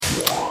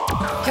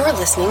You're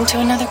listening to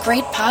another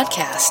great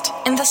podcast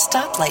in the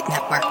Stoplight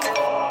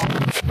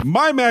Network.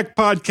 My Mac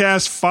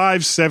Podcast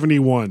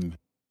 571.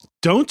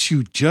 Don't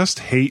you just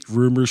hate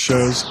rumor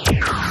shows?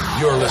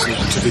 You're listening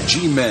to the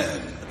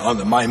G-Men on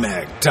the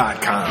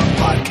MyMac.com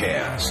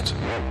podcast.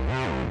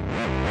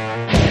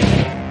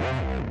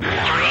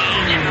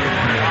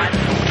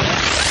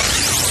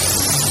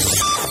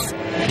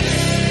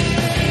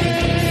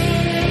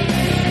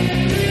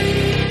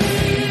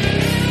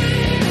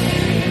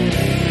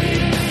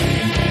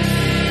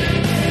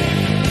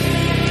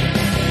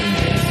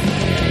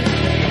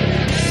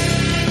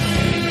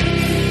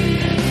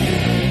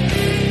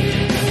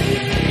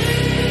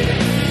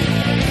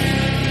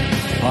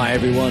 Hi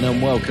everyone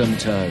and welcome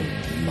to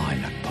My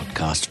Mac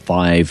Podcast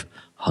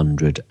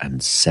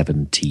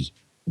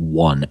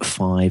 571.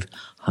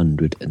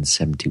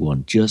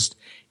 571. Just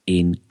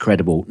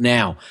incredible.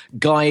 Now,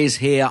 Guy is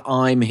here,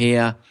 I'm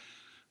here.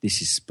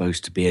 This is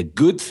supposed to be a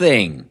good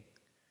thing.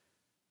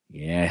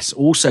 Yes.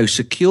 Also,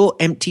 secure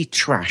empty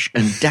trash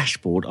and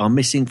dashboard are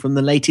missing from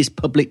the latest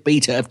public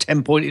beta of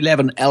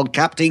 10.11 El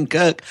Captain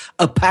Kirk,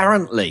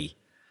 apparently.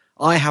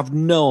 I have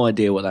no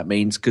idea what that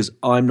means because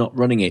I'm not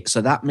running it.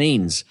 So that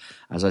means,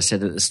 as I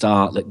said at the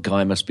start, that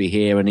Guy must be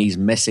here and he's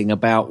messing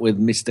about with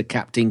Mr.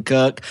 Captain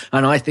Kirk.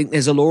 And I think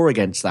there's a law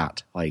against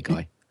that. Hi,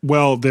 Guy.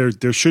 Well, there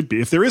should be.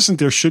 If there isn't,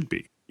 there should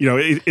be. You know,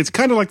 it's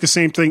kind of like the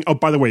same thing. Oh,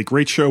 by the way,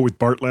 great show with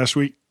Bart last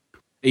week.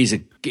 You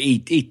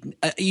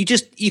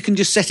can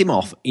just set him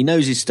off. He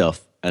knows his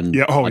stuff. And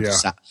yeah,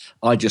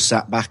 I just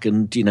sat back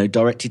and,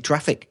 directed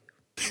traffic.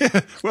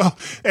 Well,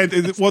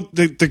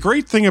 the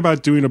great thing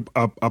about doing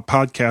a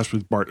podcast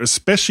with Bart,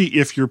 especially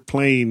if you're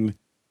playing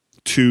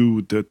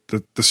to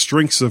the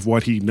strengths of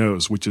what he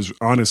knows, which is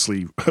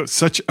honestly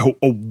such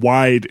a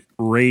wide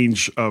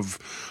range of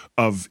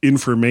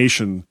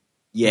information.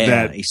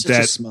 Yeah, he's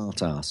such a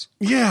smart ass.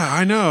 Yeah,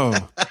 I know.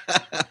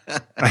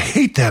 I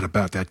hate that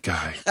about that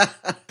guy.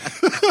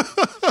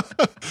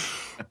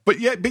 But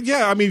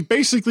yeah, I mean,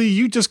 basically,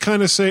 you just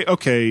kind of say,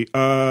 okay,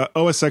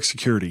 OSX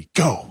security,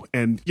 go,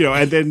 and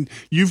then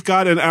you've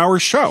got an hour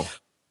show.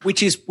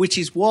 Which is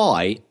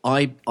why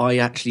I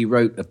actually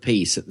wrote a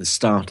piece at the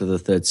start of the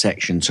third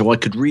section so I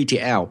could read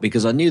it out,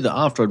 because I knew that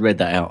after I'd read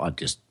that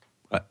out,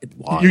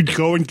 you'd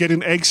go and get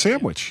an egg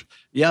sandwich.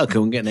 Yeah, I'll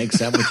go and get an egg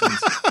sandwich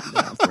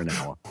for an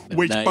hour.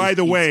 Which, by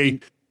the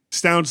way,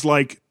 sounds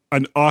like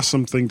an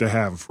awesome thing to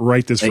have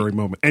right this very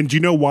moment. And do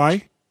you know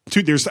why?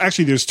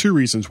 There's two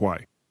reasons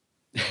why.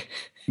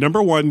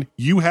 Number one,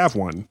 you have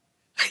one.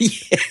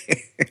 Yeah.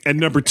 And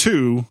number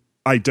two,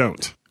 I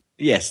don't.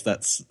 Yes,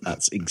 that's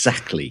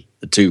exactly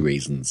the two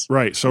reasons.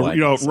 Right. So,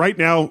 right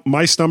now,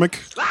 my stomach.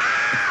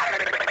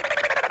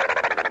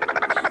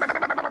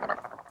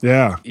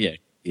 Yeah. Yeah.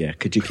 Yeah.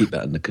 Could you keep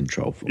that under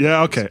control for me?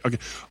 Yeah. Okay.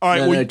 All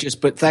right.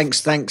 But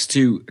thanks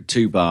to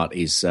Bart.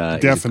 He's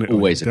definitely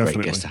always a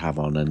great guest to have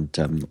on.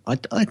 And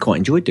I quite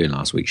enjoyed doing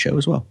last week's show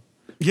as well.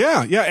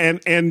 Yeah. Yeah. And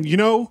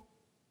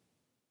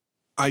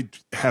I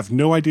have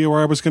no idea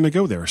where I was going to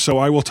go there, so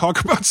I will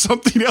talk about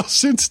something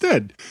else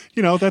instead.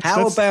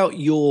 How about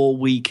your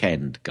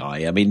weekend,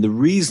 Guy? I mean, the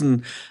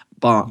reason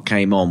Bart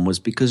came on was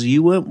because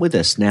you weren't with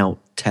us. Now,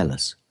 tell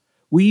us,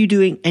 were you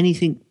doing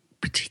anything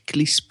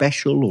particularly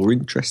special or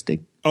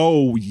interesting?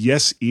 Oh,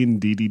 yes,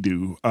 indeedy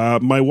do.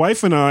 My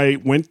wife and I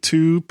went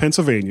to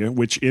Pennsylvania,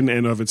 which in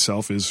and of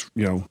itself is,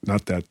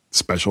 not that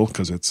special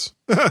because it's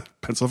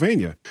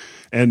Pennsylvania.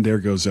 And there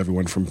goes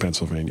everyone from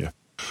Pennsylvania.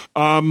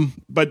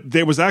 But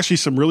there was actually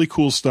some really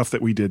cool stuff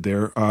that we did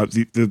there.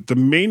 The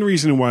main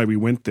reason why we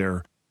went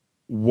there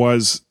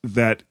was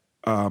that,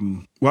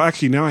 now I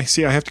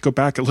see I have to go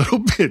back a little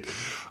bit.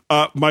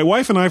 My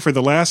wife and I, for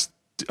the last,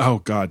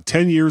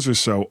 10 years or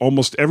so,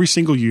 almost every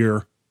single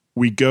year,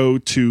 we go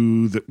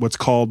to what's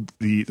called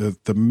the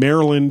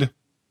Maryland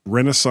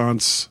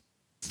Renaissance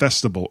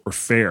Festival or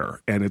Fair.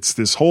 And it's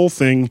this whole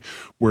thing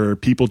where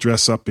people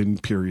dress up in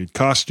period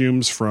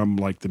costumes from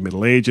like the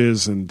Middle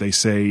Ages, and they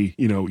say,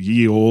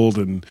 ye old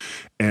and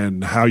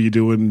how you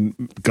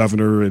doing,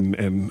 governor,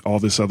 and all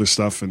this other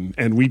stuff.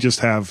 And we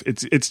just have,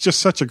 it's just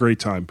such a great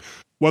time.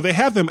 Well, they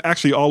have them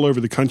actually all over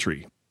the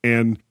country.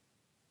 And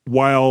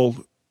while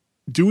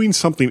doing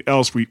something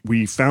else,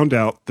 we found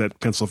out that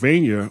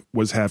Pennsylvania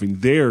was having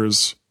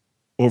theirs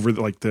over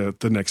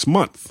the next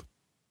month.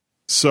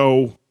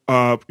 So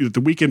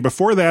the weekend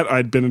before that,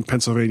 I'd been in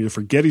Pennsylvania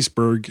for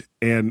Gettysburg,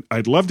 and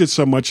I'd loved it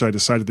so much I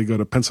decided to go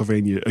to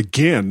Pennsylvania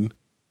again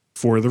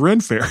for the Ren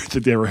Fair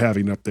that they were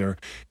having up there.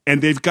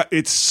 And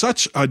it's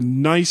such a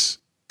nice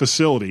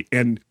facility.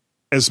 And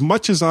as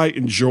much as I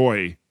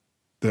enjoy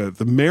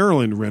the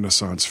Maryland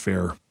Renaissance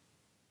Fair,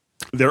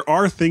 there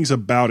are things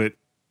about it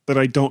that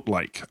I don't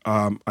like.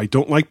 I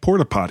don't like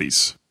porta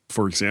potties,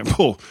 for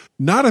example.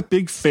 Not a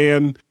big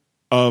fan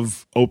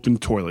of open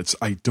toilets.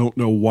 I don't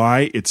know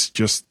why. It's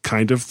just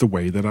kind of the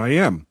way that I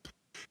am.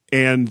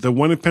 And the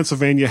one in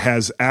Pennsylvania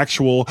has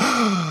actual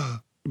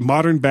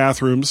modern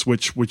bathrooms,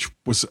 which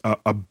was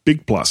a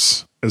big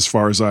plus as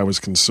far as I was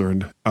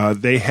concerned.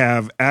 They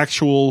have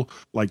actual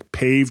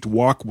paved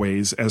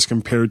walkways as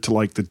compared to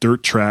the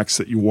dirt tracks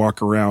that you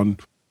walk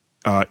around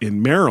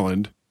in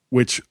Maryland,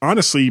 which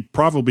honestly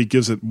probably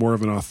gives it more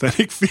of an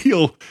authentic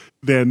feel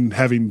than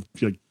having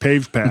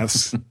paved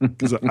paths.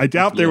 Because I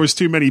doubt there was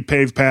too many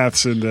paved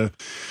paths in the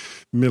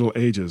Middle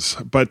Ages.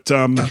 But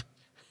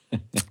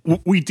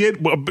we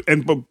did,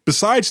 and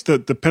besides the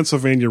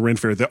Pennsylvania Ren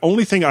Fair, the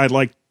only thing I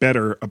liked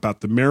better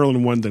about the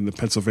Maryland one than the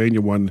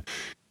Pennsylvania one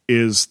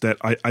is that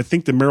I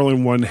think the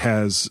Maryland one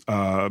has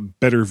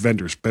better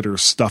vendors, better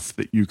stuff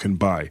that you can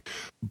buy.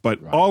 But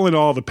all in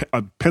all, the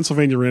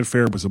Pennsylvania Ren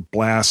Fair was a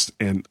blast,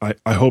 and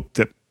I hope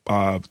that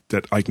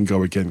I can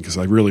go again because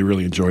I really,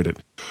 really enjoyed it.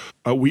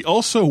 We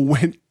also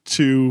went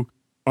to,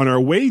 on our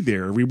way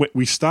there,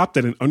 we stopped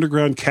at an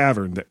underground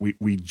cavern that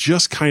we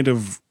just kind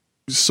of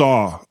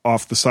saw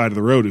off the side of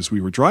the road as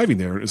we were driving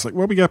there. And it's like,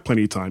 well, we got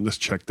plenty of time. Let's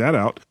check that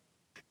out.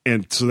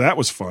 And so that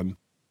was fun.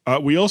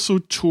 We also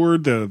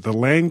toured the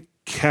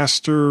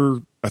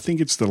Lancaster, I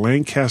think it's the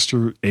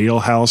Lancaster Ale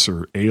House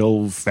or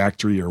Ale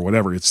Factory or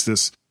whatever. It's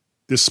this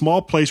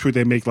small place where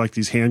they make like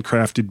these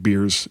handcrafted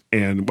beers.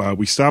 And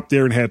we stopped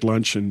there and had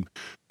lunch. And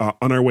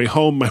on our way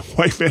home, my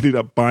wife ended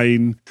up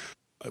buying,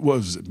 what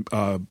was it,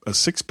 a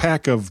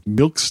 6-pack of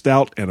milk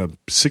stout and a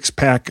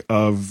 6-pack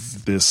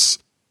of this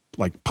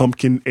like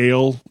pumpkin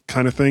ale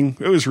kind of thing.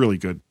 It was really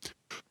good.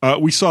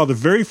 We saw the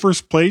very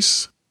first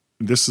place.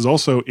 This is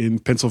also in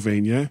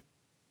Pennsylvania,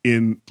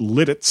 in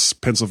Lititz,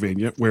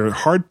 Pennsylvania, where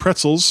hard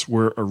pretzels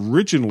were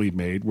originally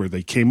made, where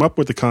they came up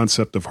with the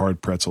concept of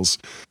hard pretzels.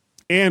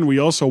 And we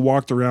also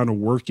walked around a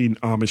working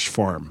Amish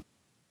farm.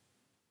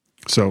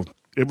 So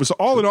it was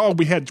all in all,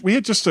 we had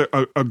just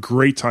a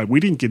great time. We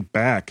didn't get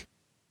back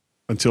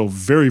until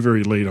very,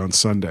 very late on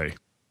Sunday.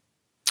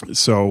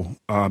 So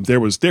there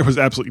was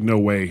absolutely no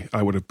way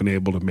I would have been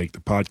able to make the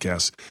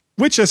podcast,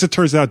 which, as it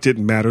turns out,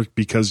 didn't matter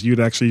because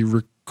you'd actually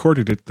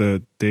recorded it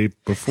the day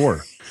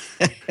before.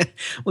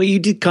 Well, you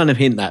did kind of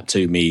hint that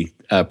to me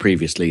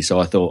previously, so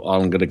I thought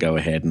I'm going to go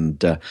ahead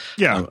and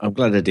I'm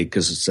glad I did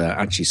because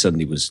actually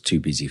Sunday was too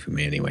busy for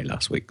me anyway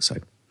last week. So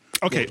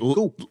okay,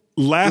 cool.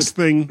 Last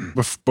thing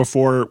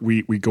before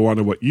we go on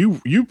to what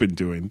you've been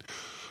doing.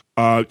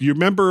 You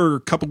remember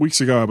a couple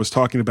weeks ago I was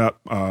talking about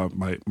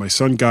my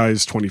son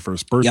Guy's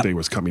 21st birthday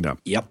was coming up.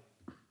 Yep.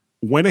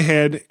 Went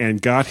ahead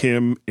and got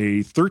him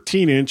a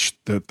 13-inch,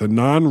 the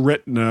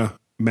non-Retina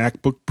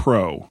MacBook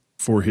Pro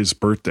for his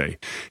birthday.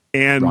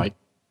 And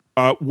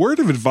word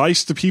of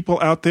advice to people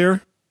out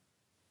there,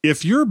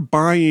 if you're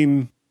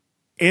buying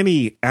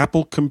any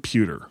Apple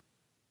computer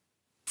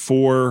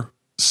for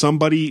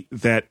somebody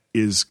that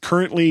is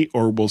currently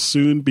or will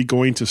soon be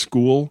going to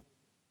school,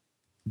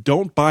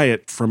 don't buy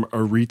it from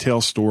a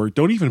retail store.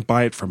 Don't even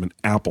buy it from an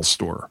Apple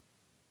store.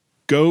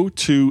 Go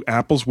to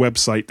Apple's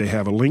website. They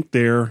have a link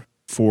there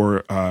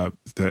for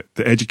the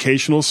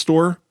educational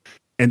store,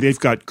 and they've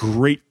got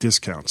great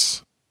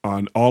discounts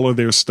on all of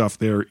their stuff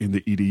there in the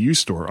EDU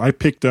store. I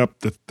picked up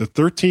the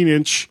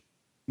 13-inch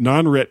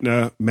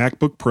non-Retina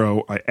MacBook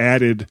Pro. I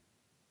added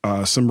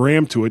some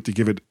RAM to it to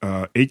give it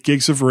 8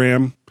 gigs of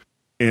RAM,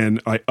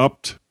 and I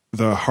upped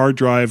the hard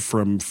drive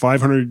from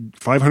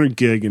 500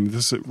 gig, and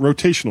this is a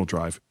rotational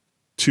drive,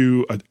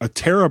 to a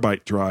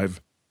terabyte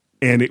drive,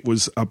 and it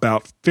was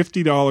about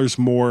 $50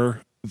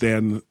 more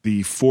than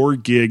the 4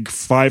 gig,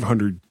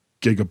 500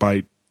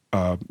 gigabyte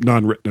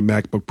non-Retina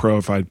MacBook Pro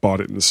if I had bought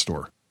it in the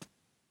store.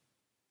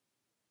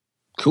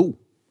 Cool.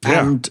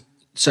 Yeah. And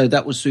so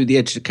that was through the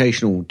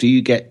educational. Do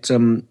you get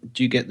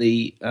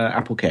the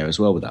Apple Care as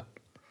well with that?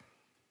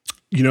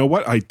 You know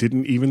what? I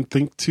didn't even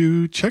think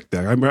to check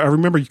that. I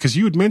remember because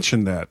you had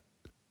mentioned that.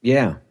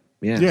 Yeah.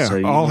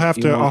 So I'll have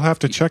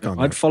to check on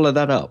that. I'd follow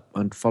that up.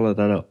 And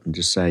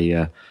just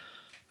say,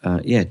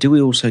 do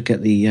we also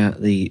get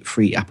the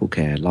free Apple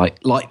Care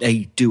like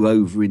they do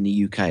over in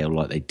the UK, or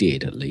like they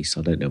did at least?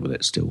 I don't know whether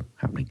it's still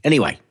happening.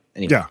 Anyway.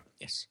 Yeah.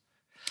 Yes.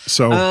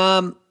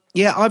 So.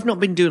 I've not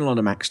been doing a lot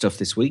of Mac stuff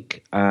this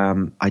week.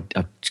 I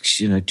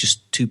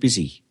just too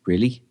busy,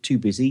 really, too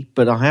busy.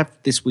 But I have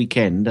this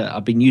weekend.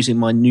 I've been using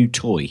my new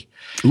toy.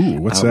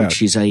 Ooh, what's that?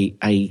 Which is a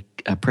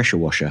pressure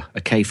washer, a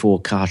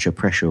K4 Karcher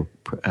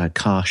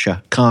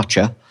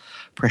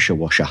pressure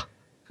washer.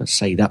 Let's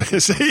say that.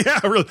 Yeah,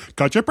 really.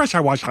 Karcher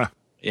pressure washer.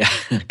 Yeah,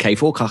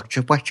 K4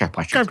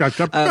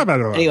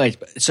 Karcher. Anyway,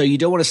 so you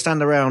don't want to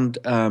stand around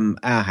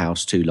our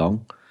house too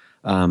long,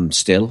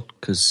 still,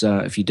 because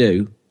if you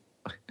do.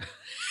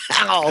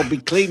 I'll be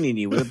cleaning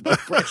you with a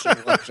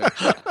pressure washer.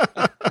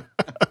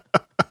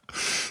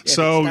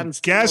 So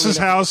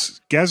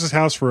Gaz's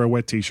house for a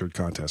wet t-shirt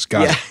contest.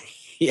 Got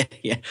it.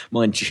 Yeah.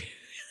 Mind you,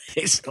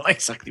 it's not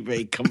exactly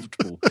very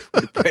comfortable with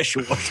the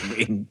pressure washer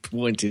being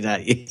pointed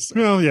at you. So.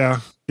 Well, yeah.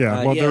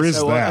 Well, there is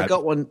that. I've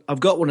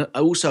got one.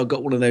 Also, I've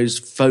got one of those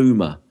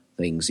foamer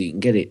things. You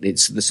can get it.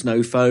 It's the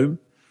snow foam.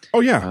 Oh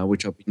yeah,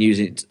 which I've been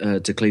using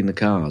to clean the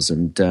cars,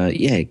 and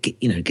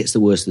it gets the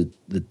worst of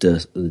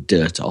the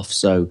dirt off.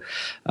 So,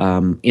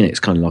 it's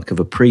kind of like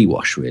a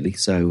pre-wash really.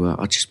 So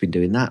I've just been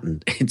doing that,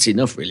 and it's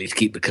enough really to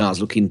keep the cars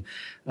looking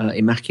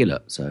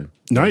immaculate. So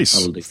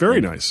nice,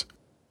 very nice.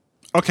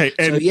 Okay,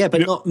 and so yeah,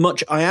 but not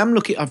much. I am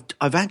looking.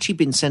 I've actually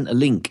been sent a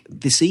link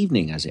this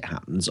evening, as it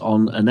happens,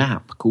 on an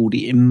app called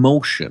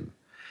Emulsion.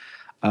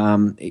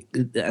 And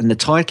the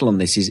title on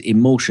this is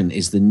Emulsion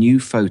is the new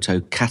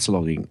photo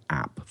cataloging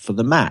app for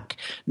the Mac.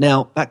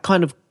 Now that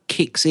kind of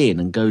kicks in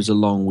and goes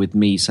along with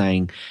me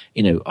saying,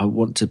 I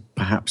want to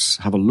perhaps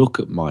have a look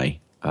at my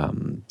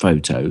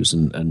photos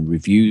and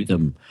review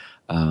them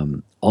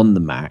on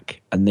the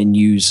Mac, and then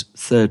use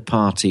third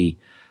party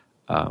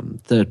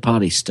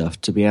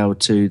stuff to be able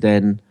to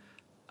then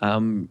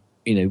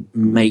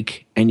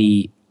make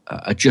any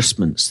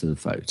adjustments to the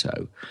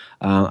photo,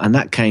 and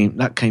that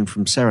came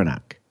from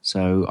Serenac.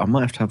 So I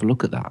might have a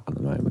look at that at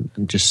the moment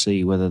and just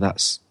see whether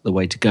that's the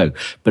way to go.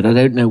 But I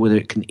don't know whether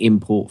it can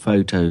import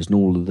photos and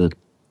all of the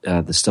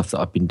stuff that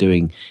I've been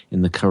doing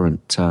in the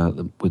current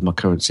with my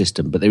current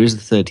system. But there is a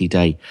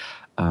 30-day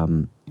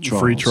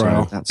free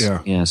trial.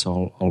 So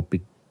so I'll be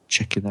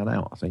checking that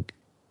out, I think.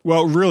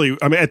 Well, really,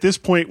 I mean, at this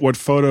point, what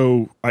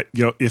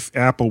if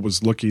Apple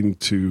was looking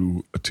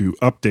to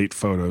update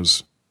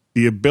photos,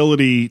 the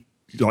ability,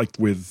 like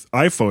with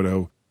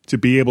iPhoto, to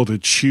be able to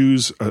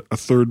choose a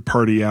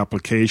third-party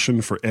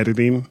application for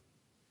editing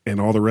and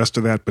all the rest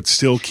of that, but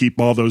still keep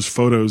all those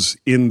photos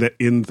in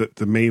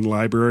the main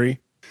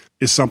library,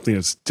 is something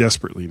that's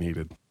desperately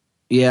needed.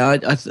 Yeah,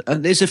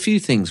 there's a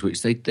few things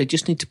which they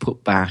just need to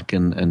put back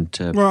and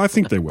well, I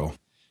think they will.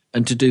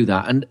 And to do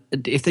that, and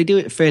if they do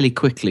it fairly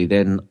quickly,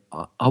 then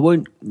I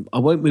won't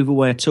move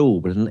away at all.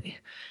 But if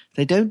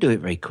they don't do it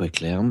very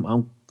quickly,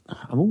 I'm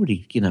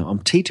already, I'm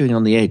teetering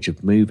on the edge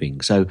of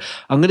moving. So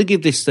I'm going to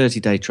give this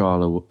 30-day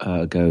trial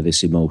a go,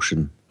 this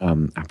Emulsion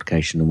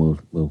application, and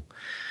we'll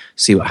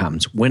see what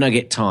happens. When I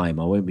get time,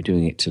 I won't be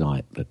doing it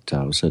tonight, but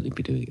I'll certainly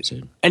be doing it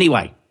soon.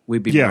 Anyway,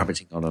 we've been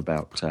rabbiting on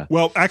about.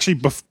 Well,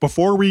 actually,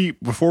 before we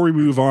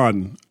move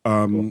on,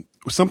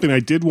 something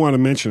I did want to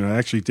mention, I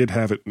actually did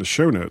have it in the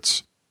show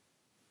notes,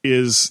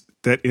 is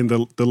that in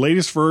the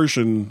latest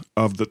version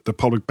of the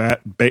public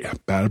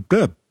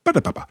the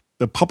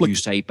public. You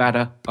say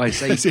bada, I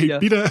say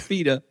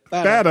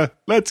bada.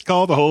 Let's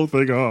call the whole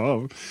thing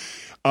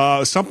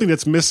off. Something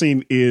that's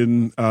missing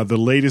in the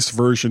latest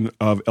version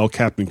of El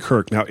Captain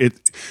Kirk. Now,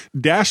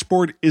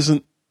 dashboard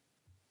isn't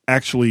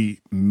actually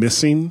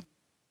missing,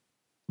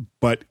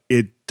 but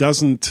it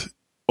doesn't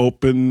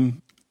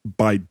open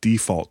by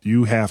default.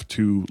 You have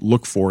to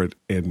look for it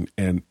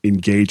and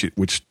engage it,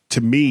 which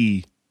to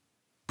me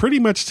pretty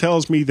much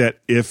tells me that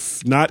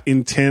if not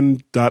in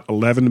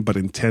 10.11 but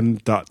in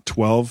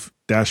 10.12,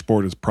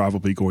 dashboard is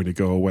probably going to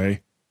go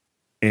away.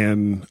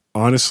 And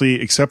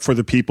honestly, except for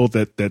the people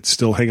that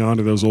still hang on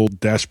to those old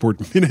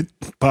Dashboard Minute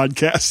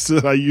podcasts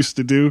that I used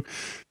to do,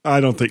 I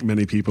don't think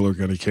many people are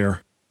going to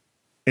care.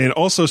 And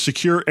also,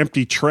 secure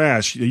empty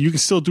trash. You can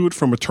still do it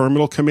from a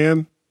terminal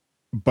command,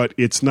 but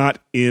it's not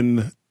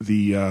in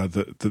the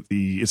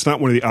it's not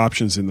one of the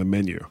options in the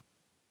menu.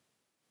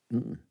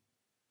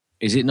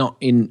 Is it not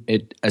in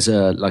it as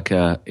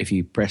if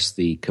you press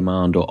the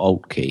Command or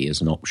Alt key as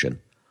an option?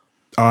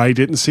 I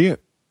didn't see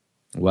it.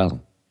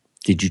 Well,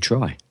 did you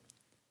try?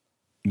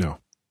 No.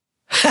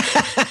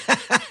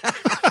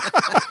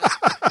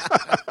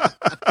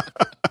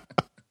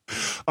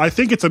 I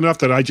think it's enough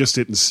that I just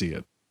didn't see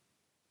it.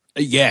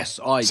 Yes,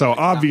 so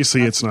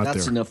obviously it's not there.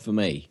 That's enough for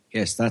me.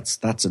 Yes,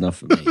 that's enough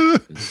for me.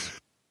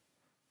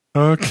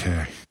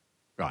 Okay,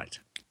 right.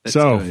 Let's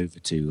go over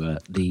to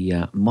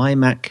the My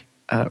Mac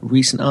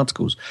recent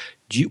articles.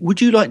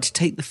 Would you like to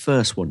take the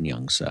first one,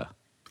 young sir?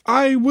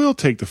 I will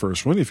take the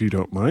first one if you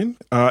don't mind.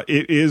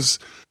 It is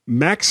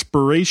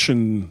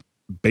Macspiration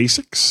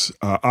Basics.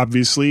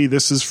 Obviously,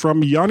 this is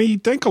from Yanni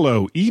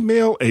Denkelo.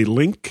 Email a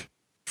link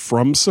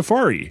from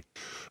Safari.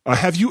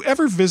 Have you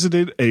ever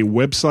visited a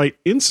website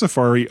in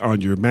Safari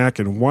on your Mac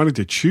and wanted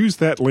to choose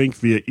that link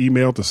via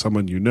email to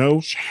someone you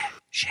know?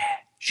 Share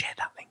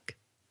that link.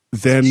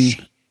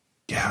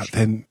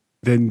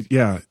 Then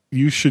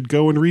you should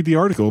go and read the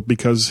article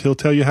because he'll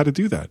tell you how to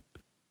do that.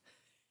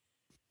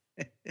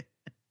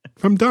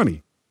 From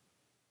Donnie.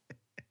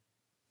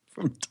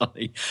 From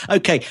Donnie.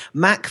 Okay,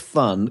 Mac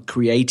Fun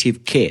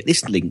Creative Kit.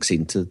 This links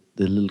into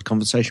the little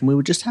conversation we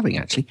were just having,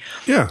 actually.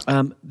 Yeah.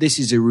 This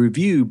is a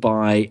review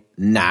by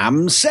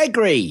Nam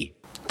Segri.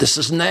 This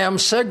is Nam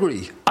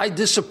Segri. I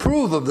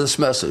disapprove of this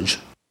message.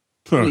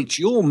 Well, it's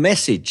your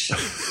message.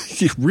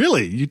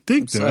 Really? You'd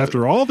think so,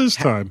 after all this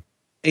time.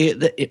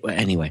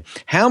 Anyway,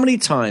 how many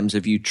times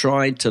have you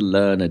tried to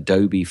learn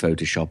Adobe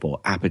Photoshop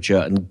or Aperture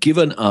and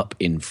given up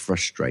in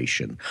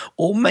frustration?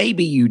 Or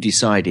maybe you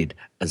decided,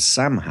 as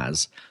Sam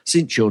has,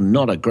 since you're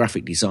not a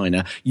graphic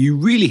designer, you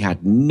really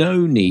had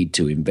no need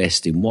to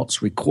invest in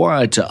what's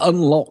required to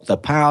unlock the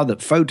power that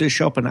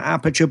Photoshop and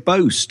Aperture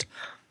boast.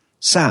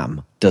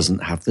 Sam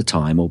doesn't have the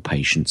time or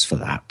patience for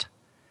that.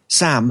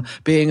 Sam,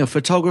 being a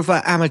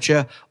photographer,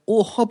 amateur,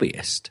 or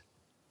hobbyist,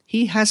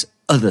 he has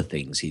other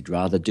things he'd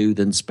rather do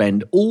than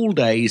spend all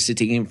day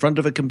sitting in front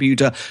of a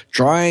computer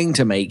trying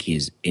to make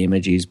his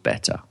images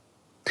better.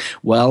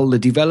 Well, the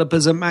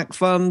developers at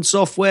MacFun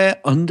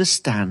Software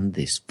understand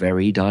this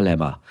very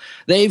dilemma.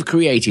 They've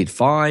created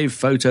 5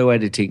 photo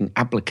editing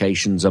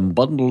applications and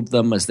bundled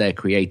them as their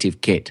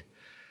creative kit.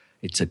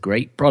 It's a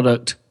great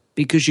product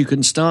because you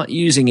can start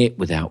using it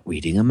without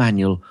reading a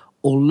manual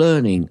or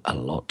learning a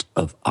lot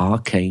of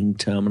arcane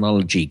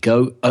terminology.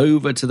 Go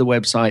over to the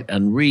website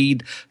and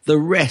read the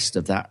rest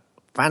of that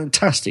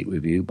fantastic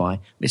review by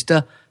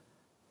Mr.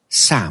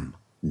 Sam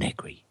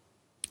Negri.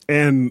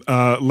 And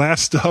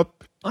last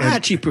up, I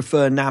actually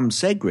prefer Nam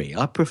Segri.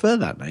 I prefer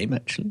that name,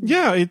 actually.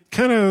 Yeah, it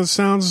kind of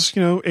sounds,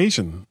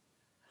 Asian.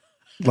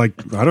 Like,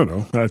 I don't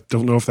know. I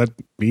don't know if that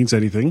means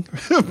anything.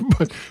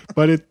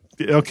 but it,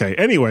 okay.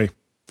 Anyway,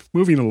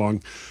 moving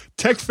along.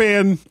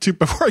 TechFan,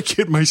 before I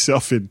get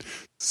myself in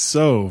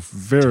so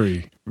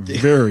very,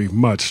 very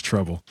much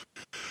trouble.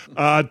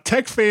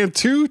 TechFan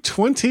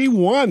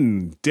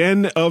 221,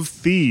 Den of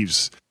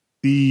Thieves,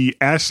 the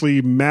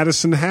Ashley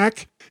Madison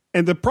hack,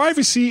 and the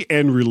privacy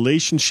and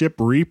relationship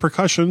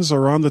repercussions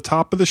are on the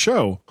top of the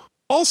show.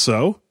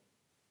 Also,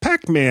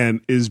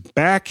 Pac-Man is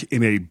back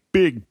in a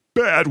big,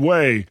 bad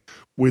way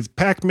with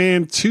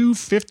Pac-Man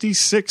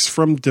 256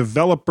 from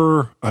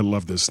developer, I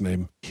love this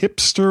name,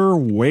 Hipster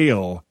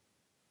Whale.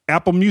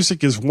 Apple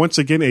Music is once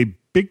again a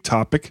big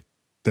topic,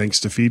 thanks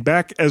to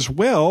feedback, as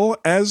well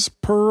as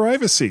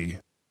privacy.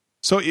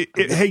 So,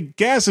 hey,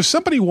 Gaz, if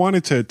somebody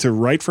wanted to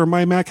write for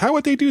my Mac, how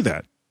would they do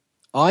that?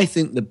 I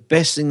think the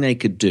best thing they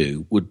could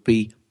do would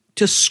be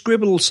to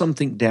scribble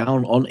something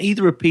down on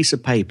either a piece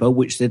of paper,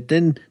 which they'd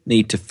then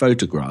need to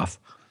photograph,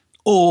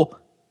 or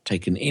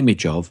take an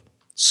image of,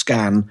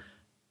 scan,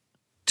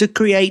 to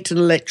create an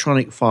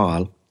electronic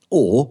file,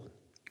 or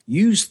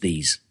use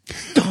these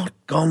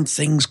doggone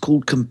things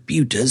called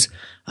computers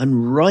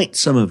and write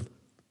some of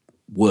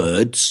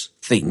words,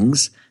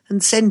 things,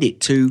 and send it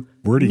to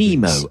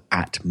Nemo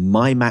at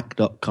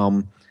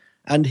mymac.com,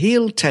 and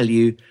he'll tell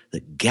you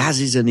that Gaz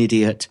is an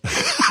idiot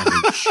and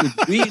he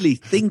should really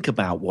think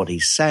about what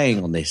he's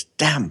saying on this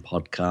damn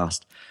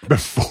podcast.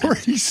 Before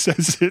he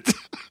says it.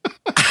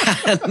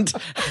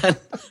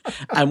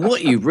 and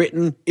what you've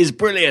written is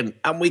brilliant,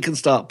 and we can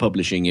start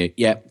publishing it.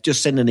 Yeah,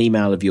 just send an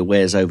email of your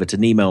wares over to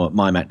Nemo at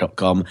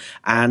mymac.com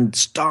and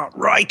start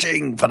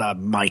writing for the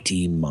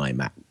mighty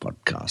MyMac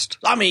podcast.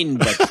 I mean,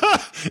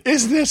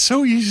 isn't that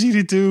so easy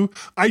to do?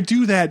 I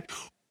do that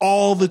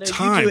all the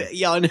time.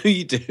 Yeah, I know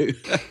you do.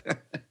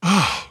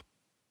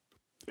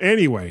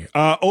 Anyway,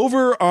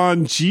 over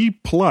on G+,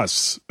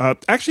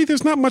 actually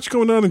there's not much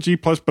going on in G+,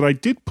 but I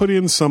did put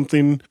in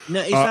something.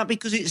 No, is that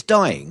because it's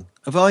dying?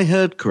 Have I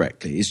heard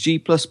correctly? Is G+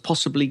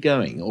 possibly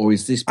going, or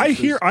is this?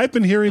 I've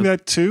been hearing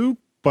that too,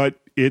 but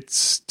it's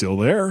still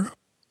there.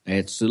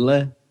 It's still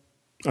there.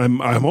 I'm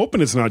hoping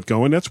it's not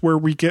going. That's where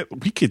we get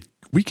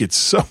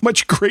so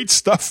much great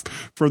stuff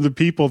from the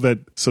people that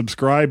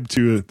subscribe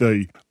to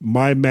the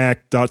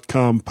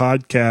mymac.com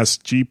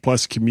podcast G+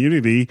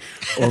 community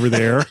over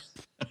there.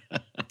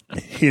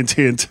 Hint,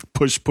 hint,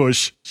 push,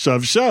 push,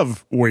 shove,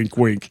 shove, wink,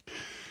 wink.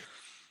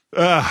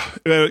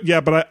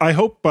 Yeah, but I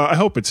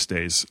hope it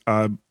stays.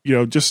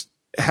 Just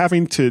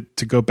having to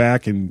go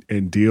back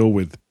and deal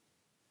with,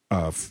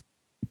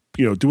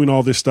 doing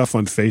all this stuff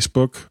on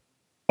Facebook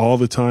all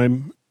the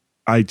time.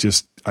 I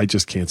just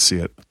can't see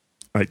it.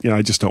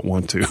 I just don't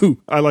want to.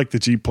 I like the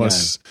G+.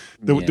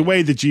 The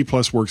way the G+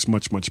 works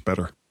much, much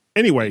better.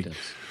 Anyway.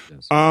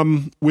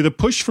 With a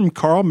push from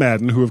Carl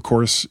Madden, who of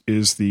course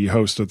is the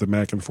host of the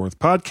Mac and Forth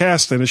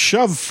podcast, and a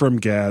shove from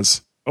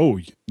Gaz. Oh,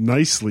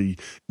 nicely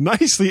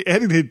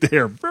edited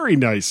there. Very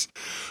nice.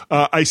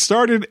 I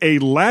started a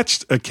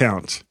Latched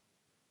account.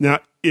 Now,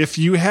 if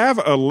you have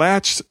a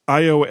Latched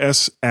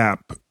iOS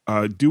app,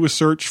 do a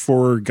search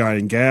for Guy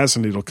and Gaz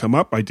and it'll come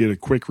up. I did a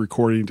quick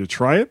recording to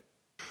try it.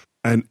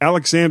 And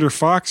Alexander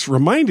Fox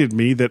reminded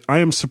me that I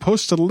am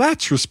supposed to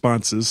latch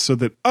responses so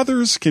that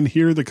others can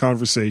hear the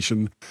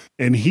conversation,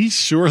 and he's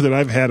sure that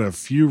I've had a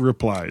few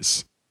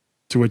replies.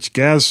 To which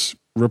Gaz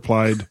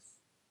replied,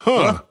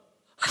 huh.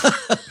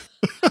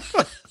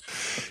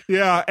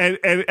 Yeah, and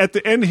at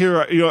the end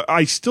here,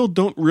 I still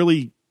don't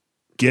really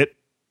get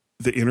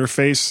the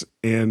interface,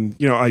 and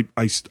I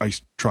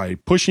try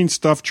pushing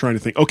stuff, trying to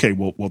think, okay,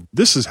 well,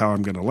 this is how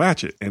I'm going to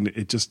latch it, and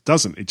it just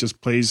doesn't. It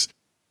just plays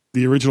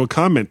the original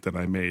comment that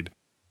I made.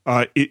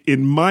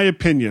 In my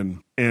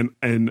opinion, and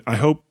I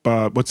hope,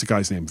 what's the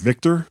guy's name?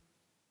 Victor?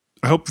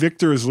 I hope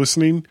Victor is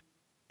listening.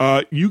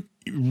 You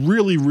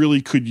really, really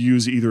could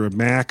use either a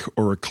Mac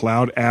or a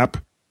cloud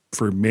app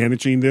for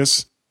managing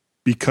this,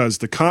 because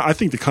I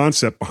think the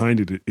concept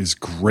behind it is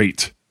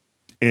great.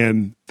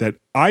 And that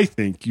I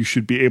think you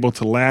should be able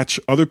to latch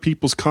other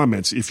people's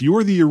comments. If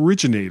you're the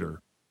originator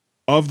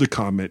of the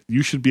comment,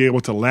 you should be able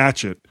to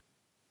latch it,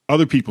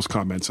 other people's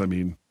comments,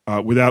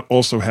 without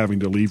also having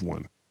to leave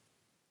one.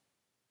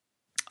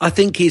 I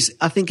think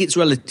it's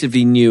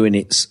relatively new in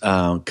its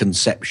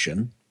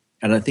conception,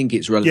 and I think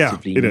it's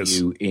relatively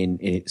new in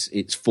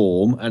its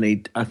form.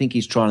 And I think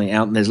he's trying it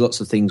out, and there's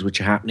lots of things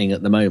which are happening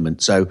at the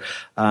moment. So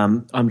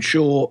I'm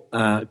sure,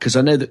 because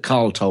I know that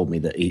Carl told me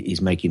that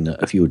he's making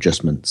a few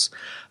adjustments.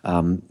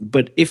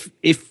 But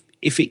if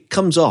if it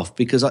comes off,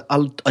 because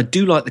I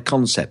do like the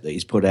concept that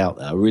he's put out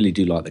there. I really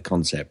do like the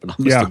concept, but I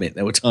must admit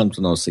there were times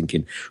when I was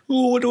thinking,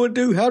 oh, what do I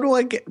do? How do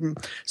I get them?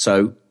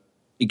 So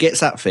he gets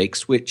that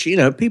fixed, which,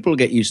 people will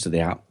get used to the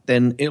app.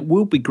 Then it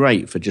will be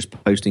great for just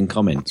posting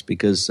comments,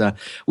 because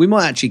we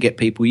might actually get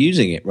people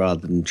using it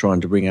rather than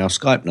trying to ring our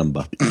Skype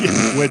number.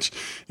 Because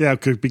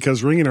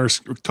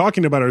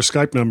talking about our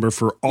Skype number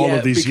for all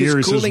of these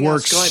years has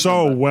worked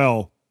so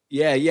well.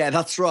 Yeah,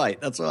 that's right.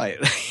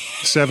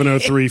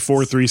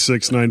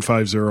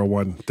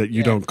 703-436-9501 that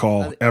you don't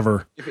call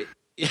ever.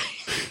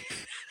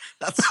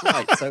 That's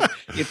right. So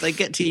if they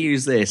get to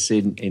use this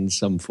in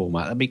some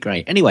format, that'd be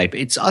great. Anyway, but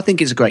I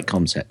think it's a great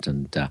concept,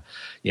 and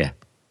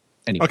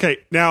Anyway. Okay,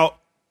 now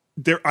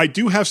I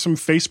do have some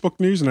Facebook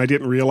news, and I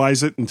didn't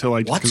realize it until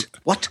I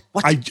What?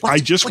 I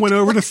just went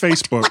over to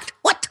Facebook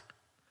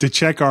to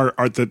check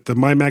the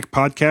My Mac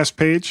podcast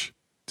page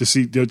to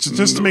see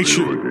just to make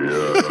sure.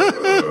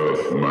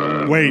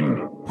 Wait.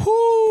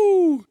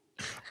 Whoo!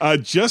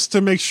 Just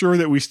to make sure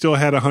that we still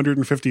had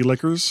 150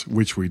 liquors,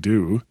 which we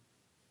do.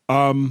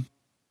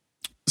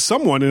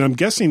 Someone, and I'm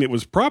guessing it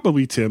was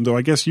probably Tim, though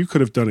I guess you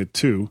could have done it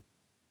too,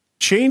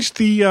 changed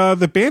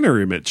the banner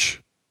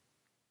image.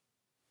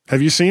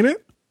 Have you seen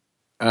it?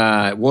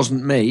 It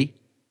wasn't me.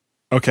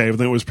 Okay, well,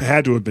 then it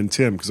had to have been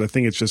Tim, because I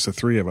think it's just the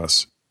three of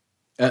us.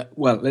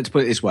 Well, let's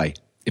put it this way.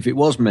 If it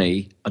was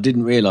me, I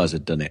didn't realize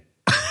I'd done it.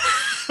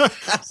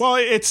 Well,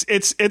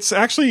 it's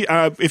actually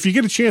if you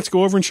get a chance,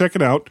 go over and check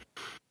it out.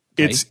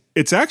 Okay.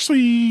 It's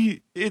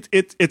actually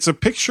it's a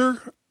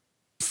picture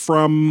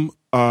from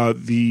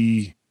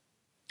the.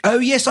 Oh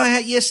yes, I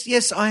had.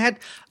 Yes, I had.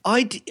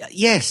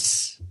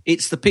 Yes,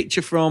 it's the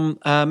picture from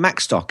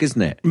Macstock,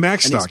 isn't it?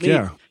 Macstock,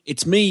 yeah.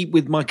 It's me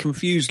with my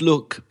confused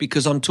look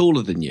because I'm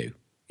taller than you.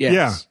 Yes.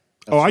 Yeah.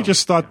 Oh, I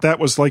just thought that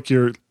was like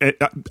your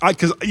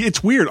because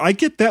it's weird. I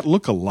get that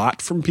look a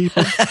lot from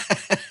people.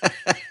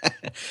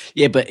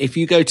 Yeah, but if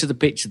you go to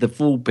the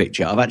full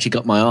picture, I've actually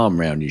got my arm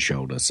around your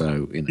shoulder.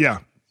 So yeah.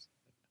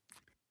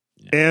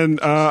 And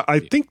I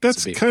think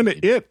that's kind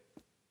of it.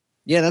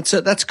 Yeah, that's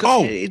good.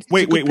 Oh, it's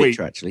wait.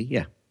 Picture, actually,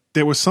 yeah.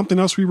 There was something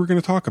else we were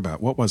going to talk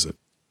about. What was it?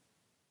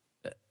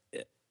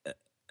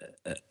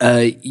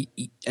 An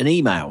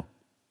email.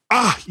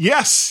 Ah,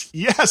 yes.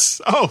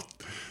 Oh,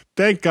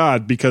 thank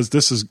God, because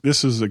this is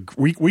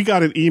we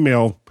got an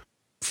email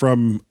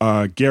from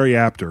Gary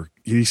Apter.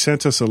 He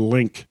sent us a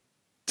link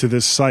to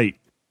this site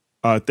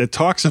that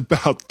talks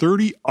about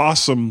 30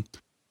 awesome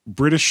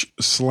British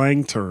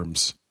slang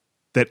terms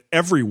that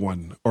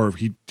everyone, or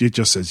it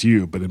just says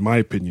you, but in my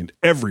opinion,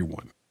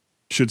 everyone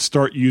should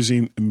start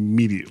using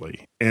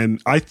immediately.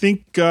 And I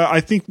think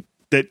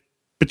that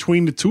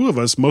between the two of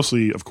us,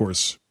 mostly, of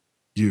course,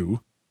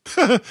 you,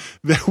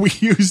 that we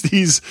use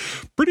these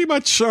pretty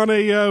much on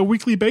a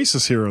weekly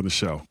basis here on the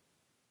show.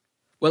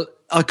 Well,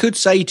 I could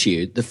say to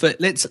you,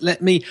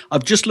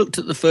 I've just looked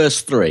at the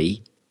first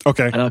three.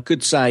 Okay. And I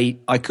could say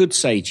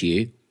to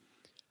you,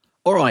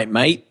 all right,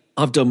 mate,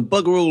 I've done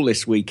bugger all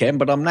this weekend,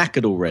 but I'm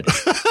knackered already.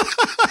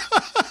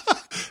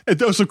 And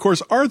those, of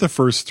course, are the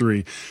first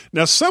three.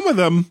 Now, some of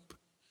them,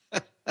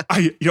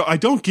 I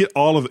don't get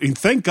all of it. And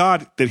thank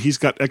God that he's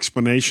got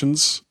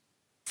explanations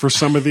for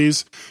some of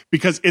these,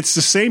 because it's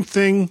the same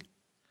thing.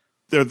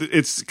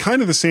 It's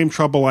kind of the same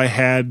trouble I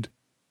had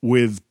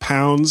with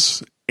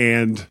pounds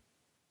and,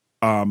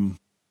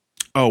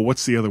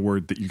 what's the other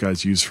word that you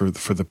guys use for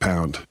the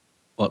pound?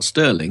 What,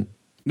 sterling?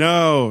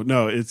 No,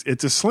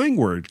 it's a slang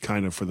word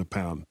kind of for the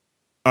pound.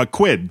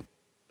 Quid.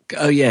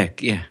 Oh yeah.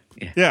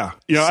 Yeah,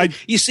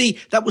 you see,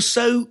 that was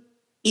so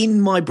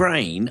in my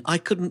brain, I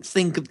couldn't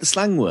think of the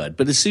slang word.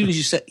 But as soon as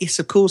you said, yes,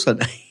 of course I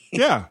know.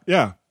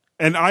 Yeah.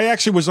 And I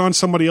actually was on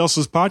somebody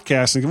else's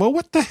podcast and well,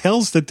 what the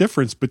hell's the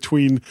difference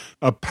between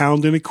a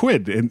pound and a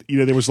quid? And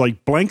there was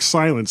like blank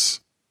silence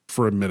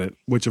for a minute,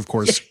 which of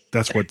course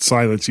that's what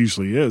silence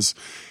usually is.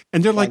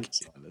 And they're like,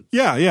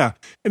 yeah,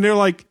 and they're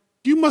like,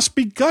 you must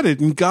be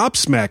gutted and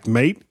gobsmacked,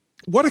 mate.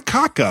 What a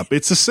cock up!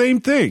 It's the same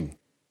thing.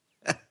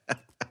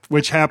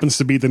 Which happens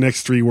to be the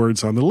next three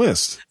words on the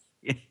list.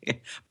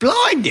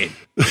 Blinded!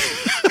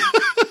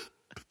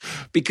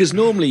 Because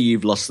normally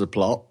you've lost the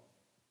plot.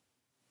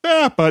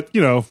 Yeah, but,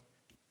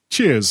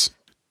 cheers.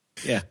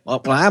 Yeah,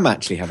 well, I am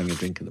actually having a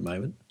drink at the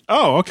moment.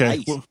 Oh,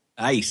 okay.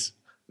 Ace.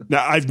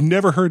 Now, I've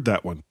never heard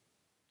that one.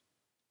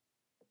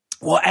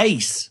 What,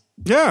 Ace?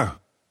 Yeah.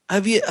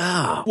 Have you?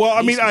 Well,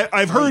 I mean,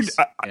 I've heard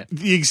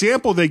the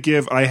example they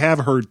give. I have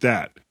heard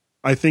that.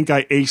 I think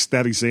I aced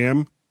that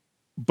exam.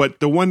 But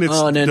the one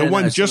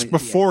that's just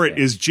before it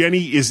is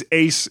Jenny is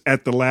ace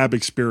at the lab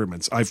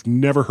experiments. I've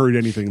never heard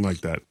anything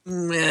like that.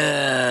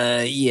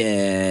 Yeah.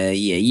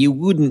 You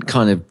wouldn't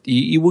kind of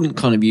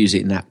use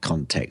it in that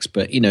context.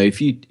 But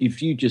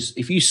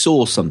if you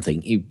saw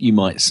something, you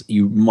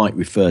might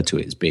refer to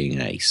it as being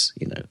ace.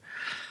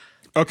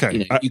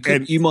 Okay.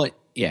 You might.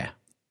 Yeah.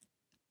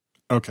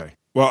 Okay.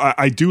 Well,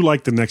 I do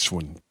like the next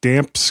one.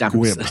 Damp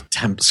squib.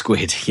 Damp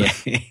squid. Yeah.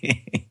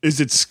 Is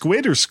it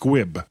squid or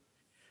squib?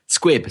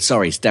 Squib.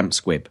 Sorry, damp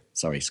squib.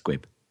 Sorry,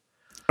 squib.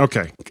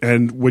 Okay,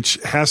 and which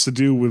has to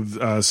do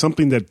with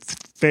something that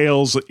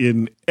fails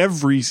in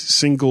every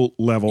single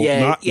level,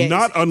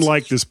 not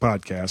unlike this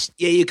podcast.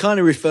 Yeah, you're kind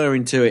of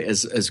referring to it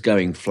as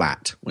going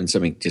flat when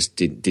something just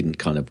didn't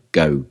kind of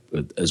go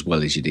as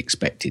well as you'd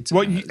expected.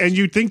 Well, and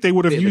you'd think they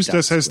would have used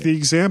us as the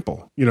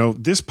example. You know,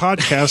 this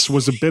podcast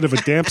was a bit of a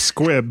damp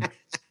squib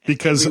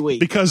because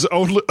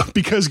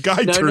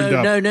Guy turned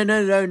up.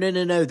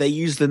 No. They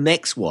used the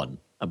next one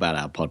about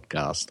our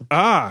podcast.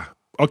 Ah,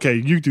 okay,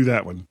 you do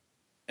that one.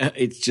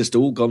 It's just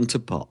all gone to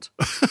pot.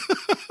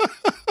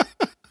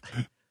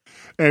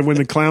 And when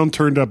the clown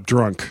turned up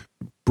drunk.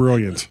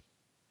 Brilliant.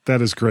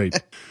 That is great.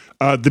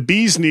 The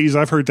bee's knees,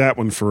 I've heard that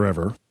one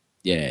forever.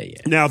 Yeah.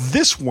 Now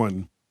this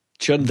one.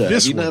 Chunder.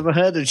 Have you never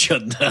heard of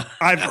Chunder?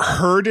 I've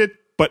heard it,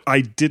 but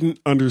I didn't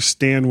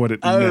understand what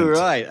it meant. Oh,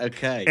 right.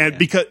 Okay. And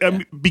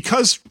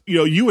because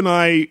you and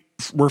I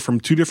were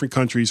from two different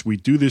countries, we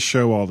do this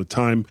show all the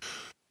time.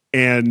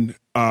 And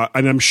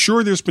I'm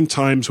sure there's been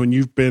times when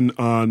you've been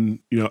on,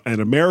 an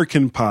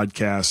American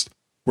podcast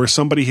where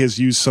somebody has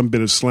used some bit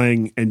of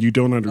slang and you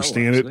don't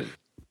understand it,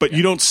 but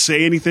you don't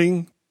say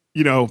anything,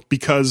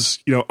 because,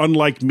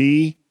 unlike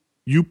me,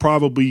 you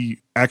probably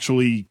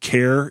actually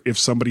care if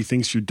somebody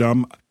thinks you're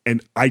dumb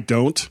and I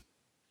don't.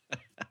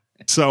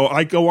 So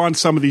I go on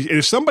some of these. And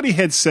if somebody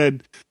had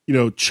said,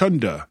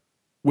 chunda,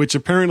 which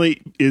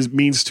apparently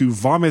means to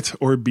vomit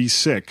or be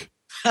sick,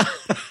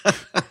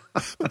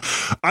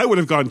 I would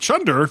have gone,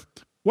 chunder?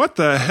 What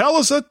the hell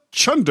is a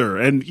chunder?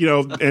 And,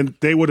 and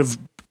they would have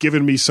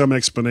given me some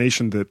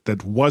explanation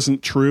that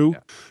wasn't true,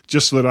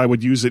 just so that I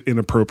would use it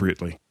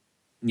inappropriately.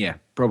 Yeah,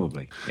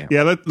 probably.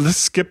 Yeah, let's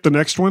skip the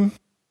next one.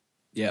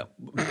 Yeah.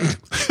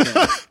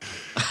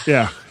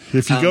 Yeah.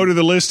 If you go to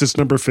the list, it's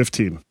number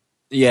 15.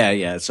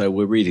 Yeah. So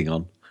we're reading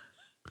on.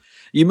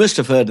 You must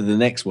have heard of the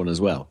next one as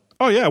well.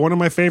 Oh, yeah. One of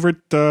my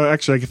favorite,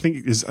 actually, I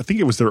think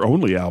it was their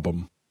only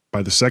album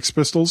by the Sex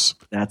Pistols.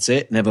 That's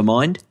it. Never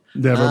mind.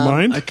 Never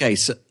mind. Okay.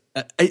 So,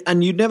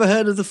 and you'd never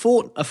heard of a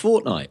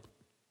Fortnight?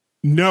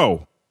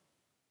 No.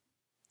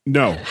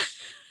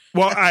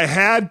 Well, I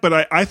had,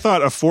 but I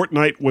thought a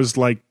fortnight was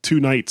like 2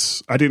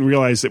 nights. I didn't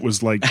realize it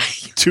was like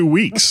 2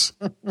 weeks.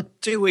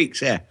 2 weeks,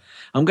 yeah.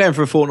 I'm going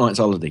for a fortnight's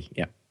holiday,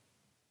 yeah.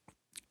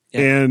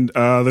 And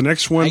the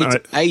next one,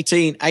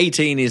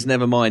 18 is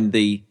never mind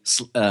the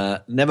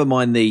that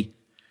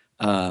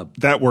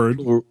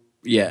word,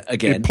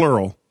 again in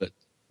plural,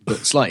 but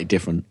slightly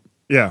different.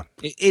 Yeah,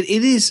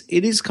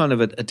 it is kind of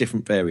a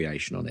different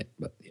variation on it,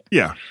 but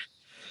yeah.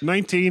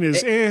 19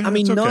 is.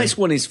 Nice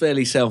one is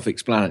fairly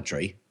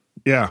self-explanatory.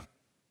 Yeah,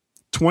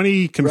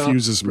 20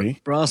 confuses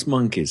me. Brass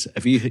monkeys.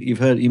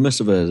 You must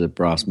have heard of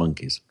brass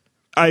monkeys.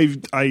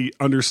 I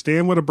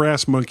understand what a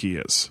brass monkey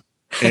is.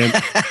 And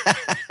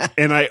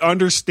and I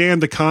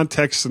understand the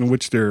context in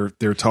which they're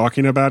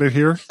talking about it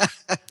here.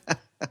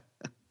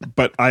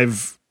 But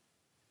I've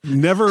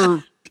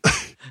never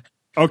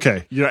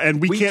okay, and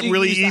we can't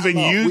really even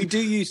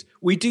use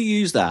we do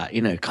use that,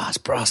 God, it's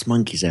brass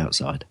monkeys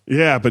outside.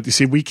 Yeah, but you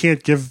see, we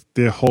can't give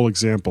the whole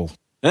example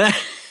that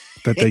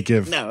they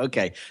give. No,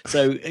 okay.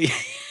 So the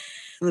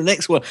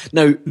next one.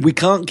 No, we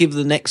can't give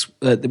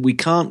we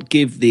can't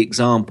give the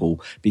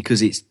example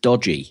because it's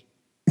dodgy.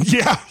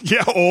 Yeah.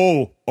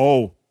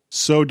 Oh,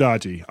 so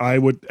dodgy. I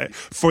would,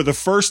 for the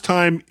first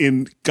time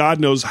in God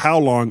knows how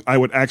long, I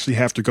would actually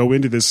have to go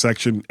into this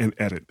section and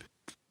edit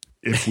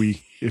if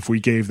we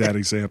gave that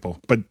example.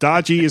 But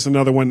dodgy is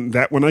another one.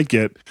 That one I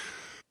get.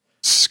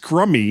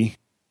 Scrummy.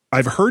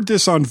 I've heard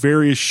this on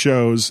various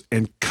shows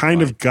and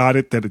kind of got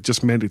it that it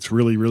just meant it's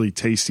really, really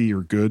tasty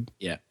or good.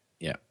 Yeah.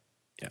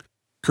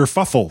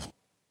 Kerfuffle.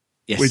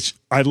 Yes. Which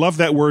I love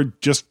that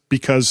word just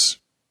because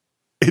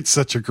it's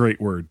such a great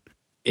word.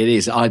 It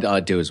is. I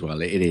do as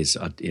well. It is.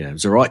 It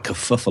was a right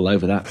kerfuffle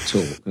over that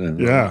talk.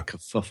 Yeah.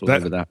 Kerfuffle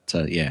over that.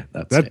 Yeah.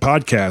 That's that it.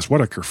 Podcast. What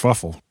a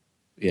kerfuffle.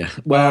 Yeah.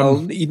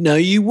 Well,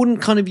 you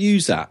wouldn't kind of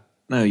use that.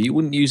 No, you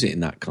wouldn't use it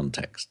in that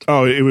context.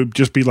 Oh, it would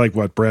just be like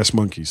what? Brass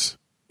monkeys.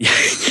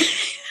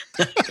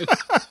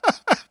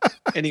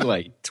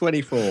 Anyway,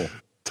 24.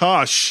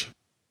 Tosh.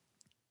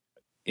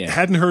 Yeah.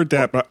 Hadn't heard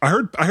that, but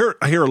I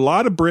hear a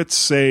lot of Brits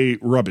say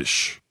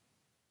rubbish.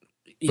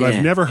 But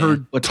I've never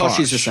heard Well, tosh.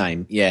 tosh is the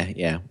same.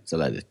 Yeah. It's a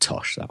load of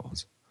tosh, that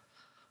was.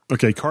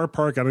 Okay, car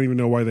park, I don't even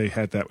know why they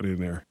had that one in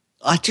there.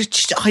 I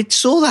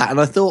saw that and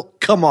I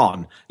thought, come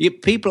on.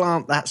 People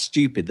aren't that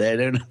stupid. They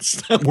don't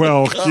understand.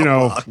 Well,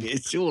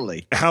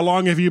 surely. How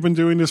long have you been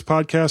doing this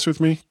podcast with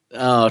me?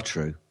 Oh,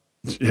 true.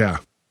 Yeah.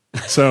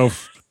 So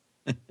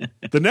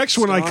the next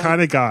one I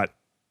kind of got.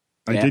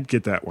 I did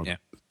get that one. Yeah.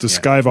 To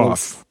skive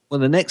off. Well,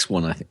 the next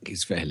one I think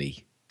is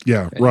fairly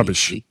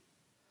rubbish. easy.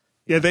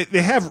 Yeah,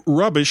 they have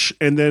rubbish,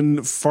 and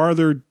then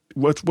farther,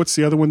 what's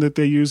the other one that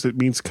they use that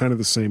means kind of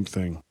the same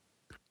thing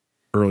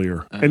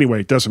earlier?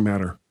 Anyway, it doesn't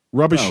matter.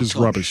 Rubbish is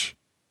tosh. rubbish.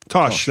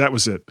 Tosh, that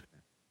was it.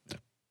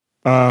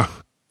 And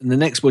the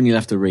next one you'll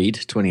have to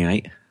read,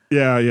 28.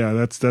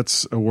 Yeah,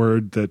 that's a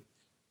word that.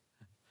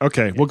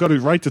 Okay, we'll go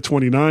right to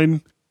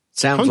 29.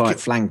 Sounds like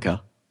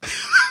flanker.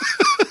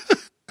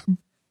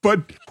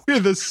 But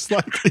with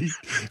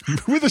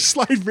a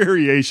slight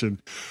variation.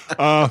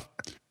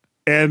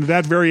 And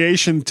that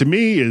variation to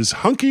me is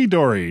hunky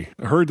dory.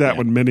 I heard that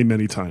one many,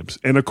 many times.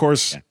 And of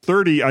course,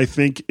 30, I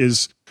think,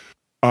 is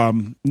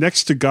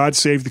next to God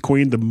Save the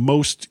Queen, the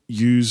most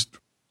used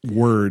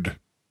word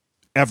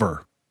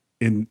ever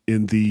in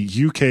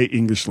the UK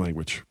English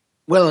language.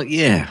 Well,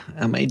 yeah.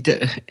 I mean,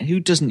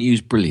 who doesn't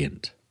use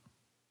brilliant?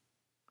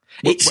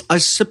 It's, I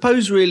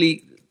suppose,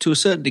 really, to a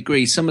certain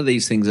degree, some of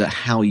these things are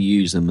how you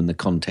use them and the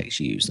context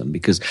you use them,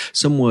 because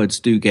some words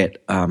do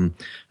get. I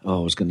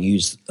was going to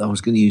use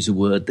a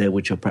word there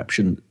which I perhaps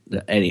shouldn't.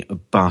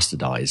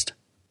 Bastardized.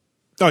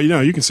 Oh,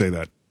 you can say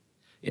that.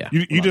 Yeah,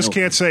 you just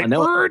can't say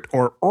 "ert"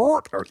 or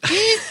 "ort" or.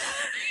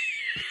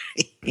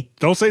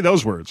 Don't say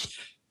those words.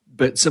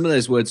 But some of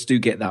those words do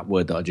get that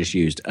word that I just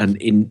used, and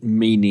in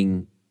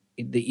meaning,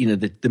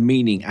 the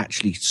meaning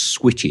actually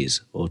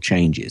switches or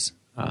changes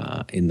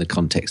in the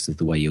context of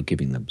the way you're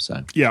giving them.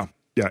 So yeah.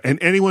 And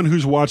anyone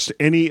who's watched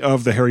any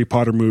of the Harry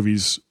Potter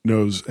movies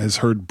has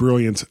heard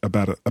brilliant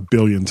about a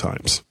billion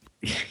times.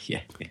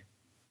 Yeah.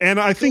 And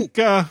I think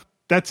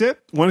that's it.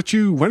 Why don't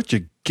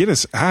you get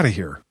us out of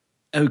here?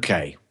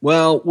 Okay.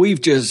 Well, we've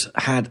just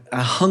had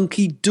a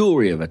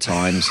hunky-dory of a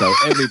time, so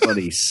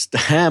everybody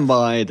stand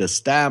by,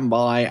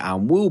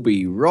 and we'll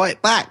be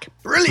right back.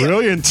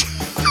 Brilliant.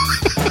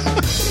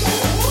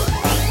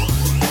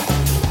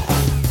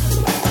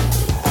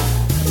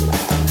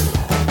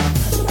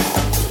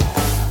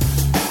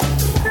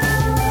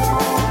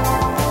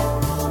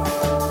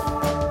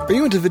 Are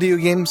you into video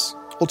games?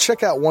 Well,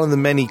 check out one of the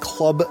many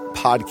club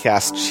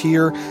podcasts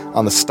here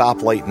on the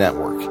Stoplight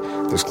Network.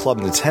 There's Club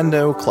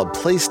Nintendo, Club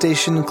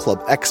PlayStation,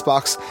 Club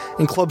Xbox,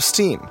 and Club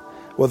Steam.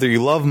 Whether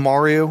you love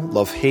Mario,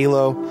 love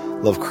Halo,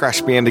 love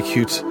Crash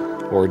Bandicoot,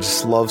 or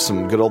just love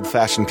some good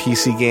old-fashioned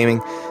PC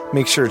gaming,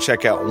 make sure to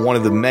check out one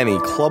of the many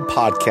club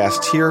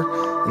podcasts here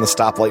on the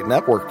Stoplight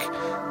Network.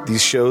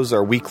 These shows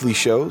are weekly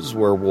shows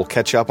where we'll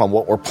catch up on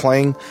what we're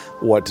playing,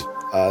 what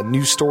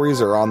news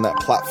stories are on that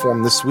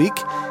platform this week,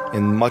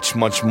 and much,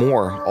 much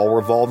more, all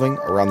revolving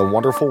around the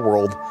wonderful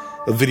world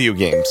of video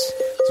games.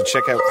 So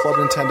check out Club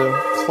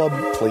Nintendo, Club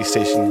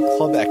PlayStation,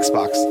 Club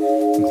Xbox,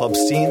 and Club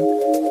Steam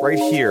right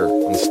here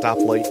on the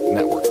Stoplight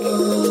Network.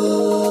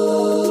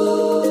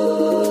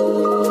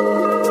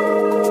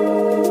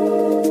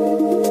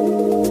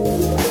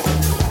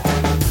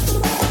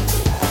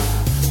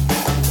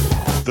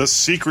 The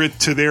secret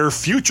to their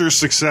future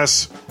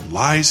success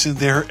lies in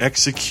their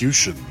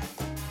execution.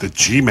 The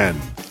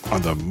G-Men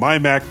on the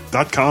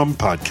MyMac.com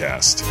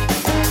podcast.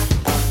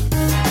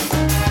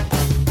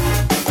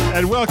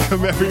 And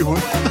welcome, everyone,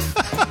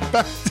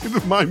 back to the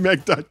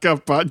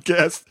MyMac.com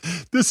podcast.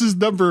 This is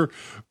number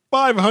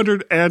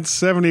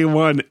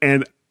 571,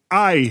 and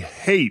I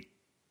hate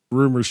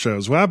rumor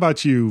shows. Well, how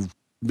about you,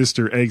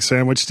 Mr. Egg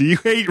Sandwich? Do you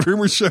hate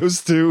rumor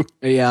shows too?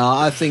 Yeah,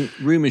 I think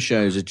rumor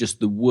shows are just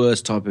the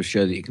worst type of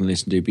show that you can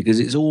listen to, because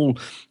it's all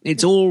a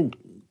kerfuffle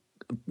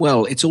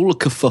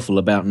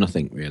about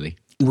nothing, really.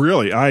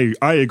 Really, I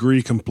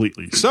agree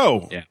completely.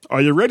 So,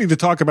 Are you ready to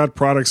talk about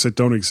products that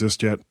don't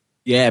exist yet?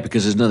 Yeah,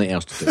 because there's nothing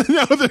else to do.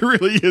 No, there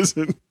really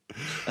isn't.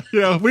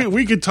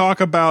 We could talk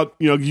about,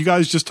 you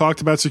guys just talked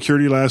about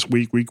security last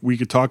week. We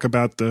could talk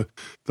about the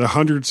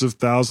hundreds of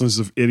thousands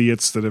of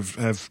idiots that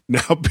have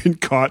now been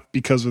caught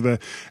because of the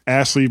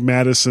Ashley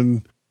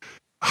Madison.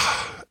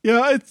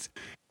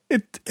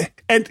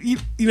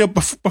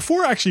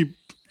 Before actually,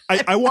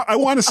 I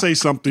want to say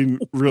something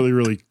really,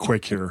 really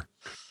quick here.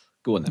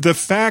 Go on then. The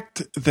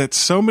fact that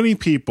so many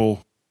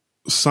people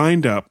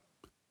signed up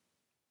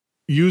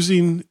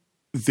using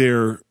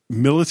their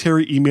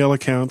military email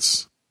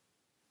accounts,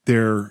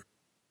 their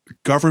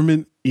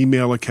government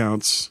email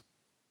accounts,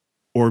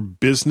 or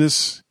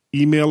business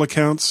email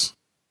accounts,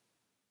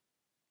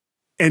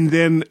 and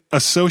then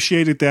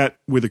associated that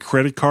with a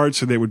credit card,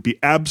 so there would be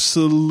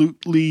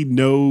absolutely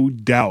no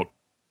doubt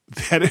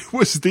that it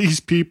was these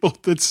people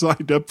that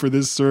signed up for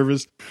this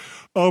service.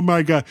 Oh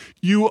my God.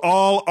 You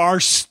all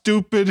are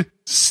stupid,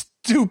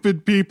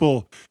 stupid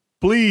people.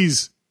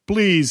 Please,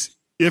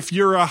 if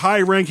you're a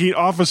high-ranking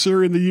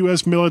officer in the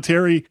U.S.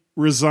 military,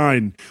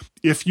 resign.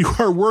 If you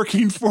are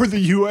working for the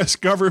U.S.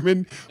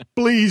 government,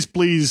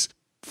 please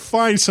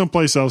find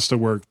someplace else to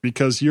work,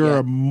 because you're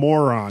a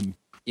moron.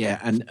 Yeah,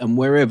 and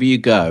wherever you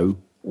go.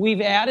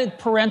 We've added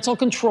parental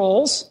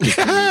controls.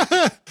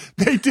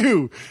 They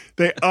do.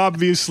 They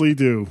obviously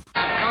do.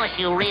 Of course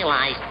you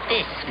realize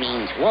this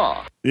means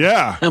war.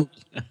 Yeah.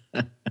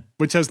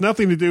 Which has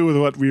nothing to do with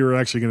what we were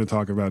actually going to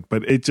talk about,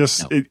 but it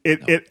just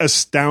it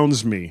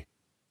astounds me,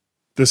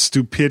 the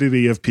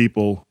stupidity of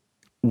people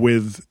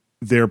with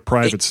their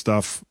private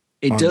stuff.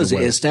 It does.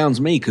 It astounds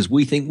me because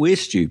we think we're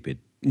stupid.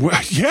 Well,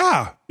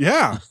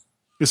 yeah.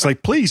 It's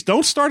like, please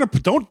don't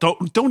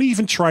don't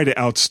even try to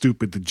out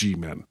stupid the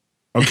G-Men.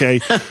 Okay,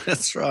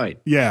 that's right.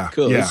 Yeah,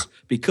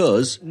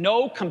 because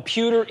no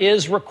computer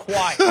is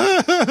required.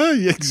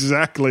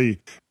 Exactly.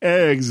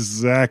 Hey,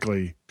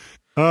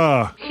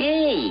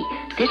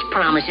 this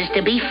promises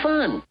to be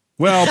fun.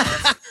 Well,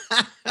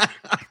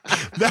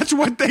 That's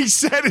what they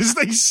said as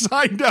they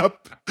signed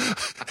up.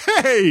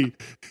 Hey,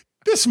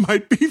 this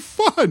might be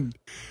fun.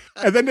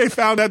 And then they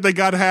found out they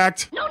got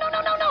hacked. No, not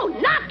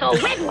the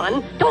red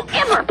one. Don't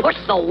ever push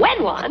the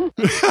red one.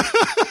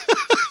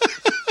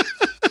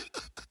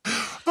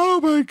 Oh,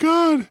 my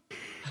God.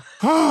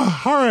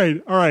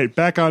 Oh, all right.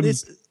 Back on.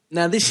 This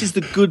is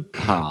the good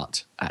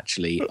part,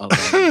 actually.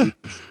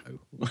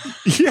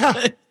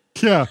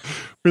 Yeah.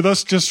 With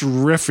us just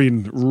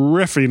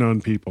riffing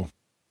on people.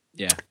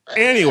 Yeah.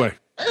 Anyway,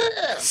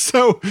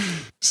 so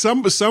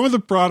some of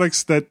the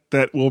products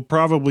that will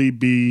probably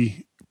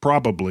be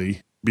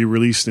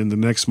released in the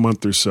next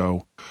month or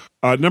so.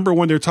 Number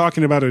one, they're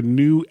talking about a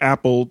new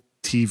Apple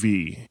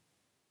TV.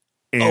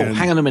 And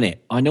hang on a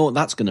minute. I know what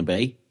that's going to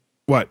be.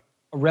 What?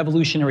 A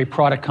revolutionary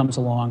product comes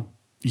along.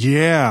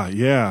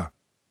 Yeah.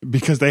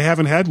 Because they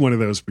haven't had one of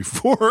those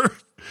before.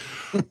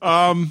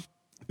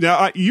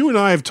 Now, you and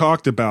I have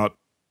talked about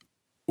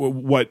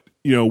what,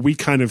 we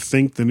kind of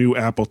think the new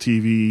Apple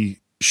TV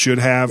should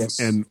have. Yes.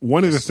 And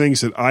one of the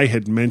things that I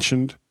had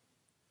mentioned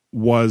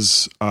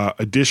was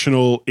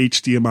additional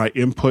HDMI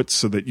inputs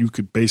so that you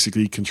could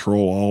basically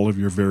control all of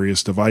your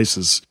various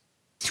devices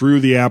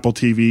through the Apple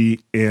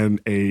TV and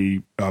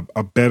a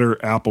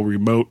better Apple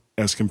remote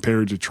as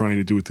compared to trying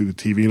to do it through the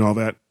TV and all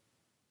that.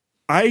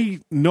 I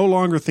no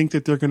longer think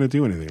that they're going to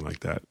do anything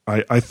like that.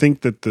 I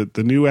think that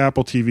the new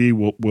Apple TV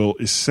will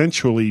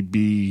essentially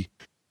be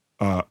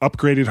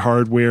upgraded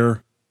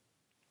hardware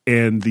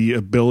and the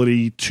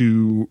ability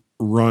to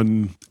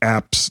run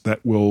apps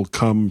that will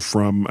come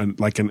from an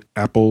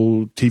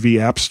Apple TV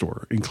app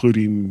store,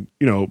 including,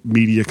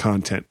 media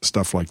content,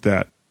 stuff like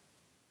that.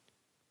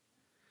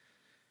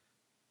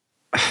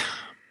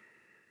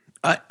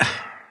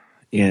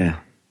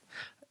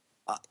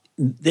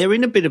 They're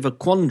in a bit of a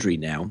quandary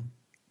now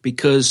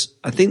because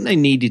I think they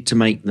needed to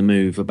make the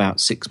move about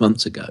 6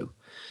 months ago,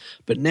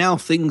 but now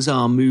things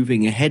are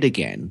moving ahead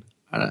again.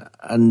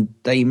 And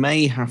they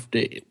may have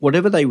to,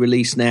 whatever they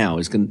release now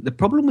is going. The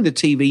problem with the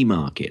TV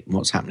market and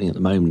what's happening at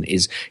the moment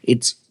is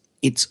it's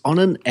on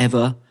an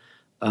ever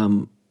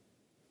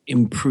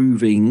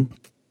improving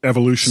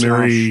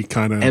evolutionary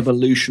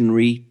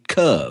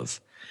curve,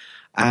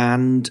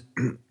 and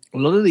a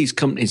lot of these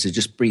companies are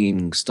just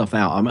bringing stuff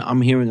out.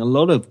 I'm hearing a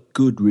lot of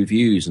good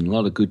reviews and a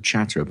lot of good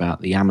chatter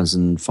about the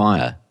Amazon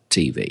Fire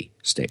TV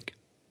stick.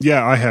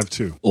 Yeah, I have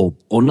too. Or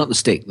not the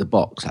stick, the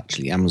box,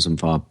 actually. Amazon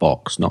Fire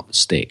box, not the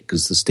stick.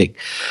 Because the stick,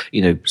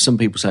 some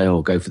people say,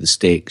 go for the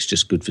stick, it's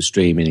just good for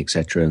streaming,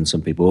 etc. And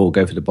some people,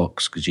 go for the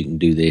box because you can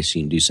do this,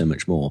 you can do so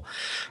much more.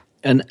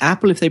 And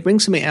Apple, if they bring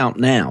something out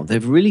now,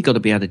 they've really got to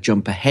be able to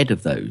jump ahead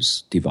of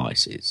those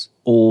devices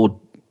or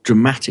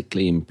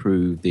dramatically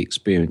improve the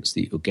experience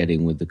that you're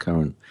getting with the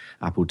current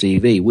Apple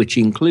TV, which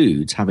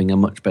includes having a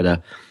much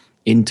better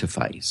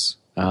interface.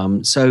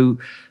 So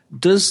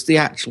does the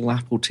actual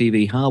Apple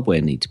TV hardware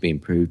need to be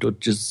improved, or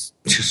just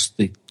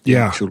the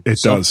actual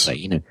software?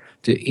 Does.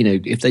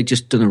 If they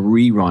just done a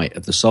rewrite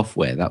of the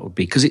software, that would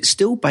be, because it's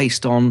still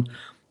based on.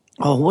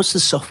 What's the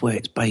software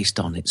it's based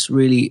on? It's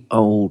really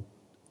old,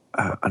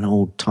 an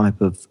old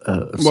type of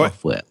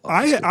software.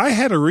 I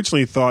had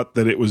originally thought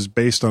that it was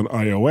based on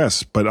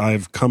iOS, but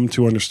I've come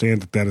to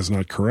understand that is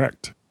not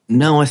correct.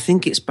 No, I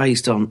think it's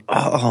based on.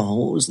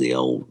 What was the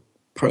old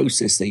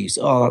process they used?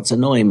 That's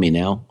annoying me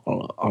now.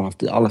 I'll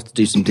have to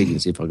do some digging,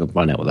 see if I can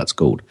find out what that's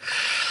called.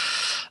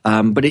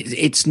 But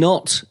it's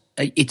not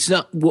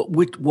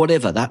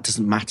whatever. That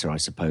doesn't matter, I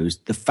suppose.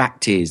 The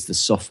fact is, the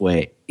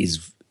software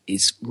is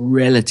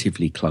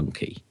relatively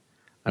clunky,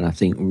 and I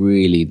think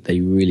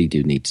they really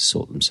do need to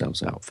sort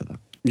themselves out for that.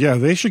 Yeah,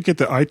 they should get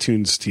the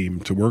iTunes team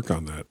to work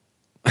on that.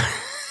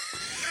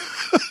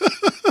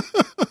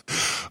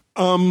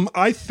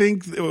 I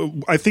think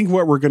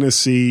what we're going to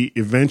see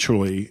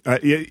eventually,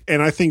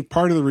 and I think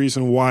part of the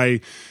reason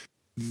why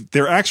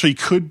there actually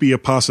could be a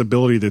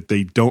possibility that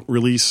they don't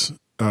release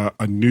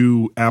a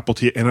new Apple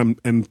TV,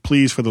 and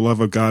please, for the love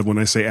of God, when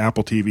I say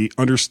Apple TV,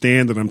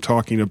 understand that I'm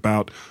talking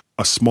about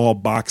a small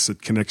box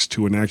that connects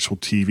to an actual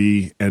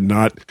TV and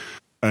not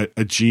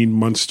a Gene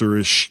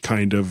Munster-ish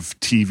kind of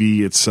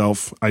TV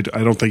itself. I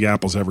don't think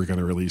Apple's ever going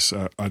to release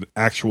an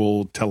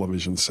actual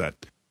television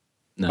set.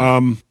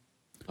 No,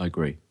 I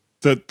agree.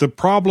 The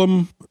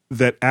problem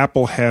that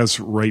Apple has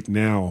right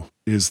now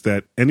is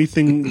that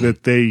anything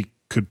that they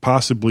could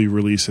possibly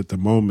release at the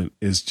moment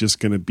is just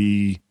going to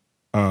be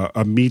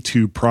a Me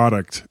Too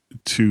product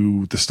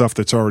to the stuff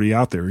that's already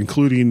out there,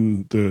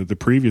 including the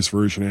previous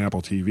version of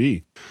Apple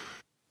TV.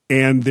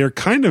 And they're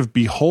kind of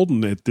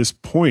beholden at this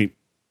point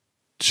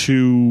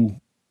to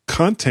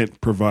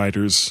content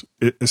providers,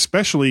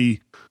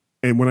 especially,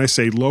 and when I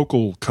say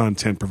local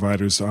content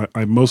providers,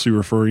 I'm mostly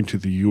referring to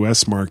the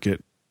U.S.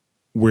 market,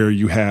 where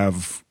you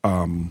have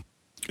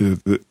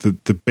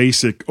the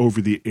basic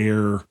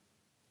over-the-air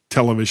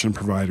television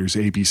providers,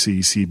 ABC,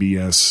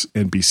 CBS,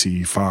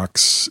 NBC,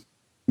 Fox,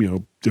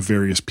 the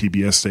various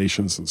PBS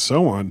stations and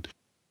so on.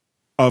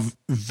 Of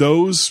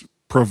those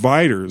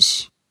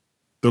providers,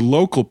 the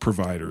local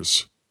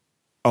providers,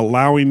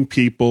 allowing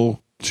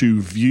people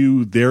to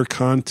view their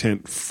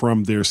content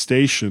from their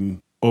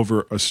station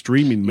over a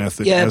streaming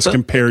method Yeah, as but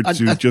compared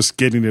to just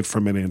getting it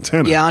from an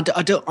antenna. Yeah, I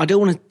don't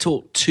want to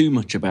talk too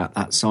much about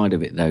that side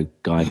of it, though,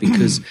 Guy,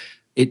 because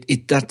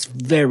that's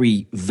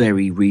very,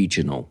 very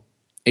regional.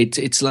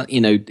 It's like,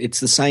 it's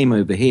the same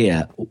over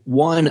here.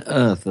 Why on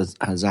earth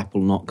has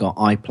Apple not got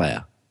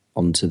iPlayer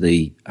onto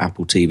the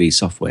Apple TV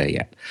software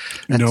yet?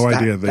 No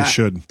idea. They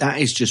should. That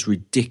is just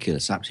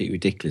ridiculous, absolutely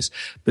ridiculous.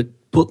 But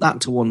put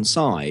that to one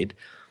side.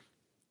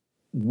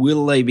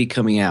 Will they be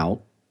coming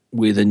out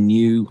with a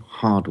new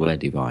hardware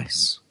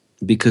device?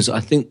 Because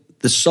I think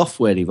the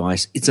software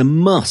device, it's a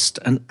must,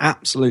 an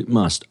absolute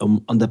must.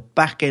 On the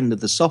back end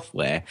of the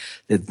software,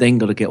 they've then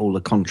got to get all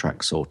the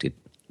contracts sorted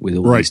with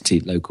all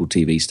these local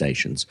TV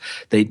stations.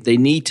 They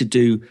need to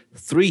do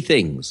three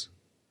things.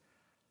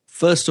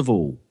 First of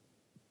all,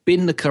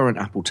 bin the current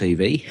Apple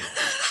TV,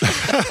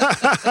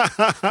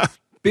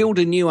 build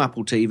a new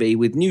Apple TV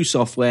with new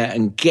software,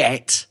 and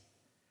get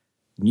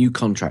new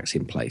contracts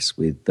in place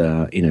with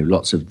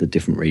lots of the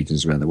different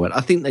regions around the world.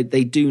 I think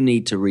they do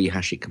need to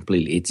rehash it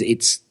completely.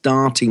 It's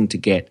starting to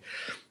get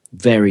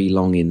very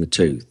long in the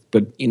tooth,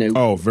 but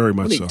very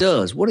much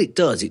what it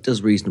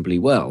does reasonably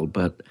well.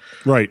 But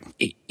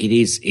it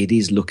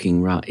is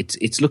looking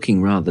it's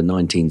looking rather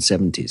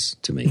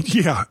 1970s to me.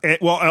 Yeah,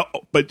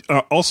 but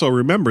also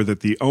remember that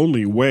the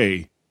only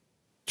way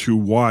to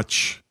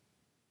watch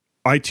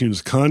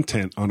iTunes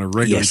content on a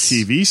regular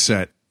TV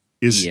set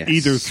is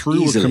either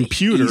through a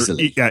computer,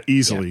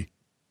 easily.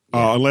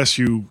 Yeah. Unless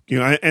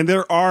and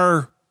there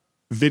are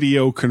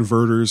video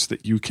converters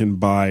that you can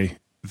buy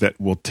that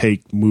will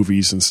take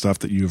movies and stuff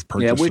that you have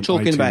purchased. Yeah, we're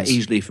talking iTunes. about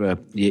easily for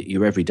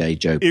your everyday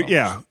Joe.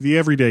 The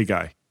everyday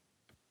guy.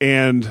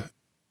 And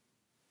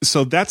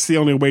so that's the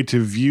only way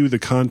to view the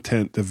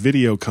content, the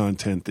video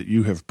content that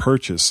you have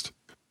purchased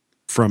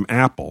from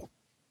Apple.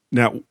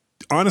 Now,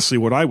 honestly,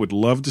 what I would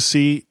love to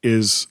see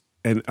is,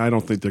 and I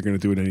don't think they're going to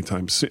do it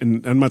anytime soon,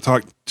 and I'm not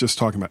just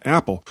talking about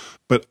Apple,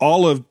 but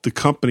all of the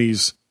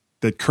companies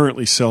that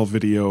currently sell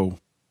video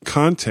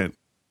content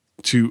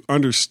to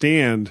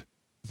understand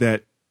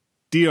that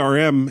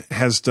DRM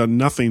has done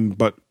nothing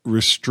but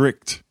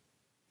restrict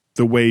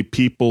the way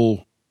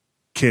people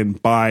can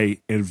buy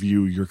and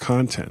view your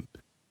content.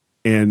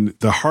 And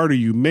the harder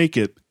you make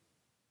it,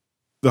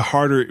 the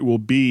harder it will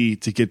be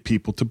to get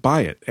people to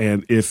buy it.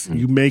 And if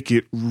you make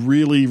it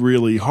really,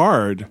 really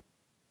hard,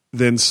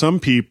 then some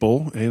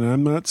people, and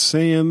I'm not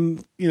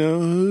saying,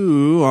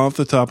 off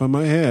the top of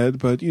my head,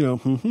 but,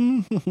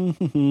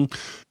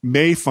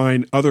 may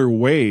find other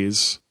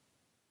ways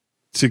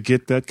to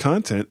get that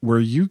content where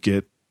you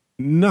get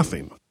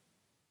nothing.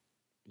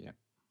 Yeah.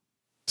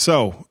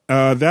 So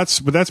that's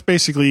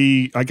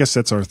basically, I guess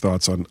that's our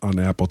thoughts on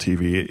Apple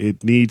TV.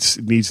 It needs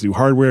new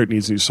hardware, it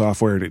needs new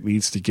software, and it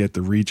needs to get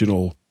the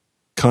regional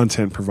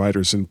content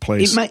providers in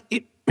place.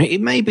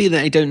 It may be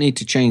that they don't need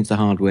to change the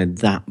hardware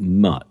that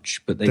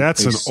much, but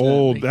that's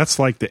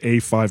like the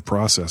A5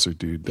 processor,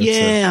 dude.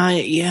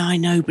 I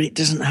know, but it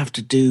doesn't have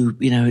to do,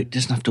 it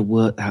doesn't have to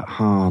work that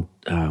hard,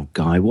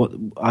 Guy. What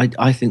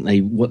I think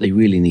what they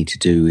really need to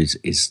do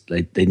is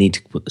they need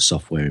to put the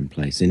software in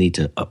place. They need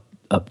to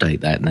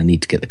update that, and they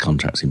need to get the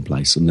contracts in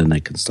place, and then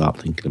they can start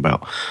thinking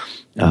about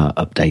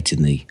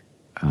updating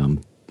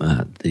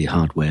the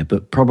hardware.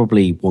 But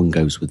probably one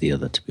goes with the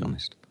other, to be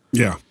honest.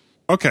 Yeah.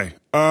 Okay.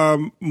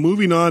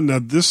 Moving on. Now,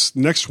 this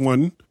next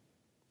one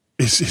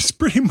is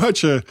pretty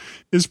much a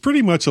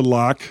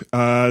lock.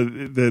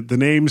 The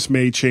names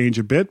may change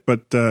a bit,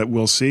 but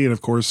we'll see. And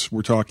of course,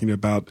 we're talking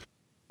about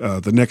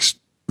the next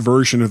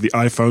version of the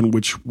iPhone,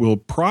 which will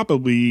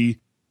probably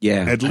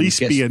at least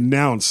be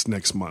announced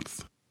next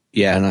month.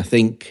 Yeah, and I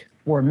think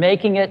we're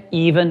making it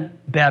even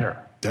better.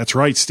 That's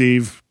right,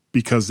 Steve,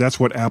 because that's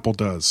what Apple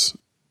does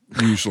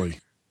usually,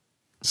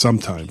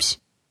 sometimes.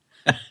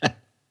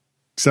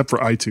 Except for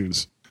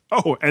iTunes.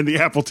 Oh, and the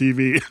Apple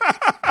TV.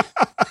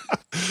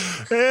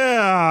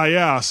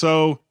 Yeah.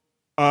 So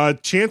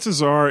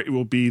chances are it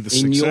will be the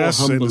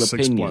 6S and the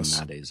 6 Plus.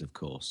 That is, of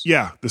course.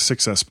 Yeah, the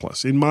 6S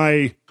Plus. In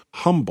my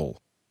humble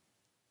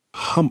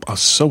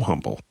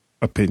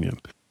opinion.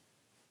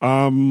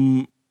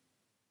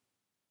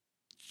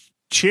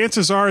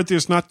 Chances are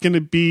there's not going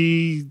to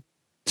be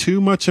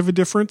too much of a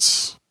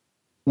difference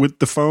with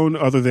the phone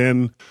other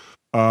than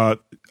an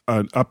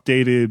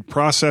updated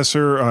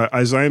processor.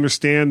 As I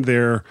understand,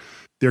 they're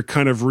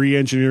kind of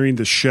re-engineering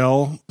the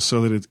shell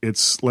so that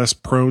it's less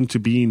prone to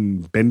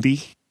being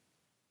bendy.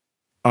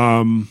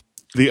 There's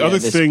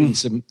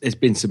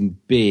been some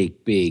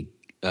big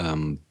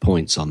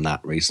points on that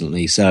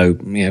recently. So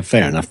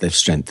fair enough. They've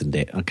strengthened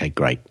it. Okay,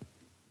 great.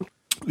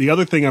 The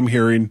other thing I'm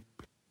hearing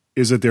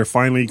is that they're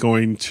finally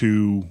going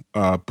to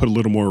put a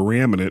little more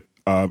RAM in it.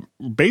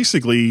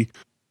 Basically,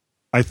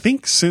 I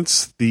think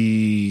since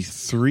the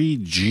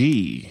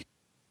 3G,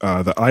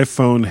 the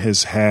iPhone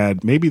has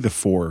had, maybe the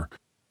 4,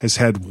 has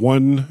had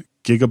 1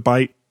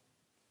 gigabyte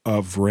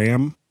of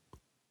RAM.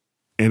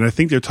 And I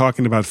think they're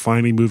talking about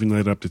finally moving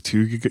that up to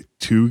 2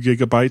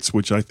 gigabytes,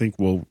 which I think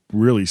will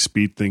really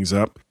speed things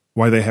up.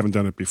 Why they haven't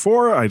done it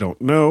before, I don't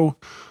know.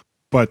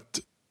 But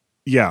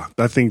Yeah,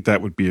 I think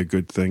that would be a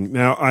good thing.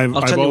 Now,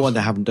 I'll tell you why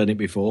they haven't done it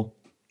before.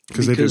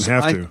 Because they didn't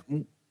have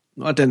to.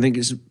 I don't think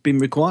it's been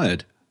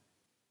required.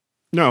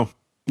 No.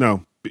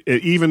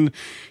 Even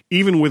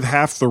with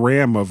half the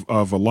RAM of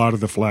a lot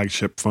of the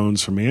flagship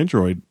phones from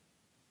Android,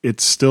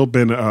 it's still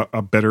been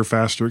a better,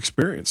 faster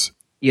experience.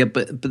 Yeah,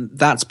 but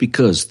that's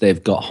because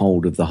they've got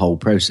hold of the whole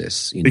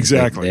process.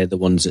 Exactly. They're the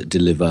ones that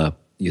deliver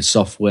your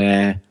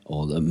software,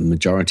 or the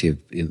majority of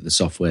the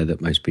software that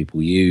most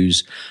people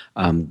use.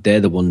 They're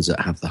the ones that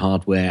have the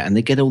hardware, and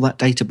they get all that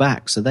data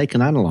back, so they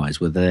can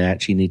analyze whether they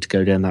actually need to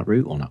go down that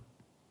route or not.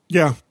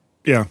 Yeah.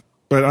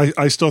 But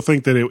I still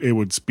think that it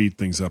would speed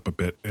things up a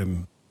bit,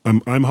 and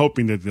I'm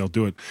hoping that they'll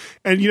do it.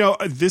 And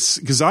this,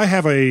 because I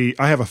have a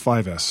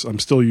 5S. I'm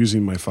still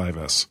using my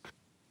 5S,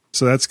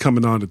 so that's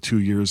coming on to 2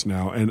 years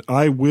now, and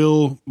I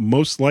will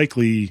most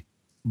likely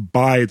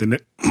buy the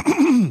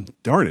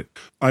darn it,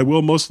 I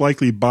will most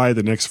likely buy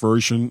the next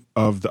version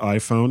of the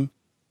iPhone,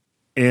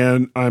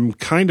 and I'm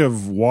kind of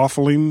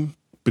waffling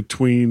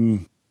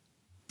between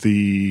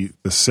the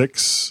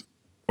 6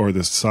 or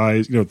the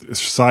size,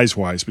 size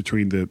wise,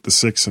 between the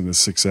 6 and the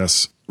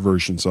 6S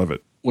versions of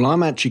it. Well,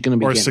 I'm actually going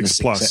to be or getting 6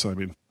 Plus. I'm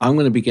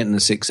going to be getting the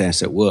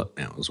 6S at work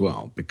now as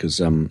well,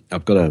 because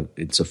I've got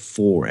it's a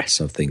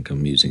 4S I think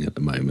I'm using at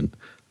the moment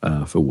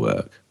for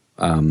work,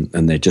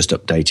 and they're just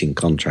updating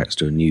contracts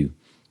to a new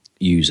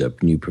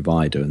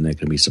provider, and they're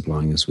going to be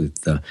supplying us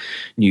with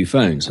new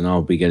phones, and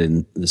I'll be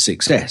getting the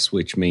 6S,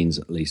 which means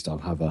at least I'll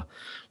have a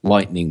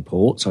lightning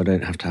port, so I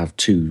don't have to have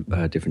two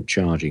different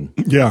charging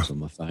ports on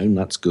my phone.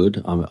 That's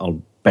good.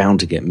 I'm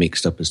bound to get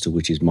mixed up as to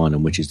which is mine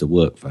and which is the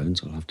work phone,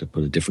 so I'll have to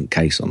put a different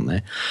case on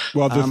there.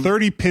 Well, the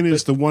 30 pin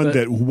is the one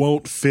that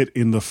won't fit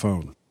in the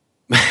phone.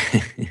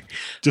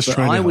 Just but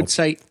trying to I help.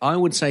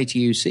 would say to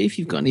you, see if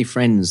you've got any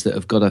friends that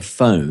have got a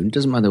phone.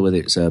 Doesn't matter whether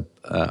it's an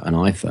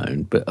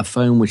iPhone, but a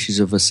phone which is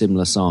of a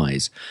similar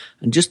size,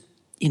 and just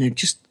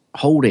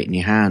hold it in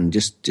your hand.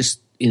 Just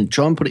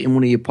try and put it in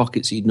one of your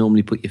pockets that you'd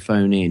normally put your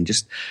phone in.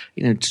 Just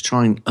to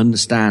try and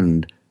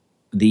understand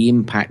the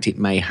impact it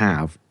may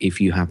have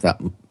if you have that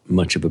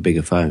much of a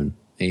bigger phone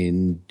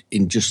in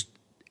just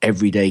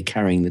every day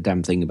carrying the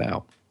damn thing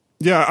about.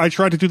 Yeah, I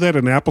tried to do that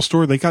in an Apple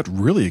store. They got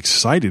really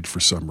excited for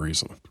some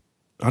reason.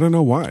 I don't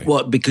know why.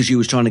 What, because you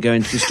was trying to go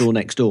into the store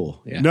next door?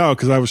 Yeah. No,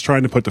 because I was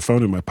trying to put the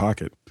phone in my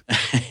pocket.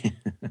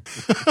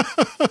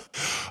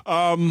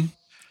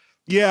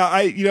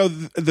 Yeah,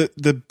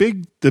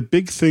 the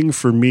big thing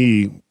for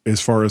me as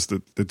far as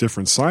the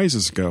different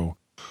sizes go,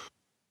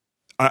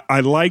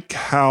 I like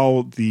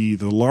how the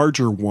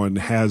larger one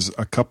has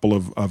a couple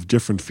of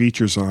different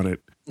features on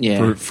it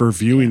for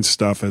viewing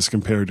stuff as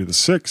compared to the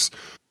 6.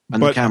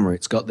 And the camera,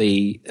 it's got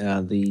the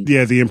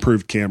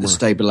improved camera, the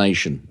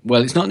stabilization.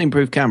 Well, it's not an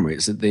improved camera;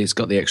 it's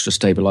got the extra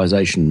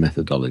stabilization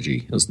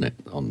methodology, hasn't it?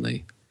 On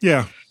the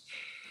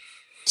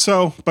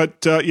So,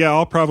 but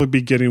I'll probably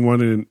be getting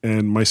one,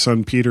 and my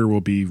son Peter will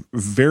be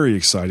very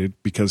excited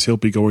because he'll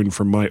be going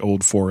from my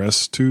old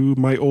 4S to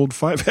my old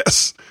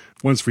 5S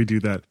once we do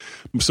that.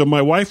 So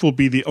my wife will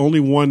be the only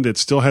one that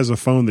still has a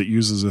phone that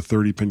uses a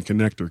 30-pin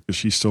connector because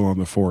she's still on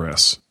the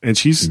 4S, and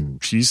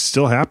she's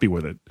still happy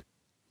with it.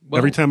 Well,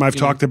 every time I've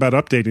talked about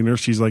updating her,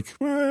 she's like,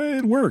 well,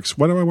 it works.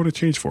 What do I want to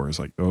change for? It's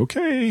like,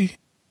 okay,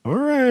 all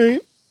right.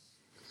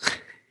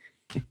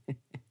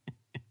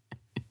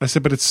 I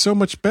said, but it's so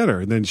much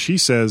better. And then she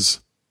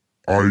says,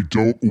 I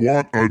don't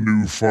want a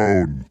new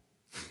phone.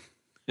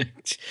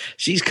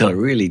 She's got a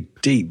really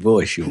deep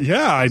voice.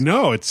 Yeah, I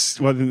know.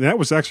 That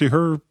was actually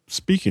her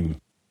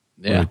speaking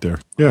right there.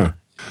 Yeah.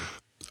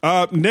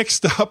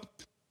 Next up,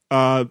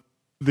 the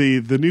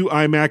new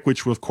iMac,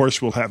 which of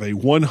course will have a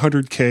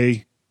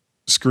 100K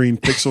screen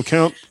pixel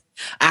count.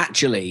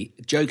 Actually,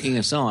 joking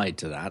aside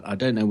to that, I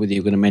don't know whether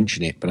you're going to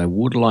mention it, but I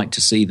would like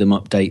to see them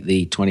update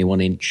the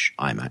 21-inch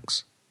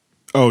iMacs.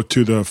 Oh,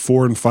 to the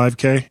 4 and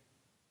 5K?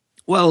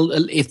 Well,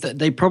 if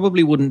they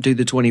probably wouldn't do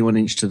the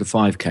 21-inch to the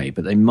 5K,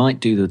 but they might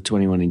do the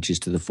 21 inches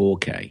to the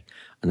 4K.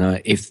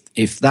 And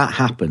if that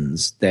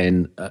happens,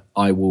 then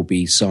I will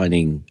be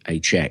signing a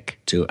check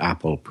to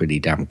Apple pretty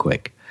damn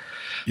quick.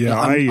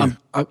 Yeah,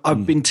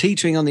 I've been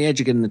teetering on the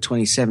edge again in the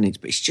 27-inch,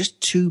 but it's just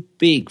too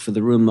big for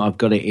the room that I've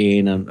got it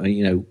in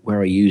and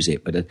where I use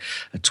it. But a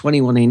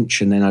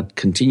 21-inch, and then I'd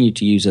continue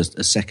to use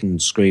a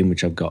second screen,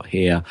 which I've got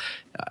here.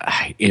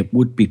 It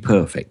would be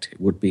perfect.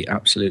 It would be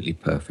absolutely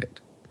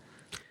perfect.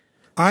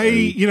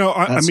 I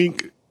mean,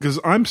 because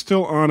I'm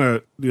still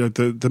on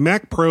the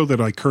Mac Pro that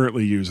I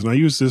currently use, and I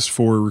use this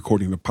for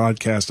recording the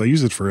podcast. I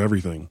use it for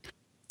everything.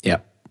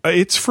 Yeah,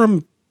 it's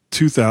from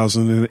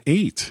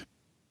 2008.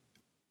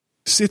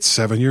 It's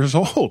 7 years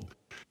old,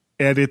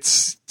 and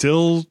it's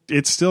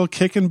still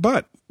kicking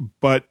butt.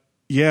 But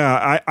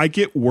yeah, I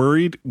get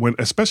worried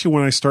especially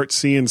when I start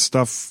seeing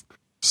stuff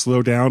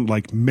slow down,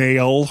 like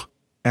Mail,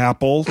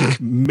 Apple,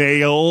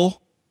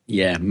 Mail.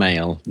 Yeah,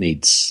 Mail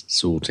needs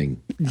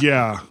sorting.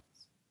 Yeah.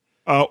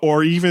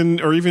 Or even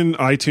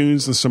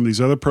iTunes and some of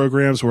these other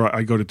programs where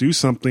I go to do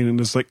something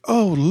and it's like,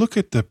 oh, look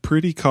at the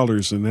pretty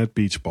colors in that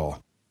beach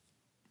ball.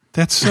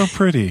 That's so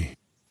pretty.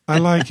 I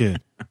like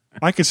it.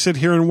 I could sit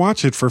here and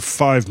watch it for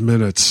 5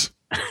 minutes.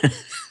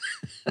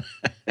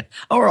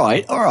 All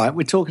right.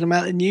 We're talking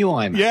about the new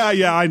iMac.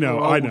 Yeah, I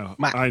know.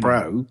 Mac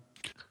Pro.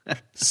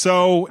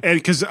 So, and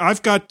because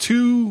I've got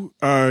two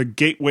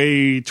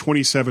Gateway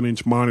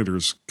 27-inch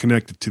monitors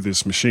connected to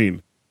this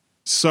machine,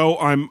 so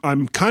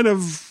I'm kind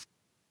of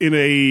in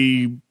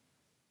a,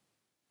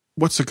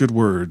 what's a good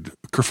word?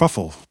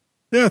 Kerfuffle.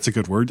 Yeah, that's a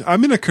good word.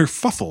 I'm in a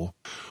kerfuffle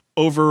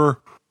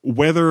over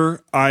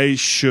whether I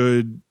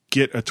should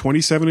get a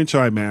 27-inch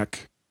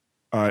iMac,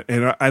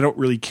 and I don't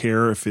really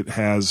care if it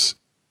has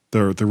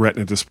the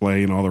Retina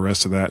display and all the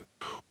rest of that,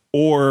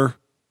 or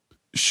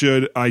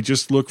should I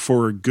just look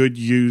for a good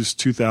used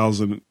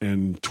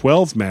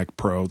 2012 Mac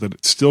Pro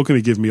that's still going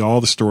to give me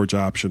all the storage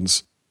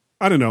options?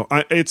 I don't know.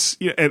 I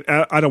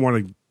don't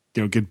want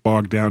to get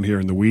bogged down here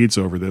in the weeds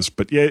over this,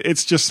 but yeah,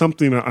 it's just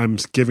something that I'm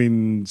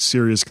giving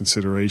serious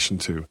consideration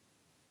to,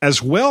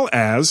 as well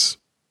as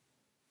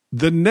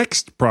the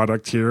next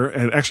product here,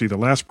 and actually the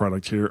last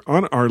product here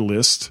on our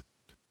list,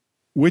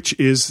 which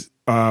is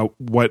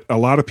what a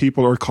lot of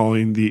people are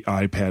calling the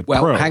iPad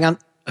Pro. Well, hang on.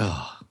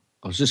 Oh,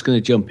 I was just going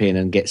to jump in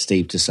and get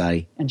Steve to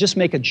say. And just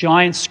make a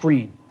giant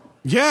screen.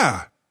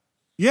 Yeah,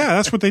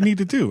 that's what they need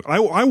to do. I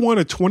want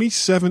a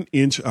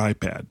 27-inch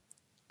iPad.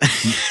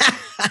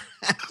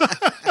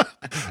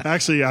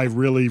 Actually, I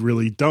really,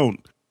 really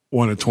don't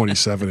want a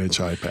 27-inch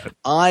iPad.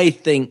 I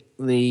think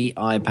the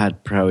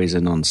iPad Pro is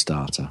a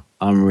non-starter.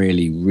 I'm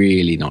really,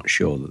 really not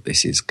sure that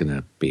this is going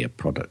to be a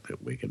product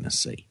that we're going to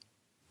see.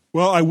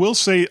 Well, I will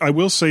say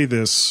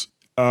this.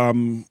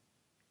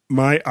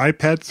 My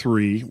iPad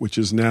 3, which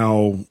is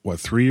now,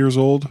 3 years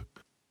old,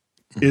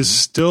 is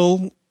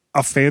still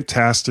a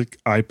fantastic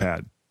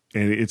iPad.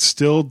 And it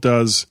still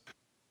does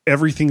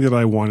everything that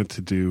I want it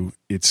to do.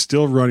 It's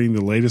still running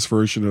the latest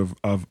version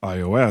of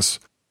iOS.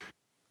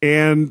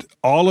 And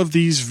all of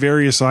these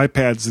various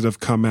iPads that have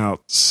come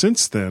out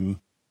since then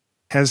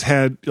has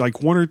had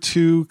like one or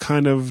two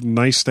kind of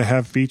nice to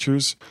have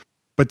features,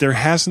 but there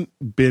hasn't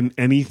been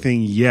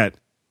anything yet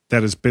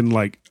that has been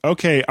like,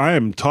 okay, I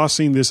am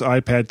tossing this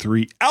iPad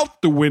 3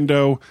 out the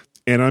window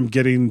and I'm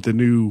getting the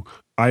new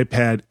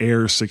iPad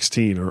Air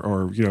 16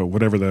 or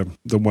whatever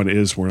the one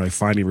is where I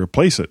finally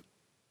replace it.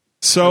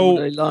 So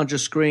would a larger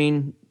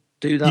screen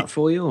do that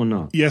for you or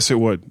not? Yes,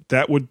 it would.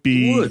 That would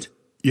be. It would.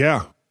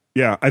 Yeah.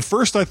 At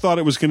first I thought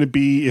it was going to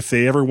be if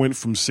they ever went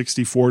from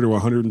 64 to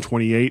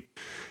 128.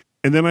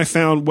 And then I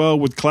found, well,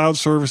 with cloud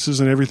services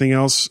and everything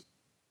else,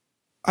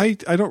 I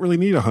don't really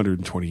need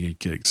 128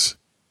 gigs.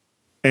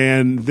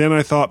 And then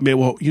I thought, man,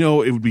 well,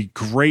 it would be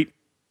great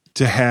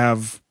to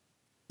have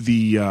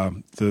the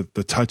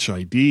Touch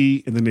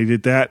ID. And then they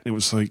did that. And it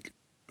was like,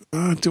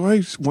 do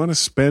I want to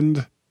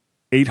spend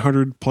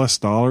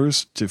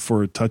 $800+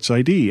 for a Touch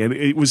ID? And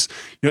it was,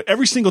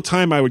 every single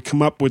time I would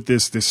come up with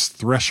this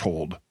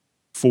threshold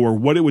for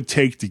what it would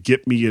take to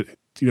get me,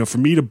 for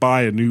me to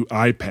buy a new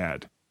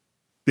iPad,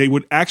 they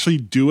would actually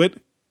do it.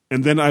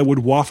 And then I would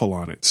waffle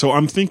on it. So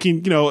I'm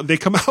thinking, they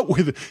come out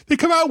with a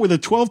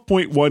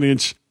 12.1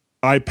 inch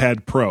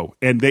iPad Pro,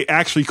 and they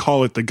actually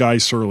call it the Guy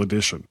Searle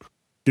edition,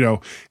 and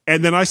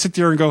then I sit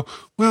there and go,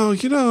 well,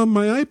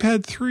 my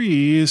iPad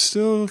 3 is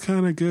still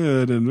kind of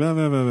good, and blah,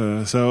 blah, blah,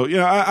 blah. So,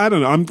 I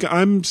don't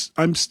know.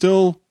 I'm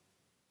still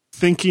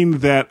thinking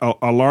that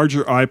a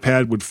larger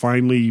iPad would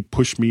finally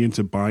push me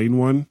into buying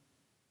one,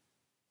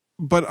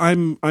 but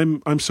I'm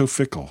so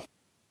fickle.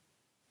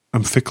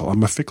 I'm fickle.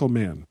 I'm a fickle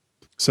man.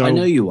 So I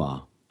know you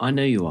are.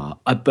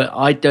 But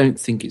I don't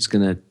think it's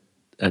going to.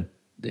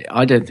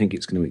 I don't think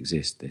it's going to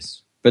exist.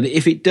 This, but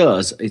if it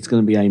does, it's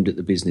going to be aimed at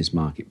the business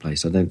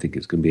marketplace. I don't think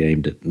it's going to be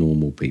aimed at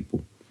normal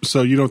people.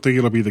 So you don't think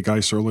it'll be the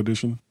Guy Searle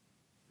edition?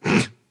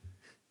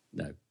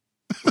 No,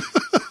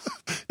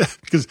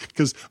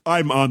 because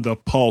I'm on the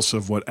pulse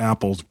of what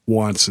Apple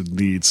wants and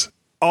needs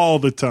all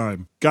the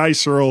time. Guy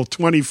Searle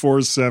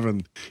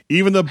 24/7.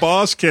 Even the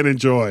boss can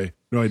enjoy.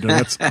 No, I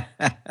don't.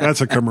 That's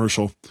a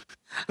commercial.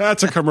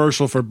 That's a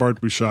commercial for Bart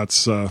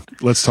Bouchat's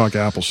Let's Talk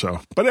Apple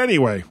show. But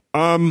anyway,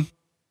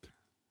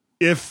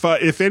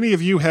 if any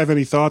of you have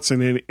any thoughts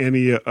on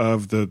any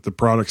of the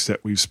products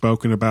that we've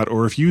spoken about,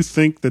 or if you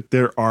think that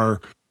there are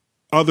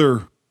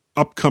other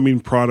upcoming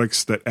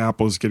products that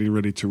Apple is getting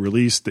ready to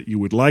release that you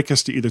would like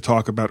us to either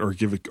talk about or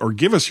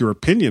give us your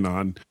opinion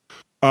on,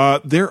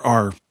 there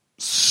are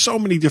so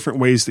many different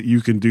ways that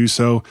you can do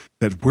so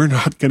that we're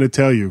not going to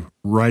tell you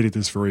right at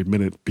this very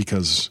minute,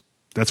 because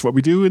that's what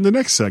we do in the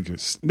next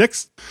segment.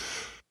 Next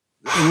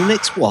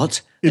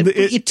what? Put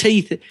your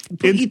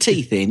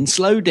teeth in,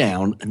 slow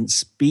down, and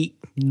speak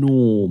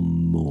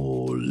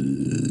normal.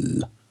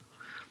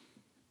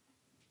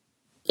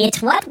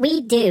 It's what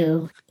we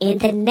do in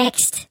the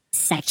next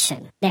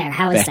section. There,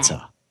 how is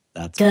that?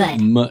 That's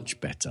good. Much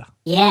better.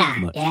 Yeah,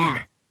 much yeah.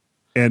 better.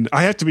 And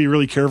I have to be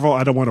really careful.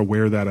 I don't want to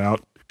wear that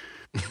out.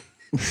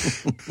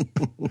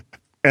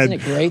 Isn't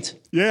it great?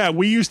 Yeah,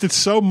 we used it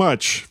so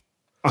much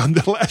on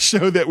the last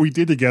show that we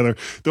did together.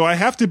 Though I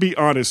have to be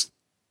honest,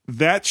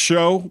 that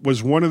show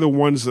was one of the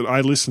ones that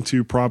I listened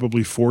to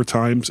probably 4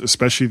 times,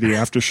 especially the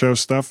after show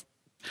stuff.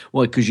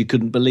 Why? Because you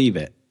couldn't believe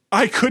it.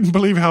 I couldn't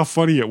believe how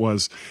funny it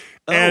was.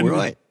 And,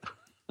 right.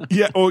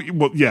 Yeah. Oh,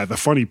 well, yeah, the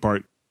funny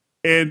part.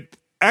 And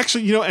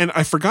actually, and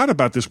I forgot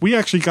about this. We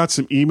actually got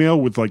some email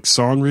with like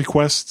song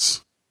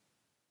requests.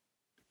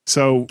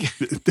 So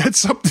that's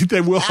something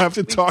that we'll have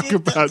to talk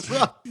about.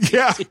 Right.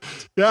 Yeah.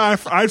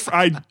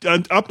 I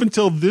up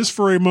until this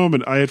very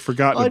moment, I had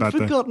forgotten about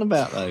that. I'd forgotten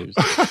about those.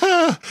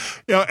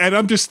 And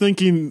I'm just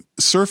thinking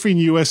Surfing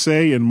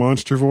USA and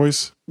Monster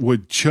Voice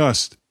would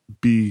just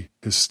be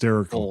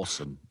hysterical.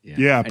 Awesome.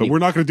 Yeah, but we're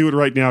not going to do it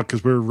right now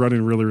because we're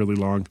running really, really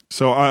long.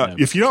 So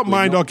if you don't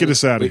mind, I'll get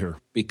us out of here.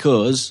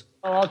 Because...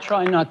 Well, I'll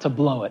try not to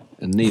blow it.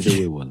 And neither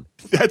we will.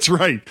 That's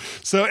right.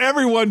 So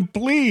everyone,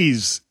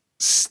 please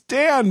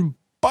stand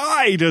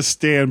by to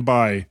stand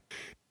by.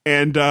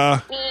 And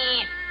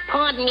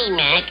pardon me,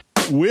 Mac.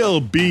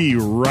 We'll be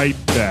right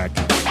back.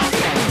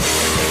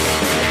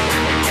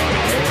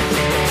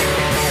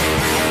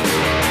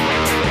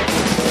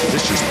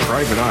 This is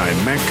Private Eye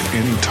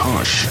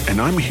Macintosh, and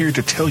I'm here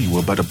to tell you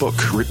about a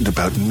book written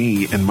about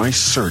me and my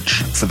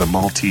search for the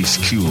Maltese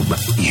Cube.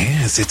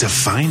 Yes, it's a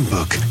fine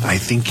book. I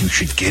think you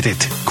should get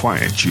it.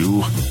 Quiet,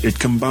 you. It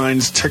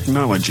combines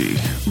technology,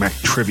 Mac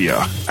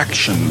trivia,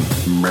 action,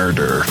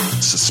 murder,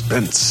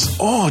 suspense.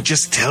 Oh,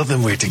 just tell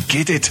them where to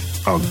get it.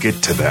 I'll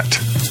get to that.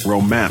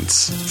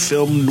 Romance,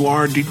 film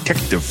noir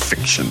detective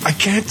fiction. I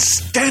can't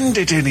stand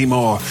it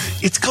anymore.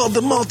 It's called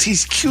The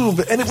Maltese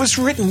Cube, and it was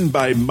written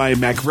by my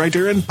Mac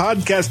writer and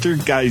podcaster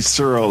Guy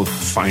Searle.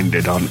 Find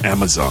it on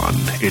Amazon.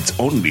 It's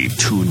only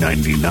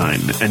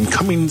 $2.99 and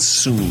coming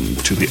soon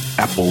to the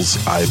Apple's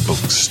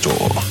iBook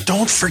store.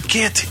 Don't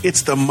forget,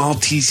 it's the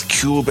Maltese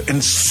Cube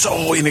and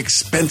so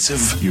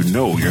inexpensive. You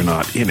know you're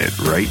not in it,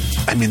 right?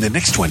 I'm in the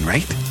next one,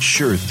 right?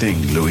 Sure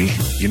thing, Louie.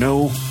 You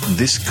know,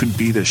 this could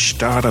be the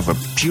start of a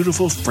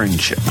beautiful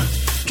friendship.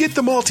 Get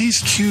the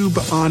Maltese Cube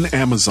on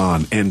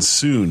Amazon and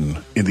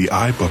soon in the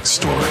iBook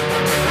store.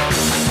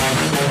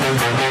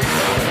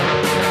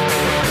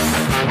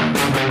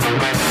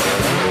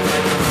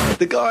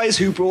 The guys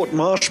who brought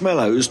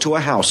marshmallows to a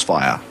house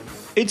fire.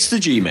 It's the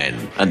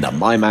G-Men and the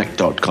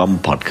MyMac.com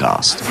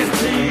podcast.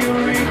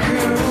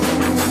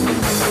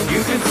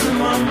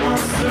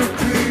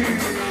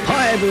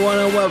 Hi everyone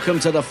and welcome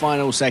to the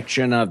final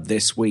section of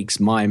this week's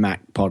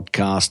MyMac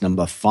podcast,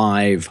 number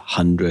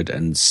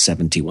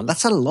 571.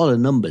 That's a lot of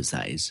numbers,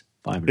 that is.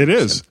 It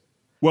is.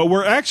 Well,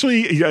 we're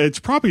actually, it's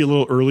probably a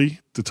little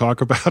early to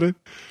talk about it,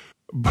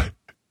 but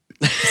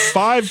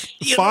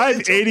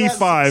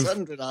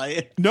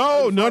 585.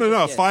 No.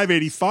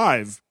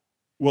 585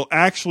 will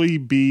actually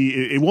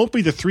be, it won't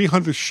be the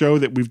 300th show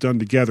that we've done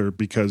together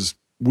because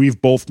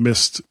we've both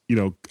missed,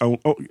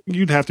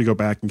 you'd have to go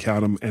back and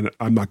count them, and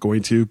I'm not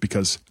going to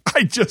because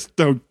I just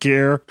don't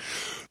care.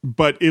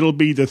 But it'll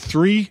be the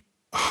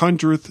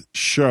 300th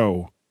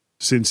show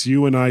since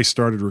you and I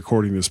started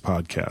recording this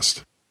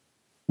podcast,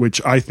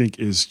 which I think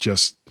is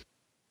just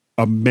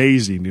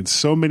amazing in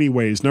so many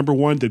ways. Number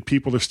one, that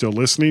people are still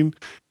listening.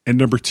 And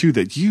number two,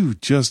 that you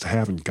just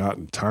haven't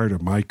gotten tired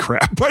of my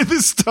crap by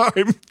this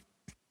time.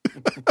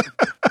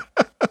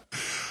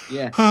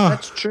 Yeah,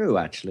 that's true,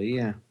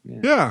 actually.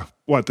 Yeah.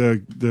 What,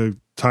 the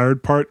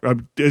tired part?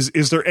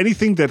 Is there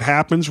anything that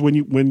happens when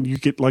you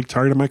get like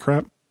tired of my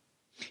crap?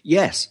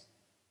 Yes.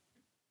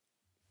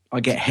 I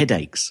get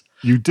headaches.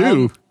 You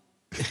do?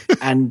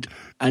 And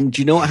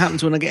do you know what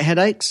happens when I get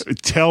headaches?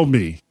 Tell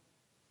me.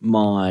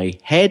 My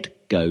head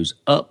goes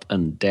up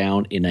and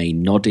down in a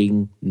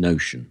nodding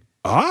notion.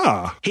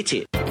 Ah. Hit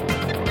it.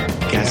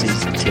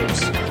 Gaz's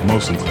tips.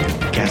 Mostly.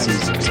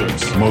 Gaz's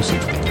tips. Mostly.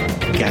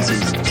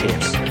 Gaz's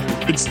tips.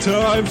 It's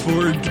time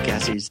for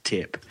Gaz's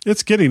tip.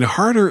 It's getting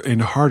harder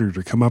and harder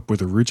to come up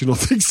with original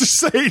things to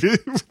say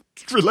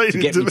related to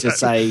get me that. to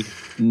say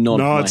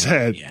nod's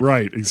head. Yeah.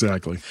 Right,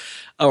 exactly.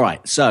 All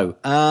right. So,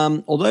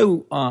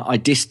 although I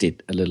dissed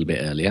it a little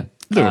bit earlier,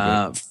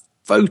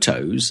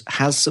 Photos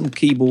has some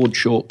keyboard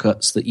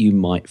shortcuts that you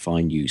might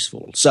find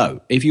useful.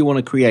 So, if you want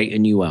to create a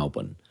new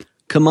album,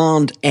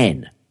 Command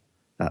N.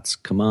 That's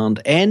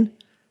Command N,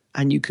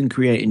 and you can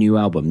create a new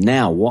album.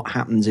 Now, what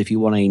happens if you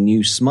want a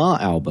new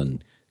smart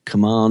album?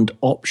 Command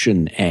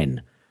Option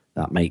N.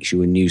 That makes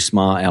you a new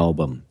smart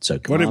album. So,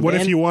 what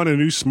if you want a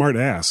new smart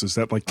ass? Is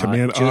that like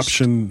Command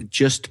Option?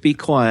 Just be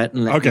quiet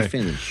and let me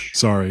finish.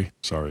 Sorry.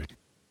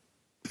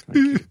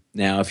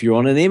 Now, if you're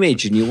on an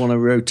image and you want to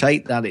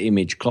rotate that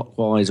image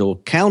clockwise or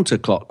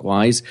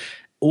counterclockwise,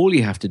 all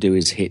you have to do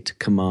is hit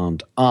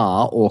Command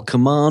R or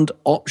Command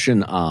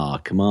Option R.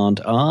 Command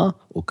R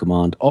or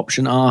Command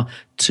Option R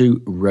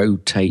to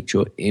rotate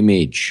your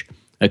image.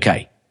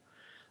 Okay,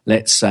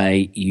 let's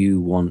say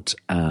you want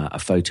a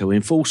photo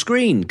in full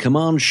screen.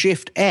 Command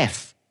Shift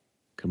F.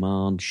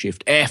 Command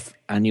Shift F,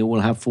 and you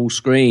will have full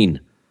screen.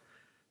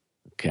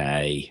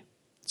 Okay.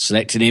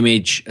 Select an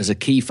image as a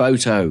key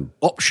photo.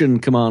 Option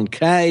Command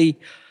K.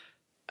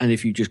 And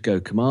if you just go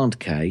Command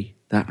K,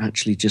 that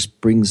actually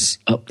just brings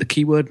up the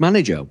keyword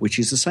manager, which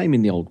is the same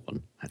in the old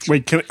one.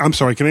 Actually. Wait, I'm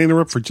sorry. Can I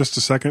interrupt for just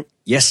a second?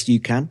 Yes, you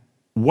can.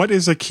 What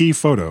is a key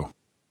photo?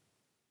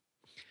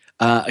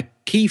 A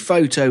Key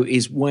photo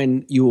is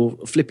when you're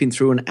flipping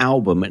through an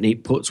album and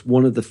it puts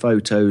one of the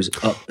photos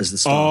up as the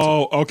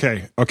start. Oh,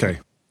 okay.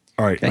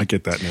 All right, I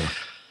get that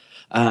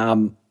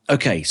now.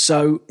 Okay,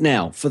 so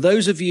now, for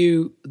those of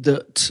you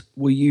that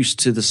were used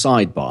to the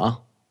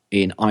sidebar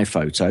in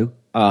iPhoto,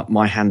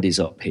 my hand is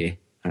up here,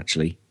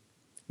 actually.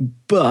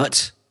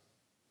 But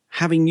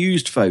having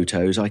used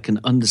photos, I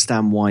can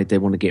understand why they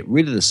want to get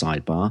rid of the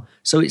sidebar.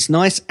 So it's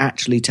nice,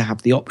 actually, to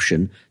have the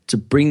option to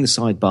bring the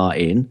sidebar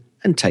in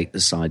and take the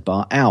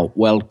sidebar out.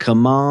 Well,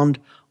 Command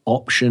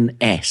Option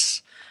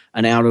S.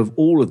 And out of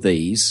all of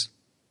these,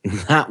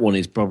 that one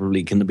is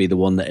probably going to be the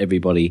one that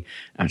everybody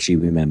actually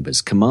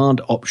remembers. Command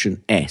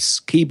Option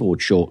S,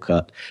 keyboard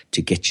shortcut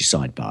to get your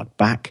sidebar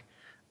back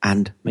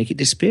and make it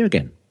disappear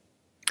again.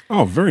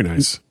 Oh, very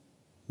nice.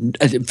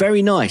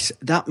 Very nice.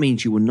 That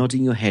means you were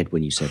nodding your head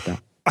when you said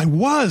that. I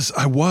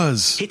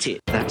was. Hit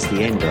it. That's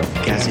the end of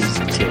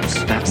Gaz's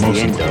tips. That's the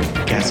end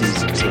of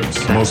Gaz's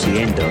tips. That's the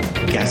end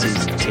of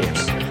Gaz's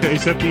tips.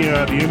 Is that the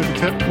end of the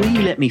tip? Will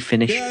you let me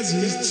finish?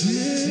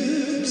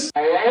 Gaz's tips.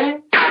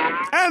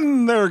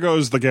 And there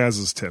goes the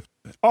Gaz's tip.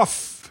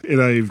 Off in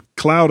a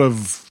cloud of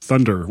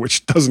thunder,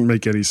 which doesn't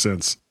make any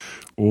sense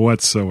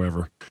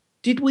whatsoever.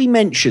 Did we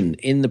mention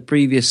in the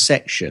previous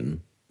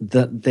section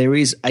that there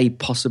is a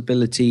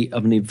possibility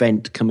of an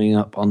event coming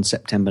up on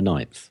September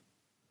 9th?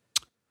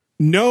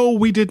 No,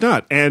 we did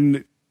not.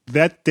 And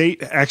that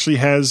date actually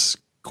has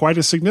quite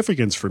a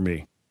significance for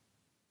me.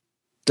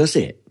 Does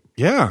it?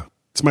 Yeah,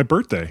 it's my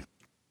birthday.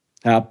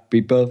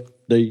 Happy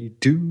birthday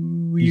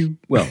to you.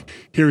 Well,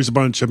 here's a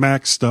bunch of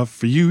Mac stuff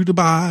for you to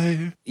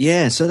buy.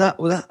 Yeah, so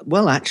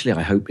well, actually,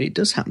 I hope it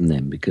does happen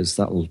then, because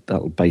that'll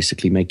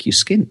basically make you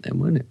skint then,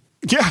 won't it?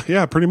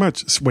 Yeah, pretty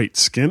much. Wait,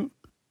 skint?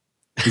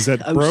 Is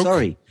that oh, broke?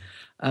 Sorry.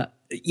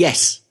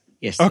 Yes.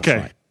 That's okay.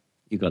 Right.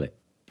 You got it.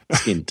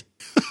 Skint.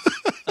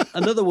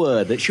 Another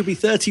word. That should be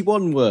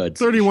 31 words.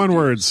 31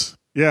 words.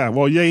 Yeah,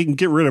 well, yeah, you can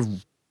get rid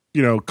of,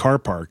 car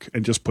park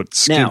and just put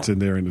skint in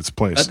there in its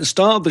place. At the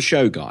start of the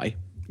show, Guy,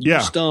 you Yeah.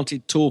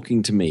 started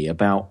talking to me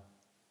about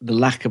the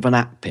lack of an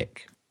app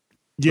pick.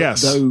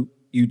 Yes. Though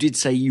you did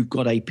say you've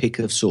got a pick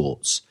of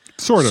sorts.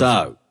 Sort of.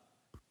 So,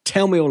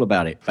 tell me all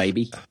about it,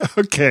 baby.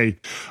 Okay.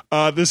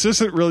 This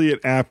isn't really an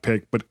app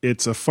pick, but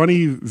it's a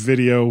funny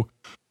video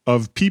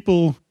of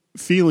people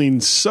feeling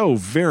so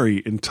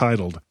very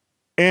entitled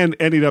and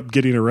ended up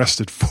getting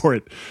arrested for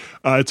it.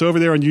 It's over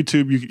there on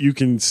YouTube. You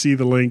can see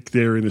the link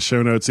there in the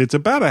show notes. It's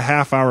about a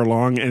half hour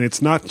long, and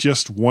it's not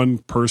just one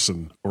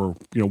person or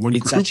one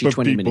It's group actually of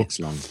 20 people. minutes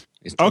long.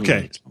 It's 20 Okay.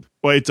 minutes long.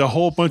 Well, it's a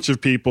whole bunch of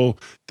people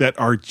that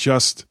are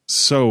just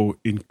so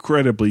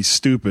incredibly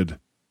stupid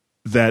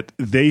that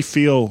they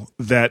feel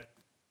that,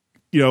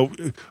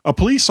 a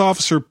police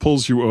officer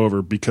pulls you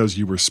over because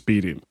you were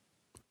speeding.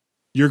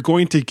 You're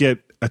going to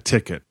get a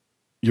ticket.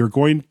 You're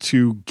going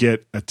to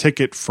get a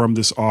ticket from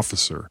this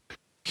officer.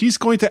 He's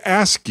going to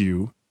ask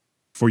you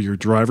for your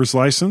driver's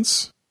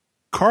license,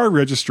 car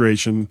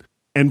registration,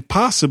 and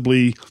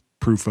possibly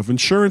proof of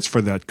insurance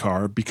for that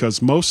car,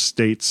 because most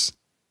states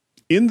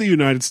in the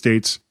United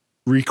States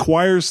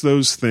requires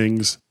those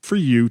things for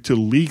you to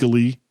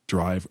legally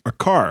drive a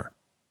car.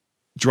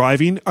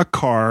 Driving a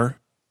car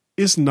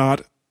is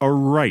not a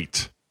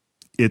right.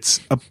 It's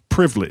a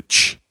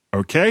privilege.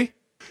 Okay?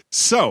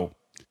 So,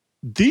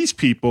 these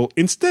people,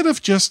 instead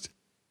of just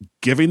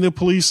giving the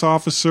police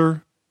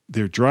officer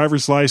their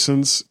driver's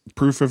license,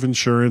 proof of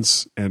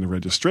insurance, and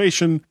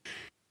registration,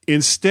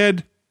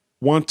 instead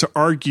want to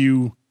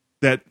argue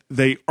that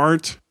they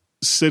aren't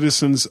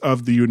citizens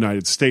of the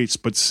United States,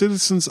 but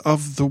citizens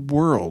of the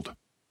world,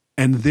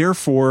 and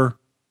therefore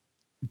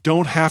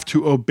don't have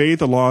to obey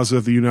the laws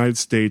of the United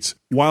States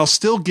while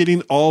still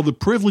getting all the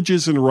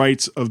privileges and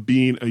rights of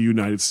being a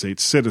United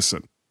States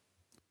citizen.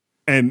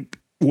 And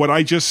what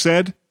I just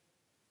said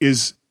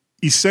is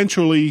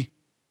essentially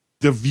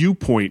the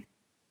viewpoint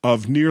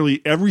of nearly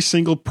every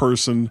single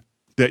person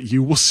that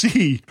you will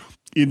see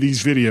in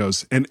these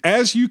videos. And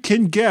as you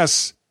can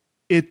guess,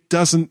 it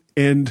doesn't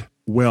end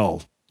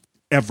well,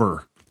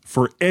 ever,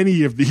 for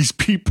any of these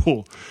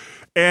people.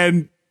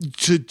 And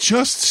to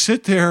just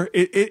sit there,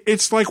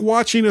 it's like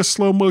watching a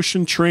slow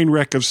motion train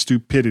wreck of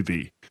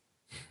stupidity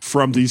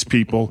from these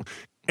people.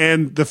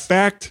 And the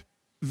fact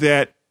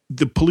that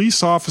the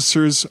police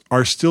officers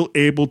are still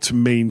able to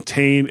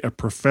maintain a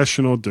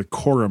professional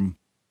decorum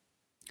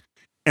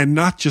and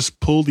not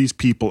just pull these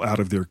people out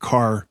of their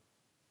car,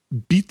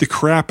 beat the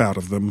crap out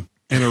of them,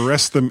 and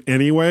arrest them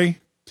anyway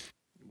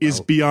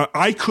is beyond.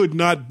 I could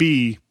not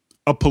be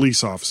a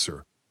police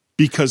officer,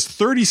 because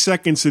 30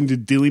 seconds into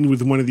dealing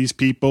with one of these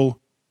people,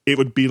 it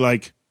would be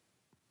like,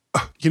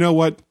 you know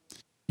what?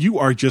 You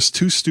are just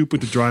too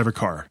stupid to drive a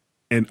car,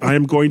 and I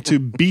am going to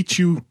beat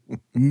you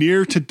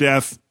near to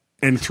death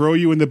and throw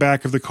you in the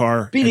back of the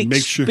car and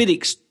make sure.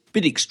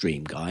 Bit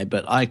extreme, Guy,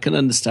 but I can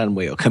understand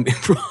where you're coming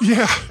from.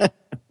 Yeah.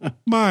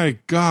 My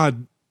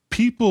God.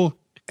 People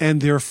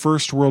and their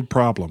first world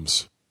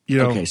problems.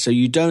 Okay, so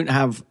you don't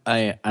have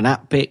an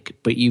app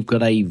pick, but you've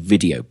got a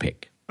video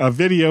pick. A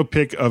video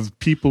pick of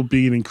people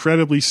being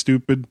incredibly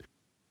stupid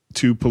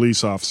to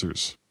police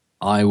officers.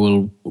 I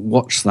will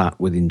watch that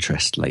with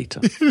interest later.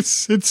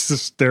 It's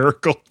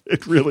hysterical.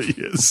 It really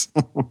is.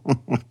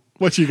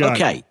 What you got?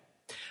 Okay.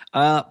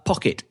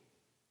 Pocket.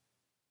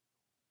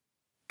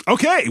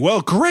 Okay,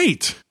 well,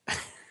 great.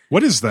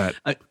 What is that?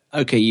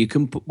 Okay, you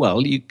can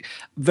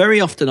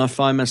very often I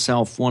find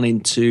myself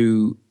wanting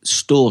to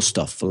store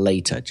stuff for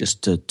later,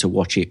 just to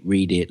watch it,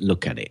 read it,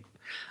 look at it.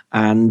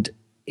 And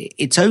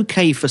it's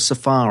okay for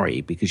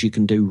Safari because you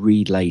can do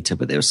read later,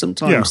 but there are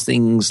sometimes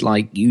things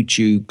like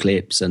YouTube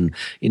clips and,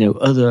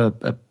 other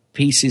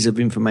pieces of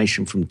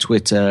information from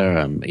Twitter,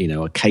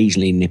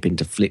 occasionally nip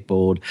into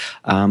Flipboard.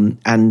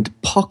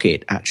 And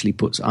Pocket actually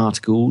puts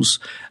articles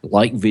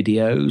like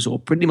videos or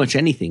pretty much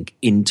anything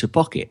into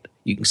Pocket.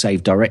 You can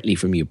save directly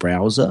from your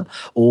browser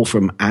or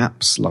from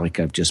apps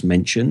like I've just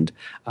mentioned.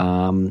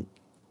 And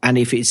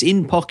if it's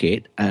in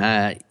Pocket,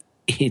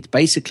 it's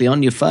basically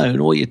on your phone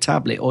or your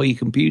tablet or your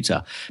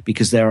computer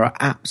because there are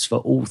apps for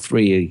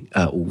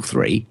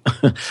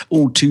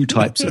all two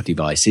types of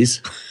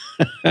devices.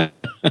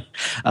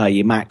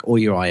 Your Mac or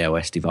your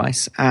iOS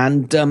device,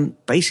 and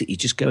basically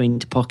just go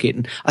into Pocket.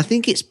 And I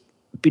think it's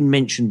been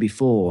mentioned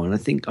before, and I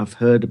think I've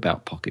heard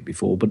about Pocket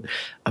before, but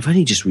I've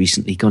only just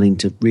recently got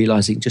into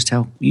realizing just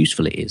how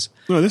useful it is.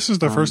 No, this is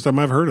the first time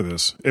I've heard of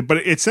this, but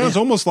it sounds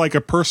almost like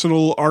a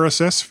personal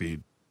RSS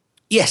feed.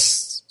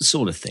 Yes,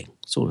 sort of thing.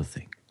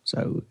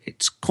 So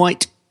it's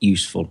quite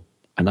useful,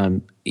 and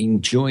I'm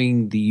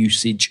enjoying the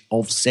usage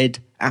of said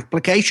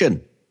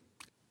application.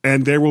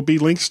 And there will be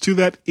links to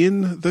that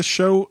in the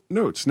show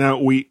notes. Now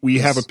we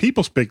have a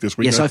People's Pick this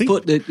week. Yes, I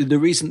put the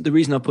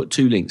reason I put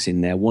two links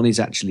in there. One is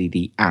actually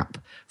the app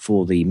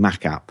for the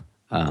Mac app,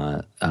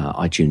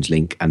 iTunes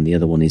link, and the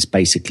other one is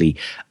basically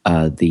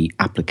the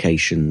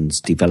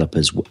application's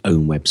developer's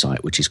own website,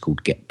 which is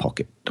called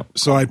getpocket.com.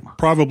 So I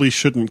probably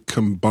shouldn't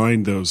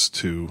combine those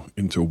two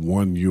into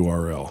one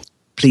URL.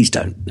 Please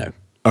don't. No.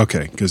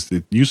 Okay, because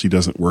it usually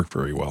doesn't work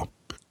very well.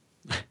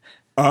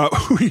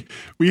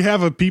 We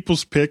have a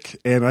People's Pick,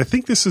 and I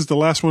think this is the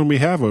last one we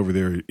have over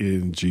there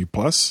in G+.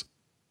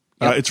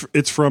 Yep.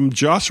 It's from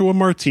Joshua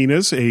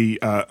Martinez, a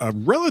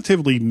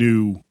relatively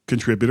new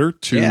contributor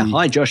to. Yeah,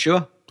 hi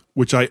Joshua.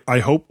 Which I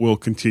hope will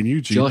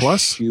continue. G+.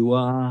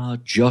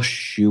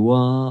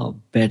 Joshua,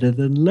 better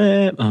than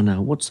Lem. Oh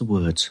no, what's the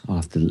words? I'll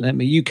have to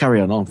you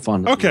carry on. I'll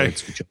find the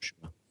words for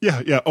Joshua.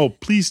 Yeah. Oh,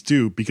 please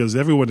do, because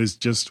everyone is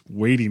just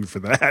waiting for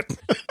that.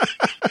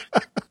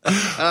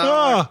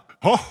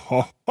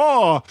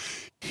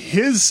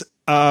 His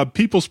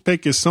People's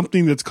Pick is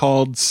something that's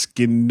called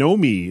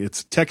Skinomi.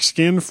 It's tech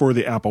skin for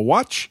the Apple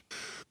Watch.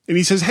 And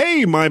he says,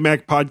 hey, my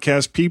Mac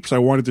podcast peeps, I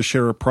wanted to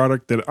share a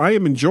product that I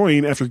am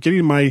enjoying after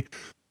getting my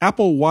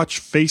Apple Watch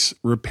face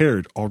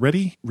repaired.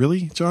 Already?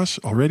 Really, Josh?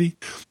 Already?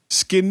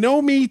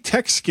 Skinomi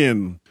Tech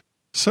Skin.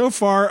 So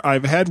far,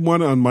 I've had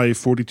one on my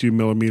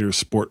 42mm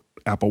Sport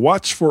Apple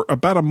Watch for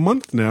about a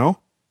month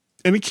now,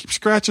 and it keeps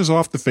scratches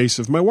off the face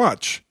of my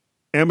watch.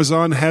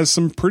 Amazon has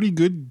some pretty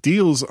good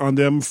deals on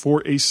them for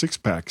a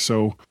 6-pack.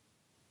 So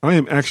I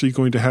am actually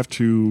going to have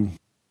to,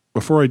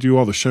 before I do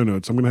all the show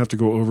notes, I'm going to have to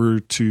go over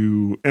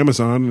to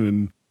Amazon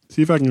and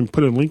see if I can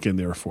put a link in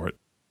there for it.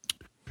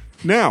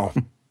 Now,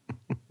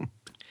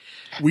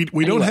 we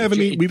don't have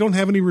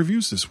any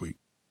reviews this week.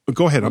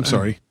 Go ahead. I'm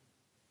sorry.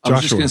 I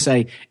was just going to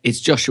say it's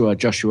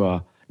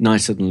Joshua,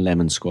 nicer than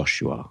lemon squash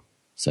you are.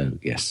 So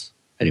yes.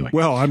 Anyway,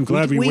 well, I'm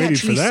glad we waited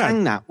for that.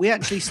 Sang that.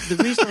 The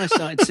reason I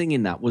started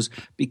singing that was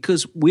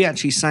because we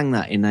actually sang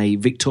that in a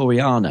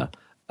Victoriana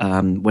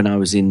when I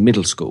was in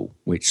middle school,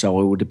 so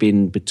I would have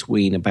been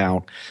between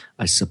about,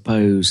 I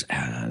suppose,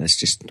 let's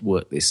just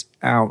work this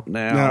out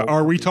now. Now,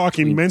 are we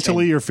talking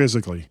mentally 10, or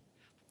physically?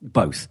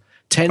 Both.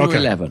 10 or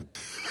 11.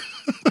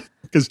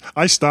 Because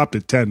I stopped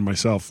at 10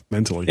 myself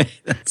mentally.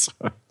 That's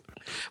right.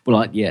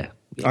 Well, yeah.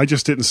 I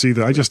just didn't see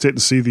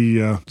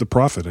the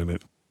profit in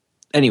it.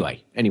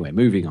 Anyway,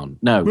 moving on.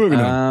 No.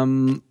 Moving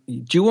on.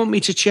 Do you want me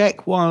to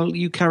check while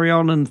you carry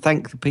on and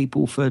thank the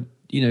people for,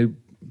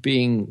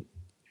 being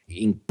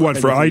what,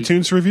 for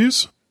iTunes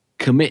reviews?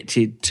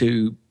 Committed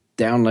to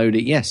download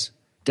it? Yes.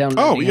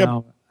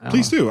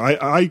 Please do.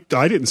 I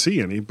didn't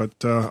see any, but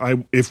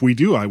if we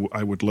do,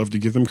 I would love to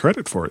give them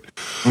credit for it.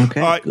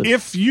 Okay.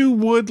 If you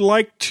would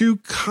like to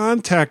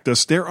contact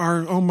us, there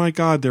are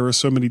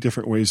so many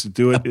different ways to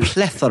do it. A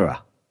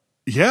plethora.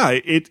 Yeah,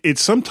 it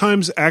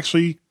sometimes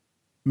actually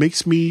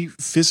makes me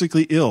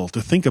physically ill to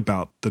think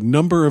about the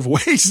number of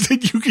ways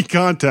that you can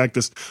contact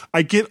us.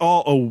 I get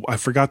I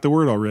forgot the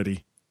word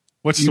already.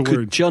 What's the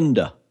word?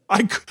 Chunder.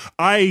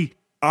 I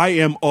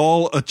am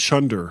all a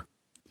chunder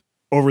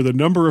over the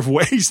number of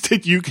ways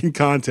that you can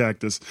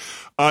contact us.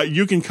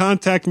 You can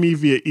contact me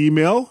via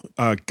email,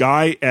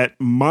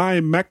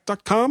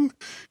 guy@mymac.com.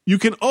 You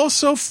can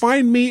also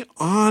find me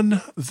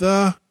on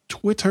the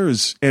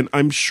Twitters, and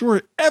I'm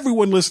sure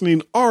everyone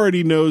listening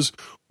already knows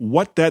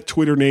what that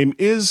Twitter name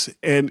is,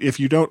 and if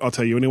you don't, I'll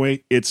tell you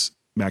anyway. It's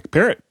Mac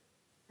Parrot.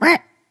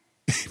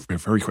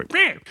 Very quick.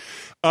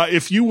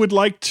 If you would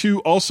like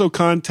to also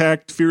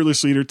contact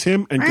Fearless Leader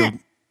Tim and go,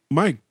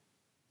 my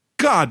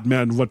God,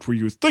 man, what were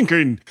you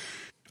thinking?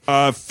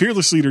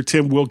 Fearless Leader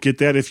Tim will get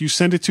that if you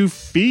send it to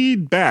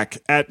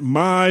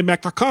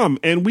feedback@mymac.com.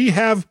 And we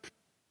have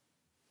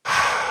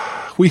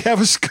a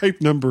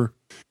Skype number.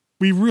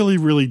 We really,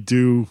 really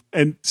do.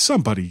 And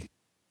somebody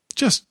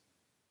just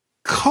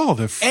call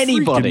the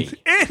anybody.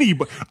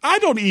 I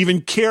don't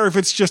even care if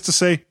it's just to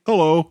say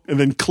hello and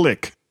then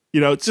click.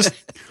 Just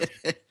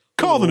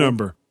call the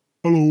number.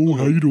 Hello,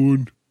 how you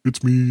doing?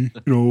 It's me.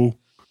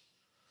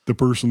 The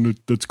person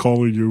that's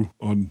calling you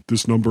on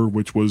this number,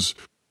 which was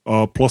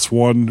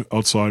 +1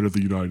 outside of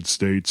the United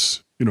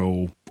States,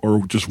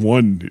 or just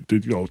one,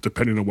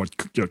 depending on what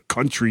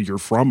country you're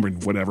from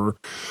and whatever.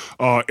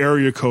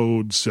 Area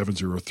code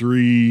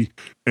 703,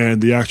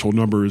 and the actual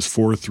number is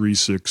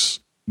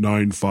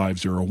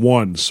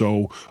 436-9501.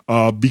 So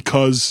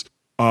because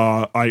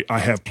I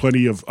have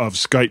plenty of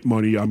Skype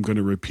money, I'm going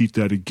to repeat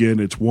that again.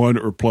 It's 1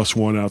 or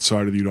 +1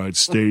 outside of the United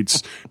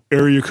States.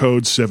 Area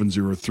code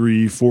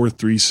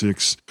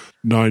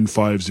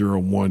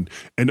 703-436-9501.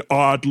 And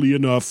oddly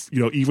enough,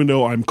 even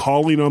though I'm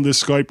calling on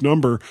this Skype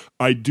number,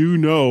 I do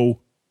know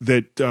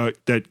that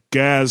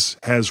Gaz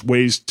has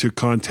ways to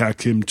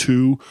contact him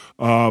too,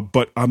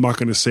 but I'm not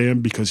going to say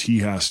him because he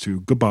has to.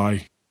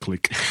 Goodbye.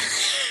 Click.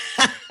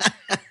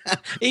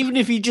 Even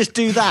if you just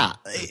do that.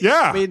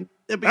 Yeah.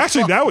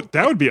 Actually,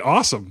 that would be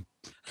awesome.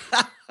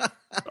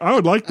 I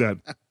would like that.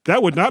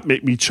 That would not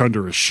make me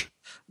chunderish.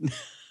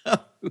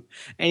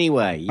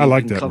 Anyway, you I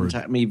like can that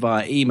contact me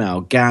via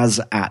email,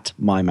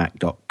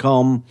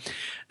 gaz@mymac.com.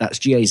 That's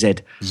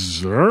GAZ.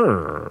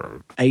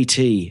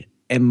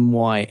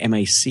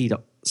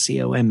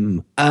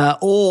 ATMYMAC.com.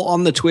 Or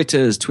on the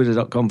Twitters,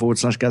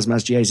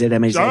 twitter.com/Gazmaz,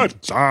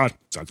 GAZMAZ.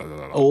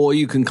 Or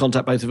you can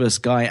contact both of us,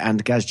 Guy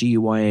and Gaz,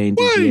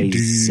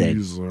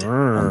 GUYANDGAZ,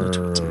 on the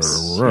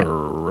Twitters.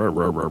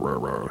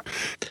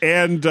 Yeah.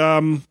 And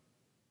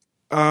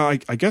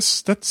I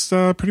guess that's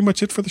pretty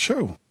much it for the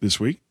show this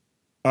week.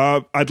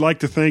 I'd like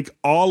to thank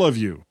all of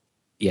you.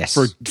 Yes,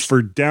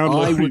 for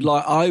downloading.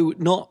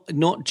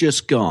 Not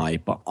just Guy,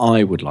 but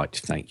I would like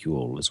to thank you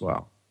all as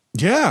well.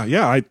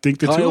 Yeah. I think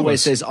the two of us. Guy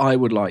always says I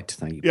would like to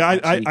thank you. Yeah,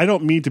 I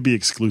don't mean to be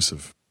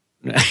exclusive.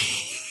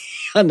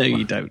 I know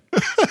you don't.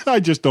 I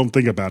just don't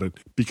think about it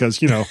because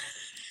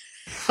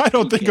I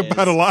don't think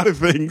about a lot of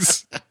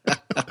things.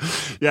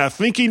 Yeah,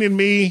 thinking in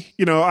me,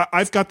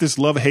 I've got this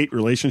love-hate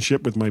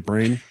relationship with my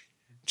brain.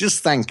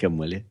 Just thank him,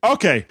 will you?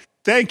 Okay.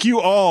 Thank you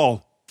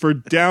all for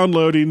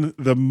downloading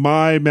the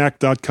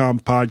mymac.com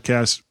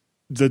podcast.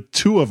 The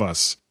two of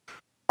us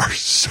are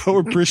so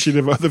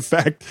appreciative of the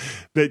fact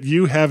that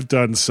you have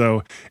done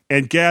so.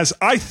 And Gaz,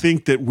 I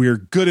think that we're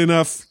good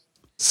enough,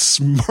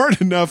 smart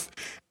enough,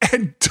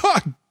 and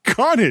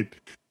doggone it,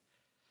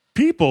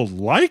 people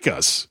like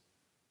us.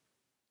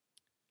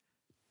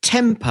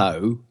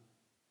 Tempo,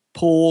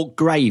 poor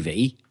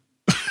gravy.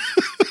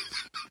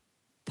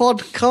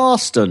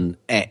 Podcastum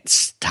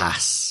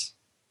estas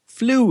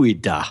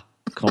fluida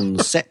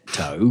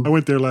concepto. I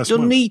went there last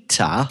month.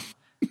 Donita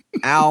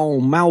al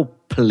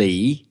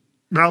malpli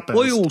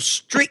oil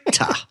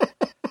stricta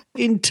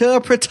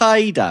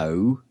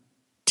interpretado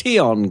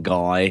tion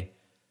guy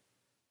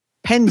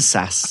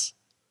pensas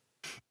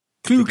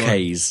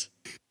cluques.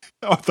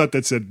 Oh, I thought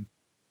that said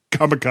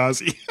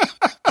kamikaze.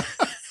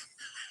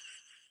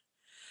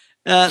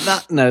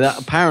 That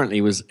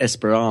apparently was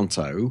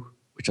Esperanto,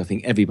 which I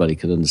think everybody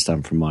could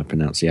understand from my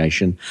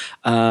pronunciation.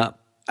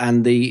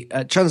 And the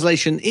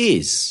translation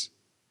is,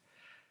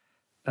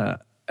 I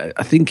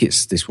think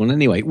it's this one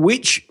anyway.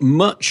 Which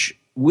much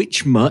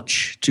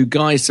to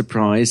Guy's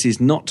surprise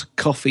is not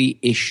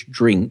coffee-ish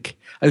drink.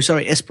 Oh,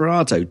 sorry,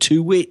 Esperanto.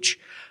 To which,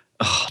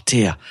 oh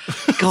dear,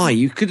 Guy,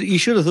 you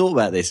should have thought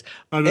about this.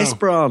 I know.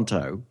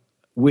 Esperanto,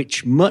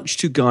 which much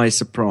to Guy's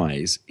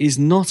surprise is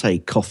not a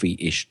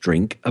coffee-ish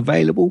drink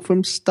available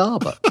from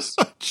Starbucks.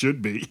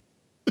 Should be.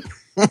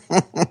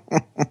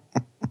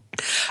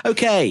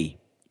 Okay.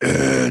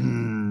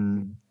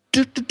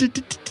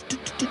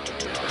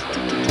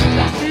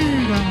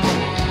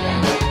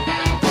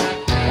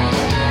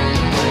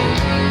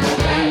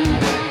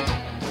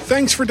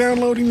 Thanks for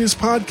downloading this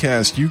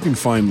podcast. You can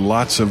find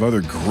lots of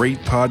other great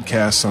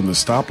podcasts on the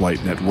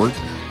Stoplight Network,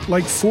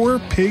 like Four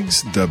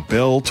Pigs, The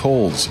Bell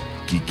Tolls,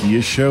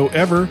 Geekiest Show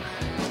Ever,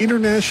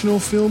 International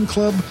Film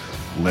Club,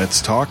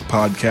 Let's Talk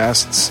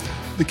Podcasts,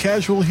 The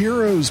Casual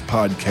Heroes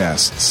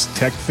Podcasts,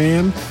 Tech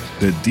Fan,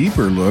 The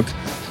Deeper Look,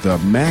 The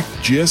Mac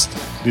Gist,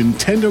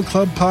 Nintendo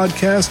Club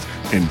Podcast,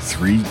 and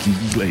Three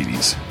Geeky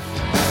Ladies.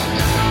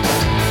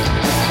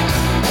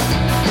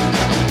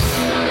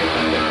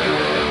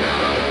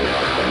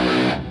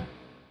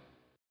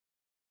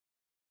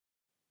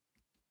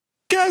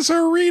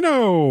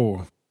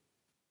 Gazarino!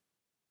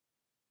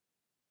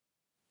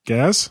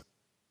 Gaz?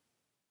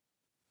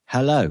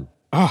 Hello.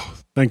 Oh,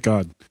 thank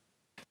God.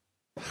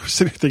 I was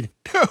sitting there thinking,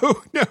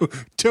 no,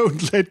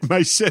 don't let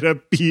my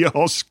setup be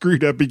all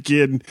screwed up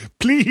again.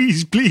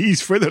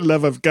 Please, for the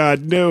love of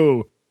God,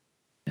 no.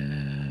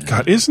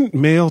 God, isn't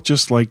mail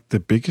just like the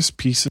biggest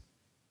piece of...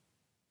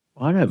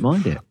 I don't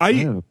mind it.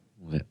 I've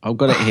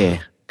got it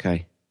here.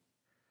 Okay.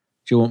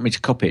 Do you want me to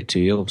copy it to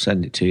you or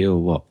send it to you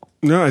or what?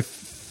 No, I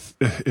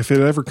if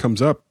it ever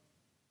comes up.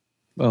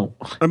 Well,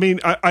 I mean,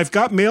 I've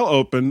got mail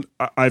open.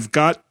 I've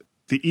got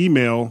the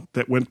email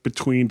that went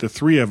between the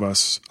three of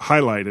us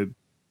highlighted,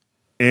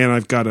 and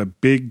I've got a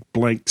big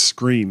blank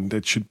screen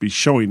that should be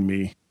showing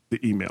me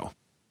the email.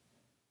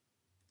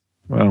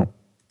 Well,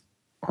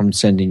 I'm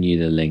sending you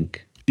the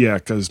link. Yeah,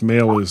 because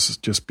mail is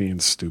just being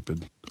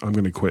stupid. I'm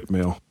going to quit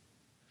mail.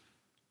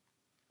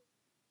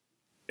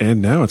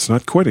 And now it's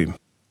not quitting.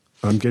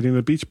 I'm getting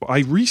a beach ball. I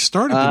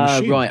restarted the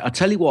machine. Right. I'll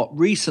tell you what,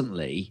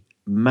 recently,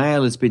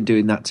 mail has been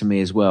doing that to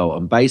me as well.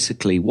 And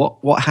basically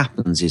what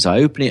happens is I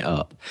open it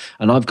up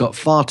and I've got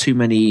far too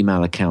many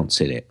email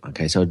accounts in it.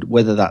 Okay, so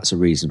whether that's a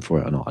reason for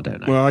it or not, I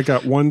don't know. Well, I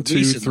got 1, 2,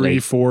 Recently, 3,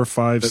 4,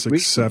 5,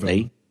 6,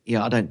 7.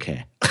 Yeah, I don't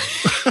care.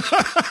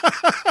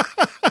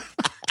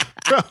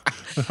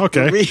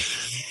 Okay.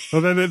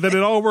 Well, then it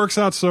all works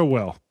out so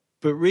well.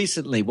 But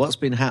recently, what's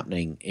been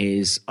happening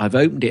is I've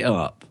opened it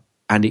up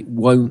and it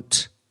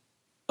won't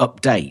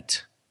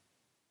update.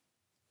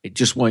 It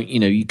just won't,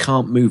 you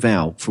can't move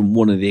out from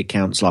one of the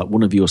accounts, like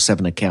one of your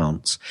 7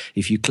 accounts.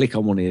 If you click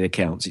on one of the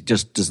accounts, it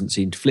just doesn't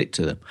seem to flick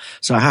to them.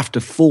 So I have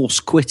to force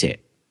quit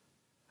it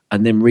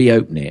and then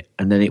reopen it,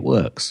 and then it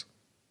works.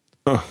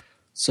 Oh.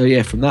 So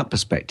yeah, from that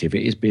perspective,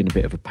 it has been a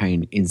bit of a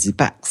pain in the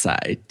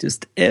backside,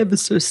 just ever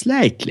so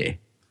slightly.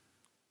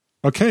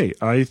 Okay,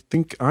 I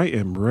think I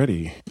am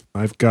ready.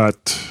 I've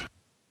got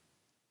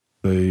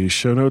the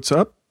show notes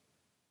up.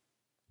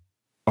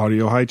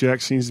 Audio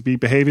Hijack seems to be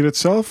behaving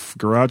itself.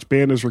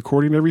 GarageBand is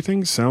recording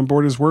everything.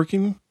 Soundboard is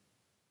working.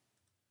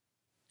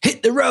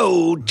 Hit the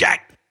road,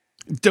 Jack.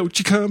 Don't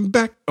you come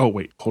back. Oh,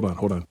 wait. Hold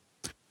on.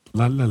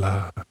 La, la,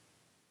 la.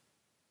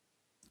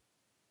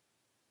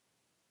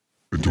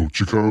 And don't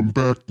you come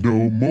back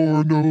no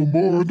more, no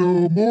more,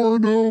 no more,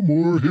 no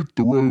more. Hit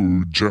the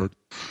road, Jack.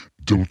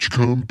 Don't you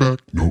come back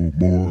no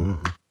more.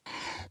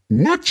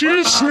 What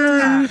you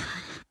say?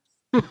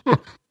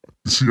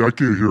 See, I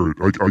can't hear it.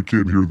 I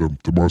can't hear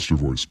the monster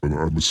voice, but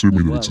I'm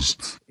assuming that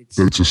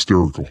it's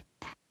hysterical.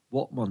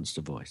 What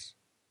monster voice?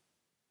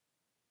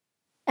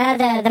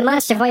 The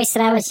monster voice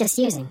that I was just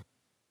using.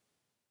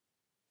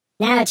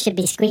 Now it should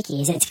be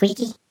squeaky. Is it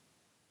squeaky?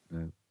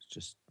 No, it's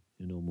just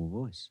your normal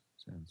voice.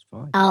 Sounds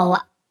fine. Oh,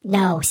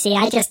 no. See,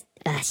 I just...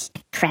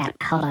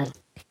 crap, hold on.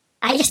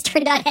 I just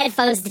turned on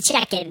headphones to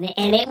check it,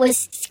 and it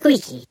was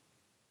squeaky.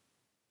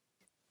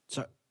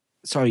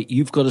 Sorry,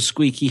 you've got a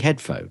squeaky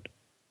headphone?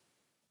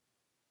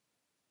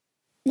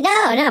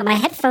 No, my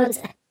headphones...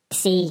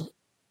 See,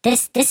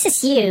 this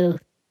is you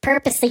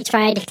purposely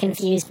trying to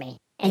confuse me,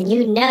 and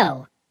you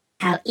know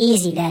how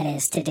easy that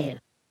is to do.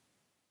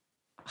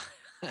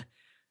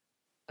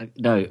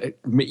 No,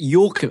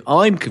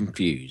 I'm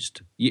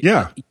confused.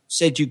 You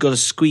said you got a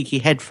squeaky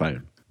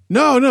headphone.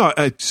 No,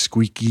 a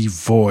squeaky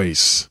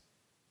voice.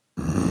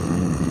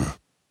 Oh,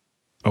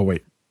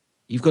 wait.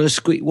 You've got a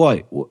squeak. Why?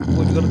 What,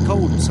 have you got a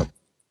cold or something?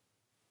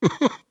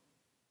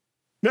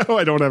 No,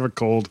 I don't have a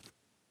cold.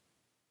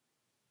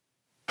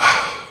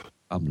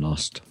 I'm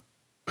lost.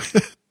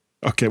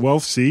 Okay, well,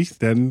 see,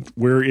 then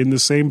we're in the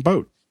same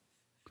boat.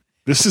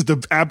 This is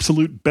the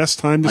absolute best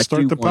time to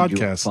start the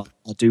podcast.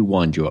 I do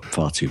wind you up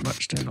far too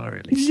much, don't I,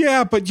 really?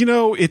 Yeah, but,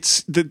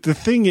 it's the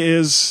thing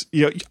is,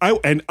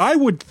 I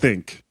would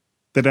think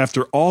that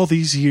after all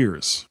these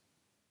years,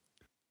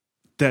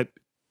 that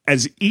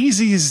as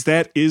easy as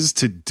that is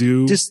to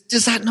do...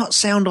 Does that not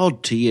sound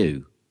odd to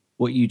you,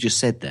 what you just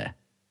said there?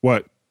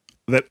 What?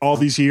 That all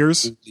these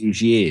years?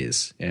 These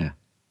years, yeah.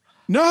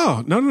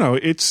 No.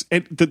 It's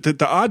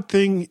the odd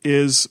thing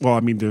is, well, I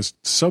mean, there's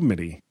so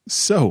many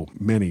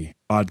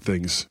odd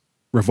things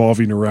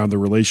revolving around the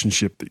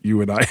relationship that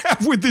you and I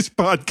have with this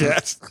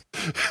podcast.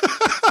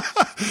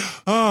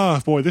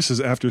 Boy, this is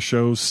after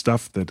show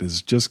stuff that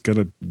is just going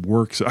to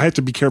work. So I have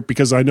to be careful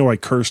because I know I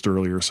cursed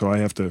earlier, so I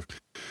have to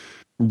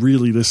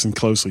really listen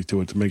closely to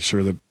it to make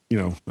sure that,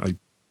 I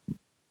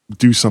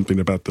do something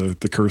about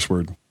the curse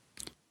word.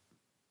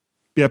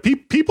 Yeah,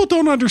 people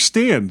don't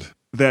understand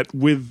that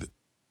with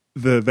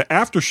the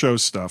after show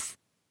stuff,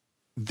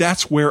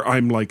 that's where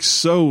I'm like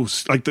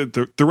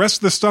the rest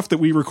of the stuff that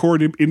we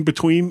record in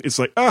between, it's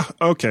like,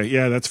 okay,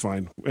 yeah, that's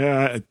fine.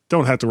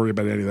 Don't have to worry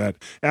about any of that.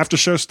 After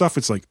show stuff,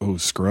 it's like, oh,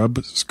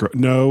 scrub.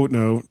 No,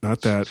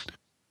 not that.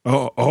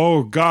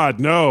 Oh God,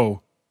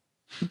 no.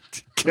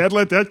 Can't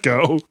let that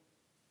go.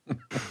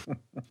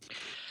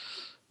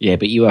 Yeah,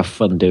 but you have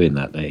fun doing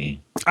that, don't you?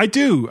 I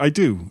do.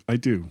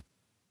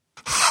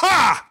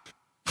 Ha!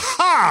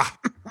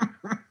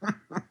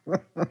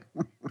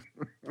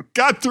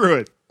 Got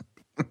through it.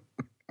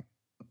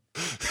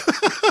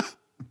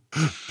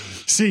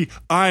 See,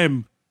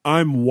 I'm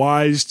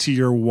wise to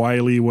your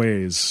wily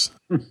ways.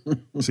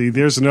 See,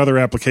 there's another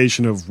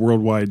application of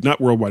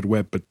not World Wide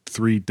Web, but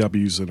 3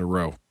 W's in a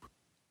row.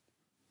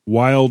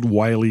 Wild,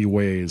 wily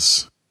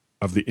ways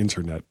of the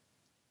internet.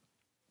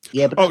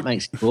 Yeah, but that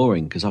makes it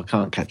boring because I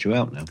can't catch you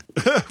out now.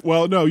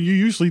 Well, no, you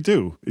usually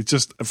do. It's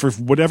just for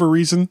whatever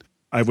reason,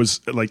 I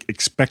was like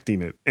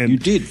expecting it. And you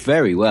did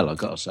very well, I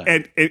got to say.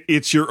 And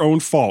it's your own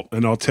fault,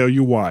 and I'll tell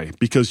you why.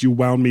 Because you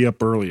wound me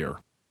up earlier.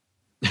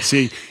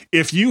 See,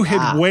 if you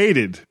had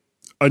waited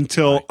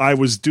until I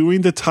was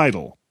doing the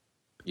title.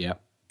 Yeah.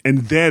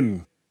 And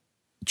then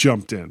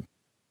jumped in.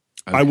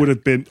 Okay. I would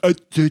have been.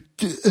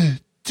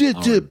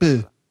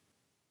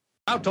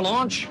 Out to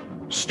launch,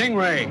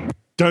 Stingray.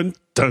 Dun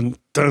dun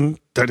dun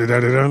dun dun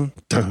dun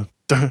dun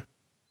dun.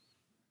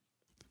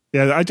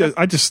 Yeah,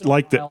 I just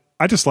liked it.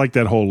 I just like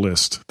that whole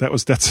list.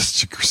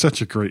 That's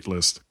such a great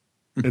list.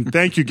 And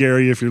thank you,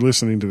 Gary, if you're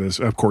listening to this.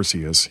 Of course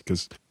he is,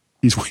 because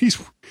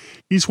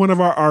he's one of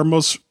our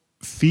most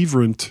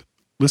fervent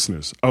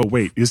listeners. Oh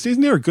wait,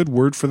 isn't there a good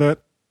word for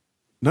that?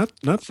 Not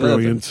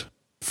brilliant,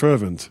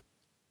 fervent.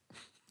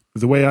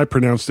 The way I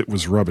pronounced it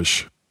was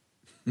rubbish.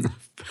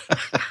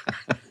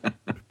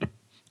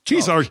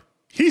 He's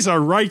our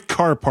right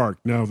car park.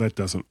 No, that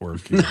doesn't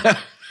work.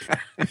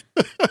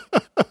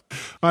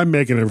 I'm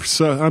making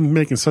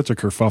such a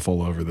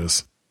kerfuffle over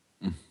this.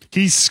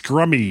 He's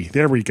scrummy.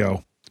 There we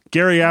go.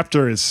 Gary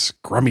Apter is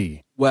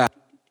scrummy. Wow.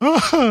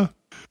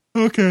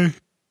 Okay.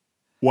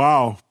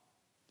 Wow.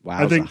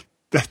 Wow. I think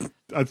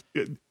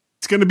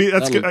it's going to be.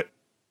 That's good.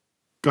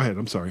 Go ahead.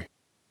 I'm sorry.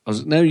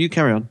 No, you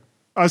carry on.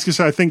 I was going to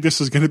say I think this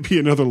is going to be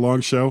another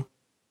long show,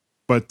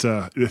 but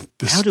how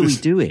do we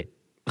do it?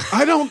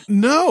 I don't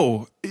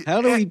know.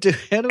 How do we get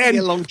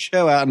a long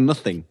show out of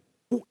nothing?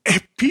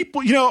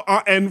 People,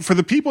 and for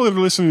the people that are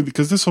listening,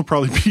 because this will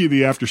probably be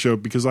the after show,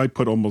 because I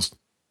put almost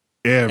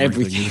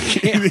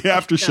everything in the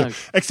after show,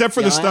 except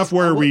for the stuff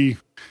where we,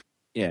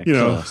 or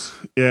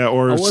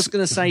I was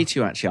going to say to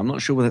you, actually, I'm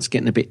not sure whether it's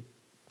getting a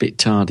bit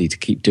tardy to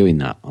keep doing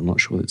that. I'm not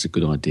sure it's a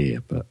good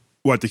idea, but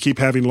what, to keep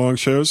having long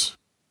shows?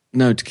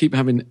 No, to keep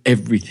having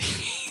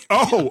everything.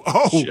 Oh,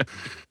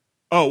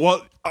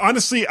 well,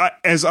 honestly,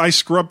 as I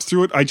scrub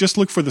through it, I just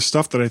look for the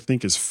stuff that I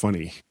think is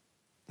funny.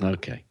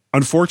 Okay.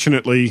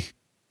 Unfortunately,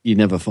 you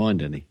never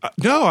find any.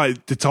 No,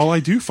 that's all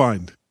I do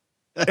find.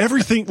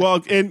 Everything.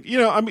 Well,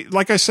 and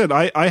like I said,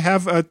 I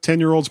have a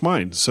 10-year-old's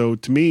mind. So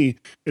to me,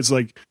 it's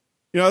like,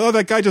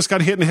 that guy just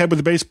got hit in the head with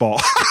a baseball.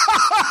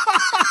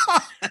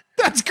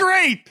 That's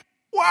great.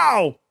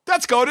 Wow.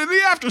 Let's go to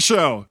the after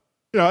show.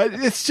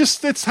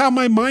 It's how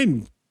my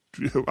mind,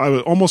 I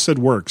almost said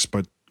works,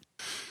 but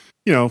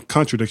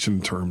contradiction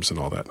in terms and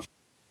all that.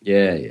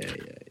 Yeah.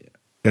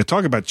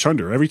 Talk about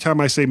chunder. Every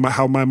time I say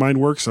how my mind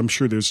works, I'm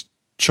sure there's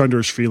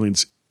chunderish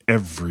feelings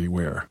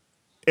everywhere.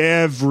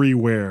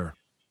 Everywhere.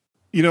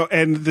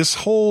 And this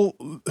whole,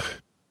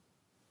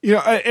 you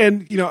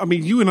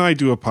and I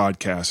do a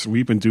podcast, and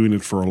we've been doing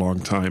it for a long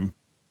time.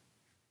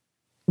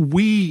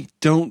 We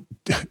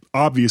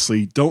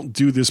obviously don't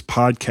do this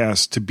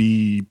podcast to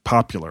be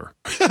popular.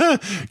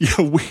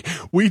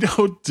 We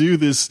don't do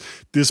this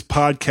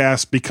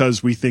podcast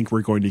because we think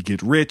we're going to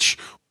get rich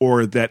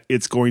or that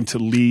it's going to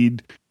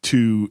lead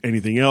to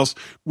anything else.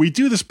 We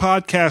do this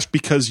podcast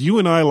because you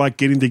and I like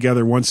getting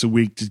together once a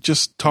week to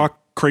just talk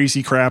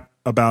crazy crap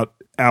about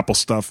Apple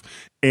stuff.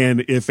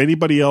 And if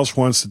anybody else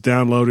wants to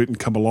download it and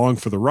come along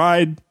for the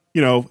ride,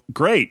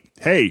 great.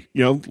 Hey,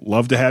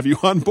 love to have you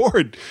on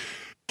board.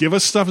 Give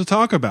us stuff to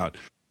talk about.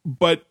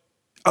 But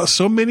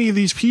so many of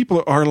these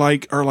people are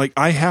like,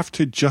 I have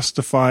to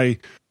justify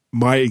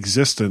my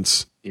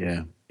existence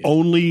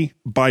only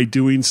by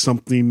doing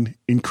something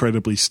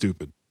incredibly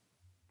stupid.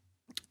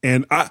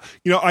 And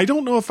I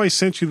don't know if I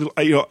sent you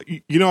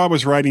I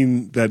was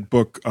writing that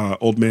book,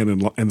 Old Man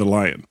and the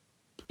Lion.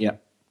 Yeah.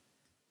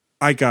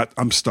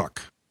 I'm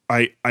stuck.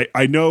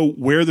 I know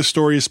where the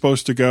story is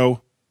supposed to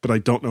go, but I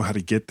don't know how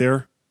to get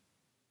there.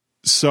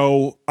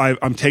 So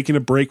I'm taking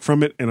a break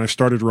from it, and I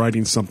started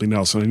writing something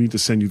else, and I need to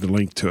send you the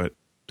link to it.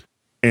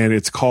 And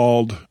it's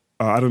called,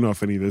 I don't know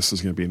if any of this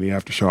is going to be in the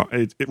after show.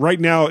 Right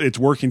now, its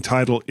working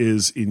title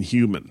is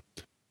Inhuman.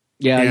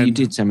 Yeah, you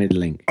did send me the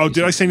link. Oh,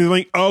 did I send you the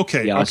link? Oh,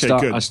 okay. Yeah, okay,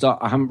 good.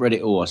 I haven't read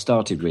it all. I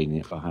started reading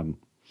it, but I haven't.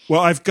 Well,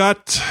 I've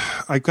got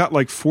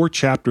like 4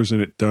 chapters in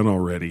it done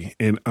already,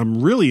 and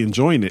I'm really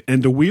enjoying it.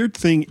 And the weird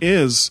thing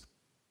is,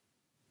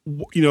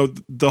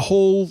 the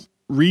whole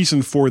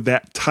reason for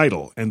that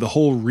title and the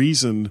whole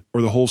reason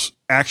or the whole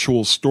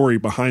actual story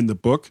behind the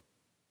book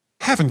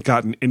haven't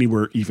gotten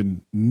anywhere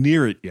even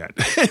near it yet.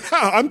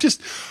 I'm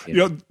just,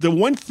 the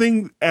one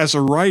thing as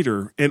a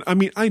writer, and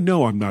I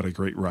know I'm not a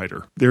great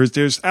writer.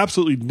 There's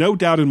absolutely no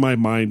doubt in my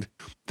mind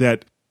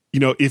that,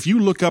 if you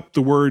look up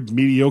the word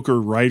mediocre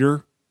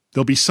writer,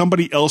 there'll be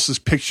somebody else's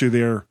picture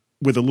there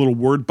with a little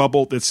word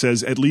bubble that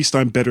says, at least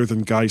I'm better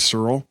than Guy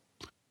Searle.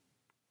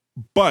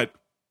 But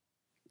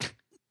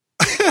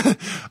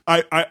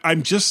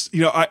I'm just,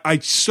 I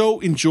so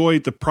enjoy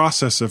the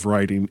process of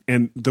writing.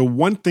 And the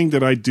one thing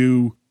that I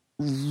do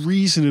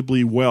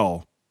reasonably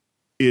well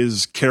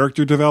is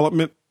character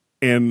development.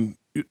 And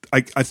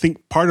I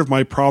think part of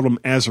my problem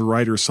as a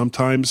writer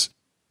sometimes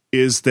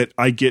is that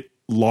I get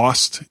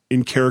lost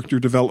in character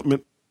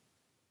development,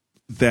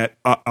 that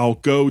I'll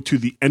go to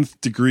the nth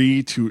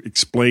degree to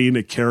explain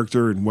a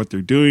character and what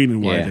they're doing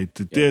and why they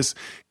did this.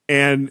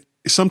 And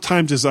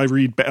sometimes as I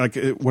read back, like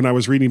when I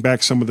was reading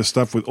back some of the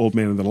stuff with Old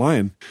Man and the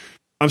Lion,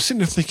 I'm sitting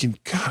there thinking,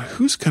 God,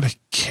 who's going to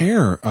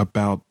care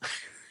about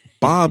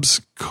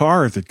Bob's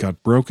car that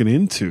got broken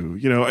into,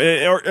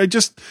 or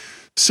just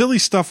silly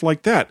stuff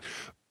like that.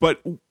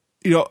 But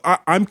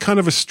I'm kind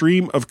of a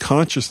stream of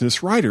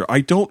consciousness writer.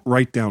 I don't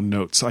write down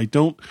notes. I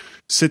don't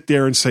sit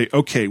there and say,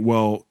 okay,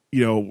 well,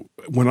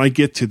 when I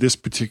get to this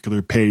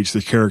particular page,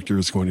 the character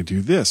is going to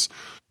do this.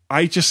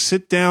 I just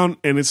sit down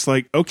and it's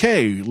like,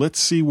 okay, let's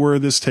see where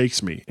this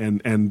takes me.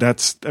 And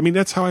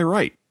that's how I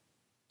write.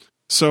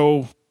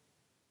 So,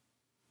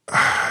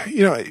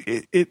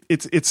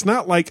 it's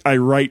not like I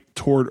write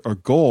toward a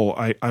goal.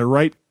 I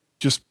write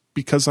just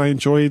because I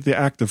enjoy the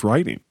act of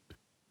writing.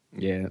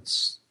 Yeah,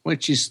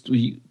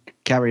 you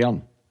carry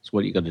on. It's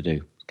what you got to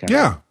do.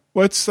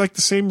 Well, it's like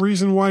the same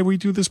reason why we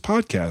do this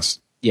podcast.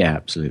 Yeah,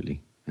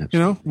 absolutely.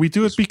 We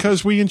do it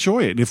because we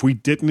enjoy it. If we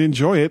didn't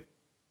enjoy it,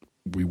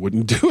 we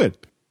wouldn't do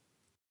it.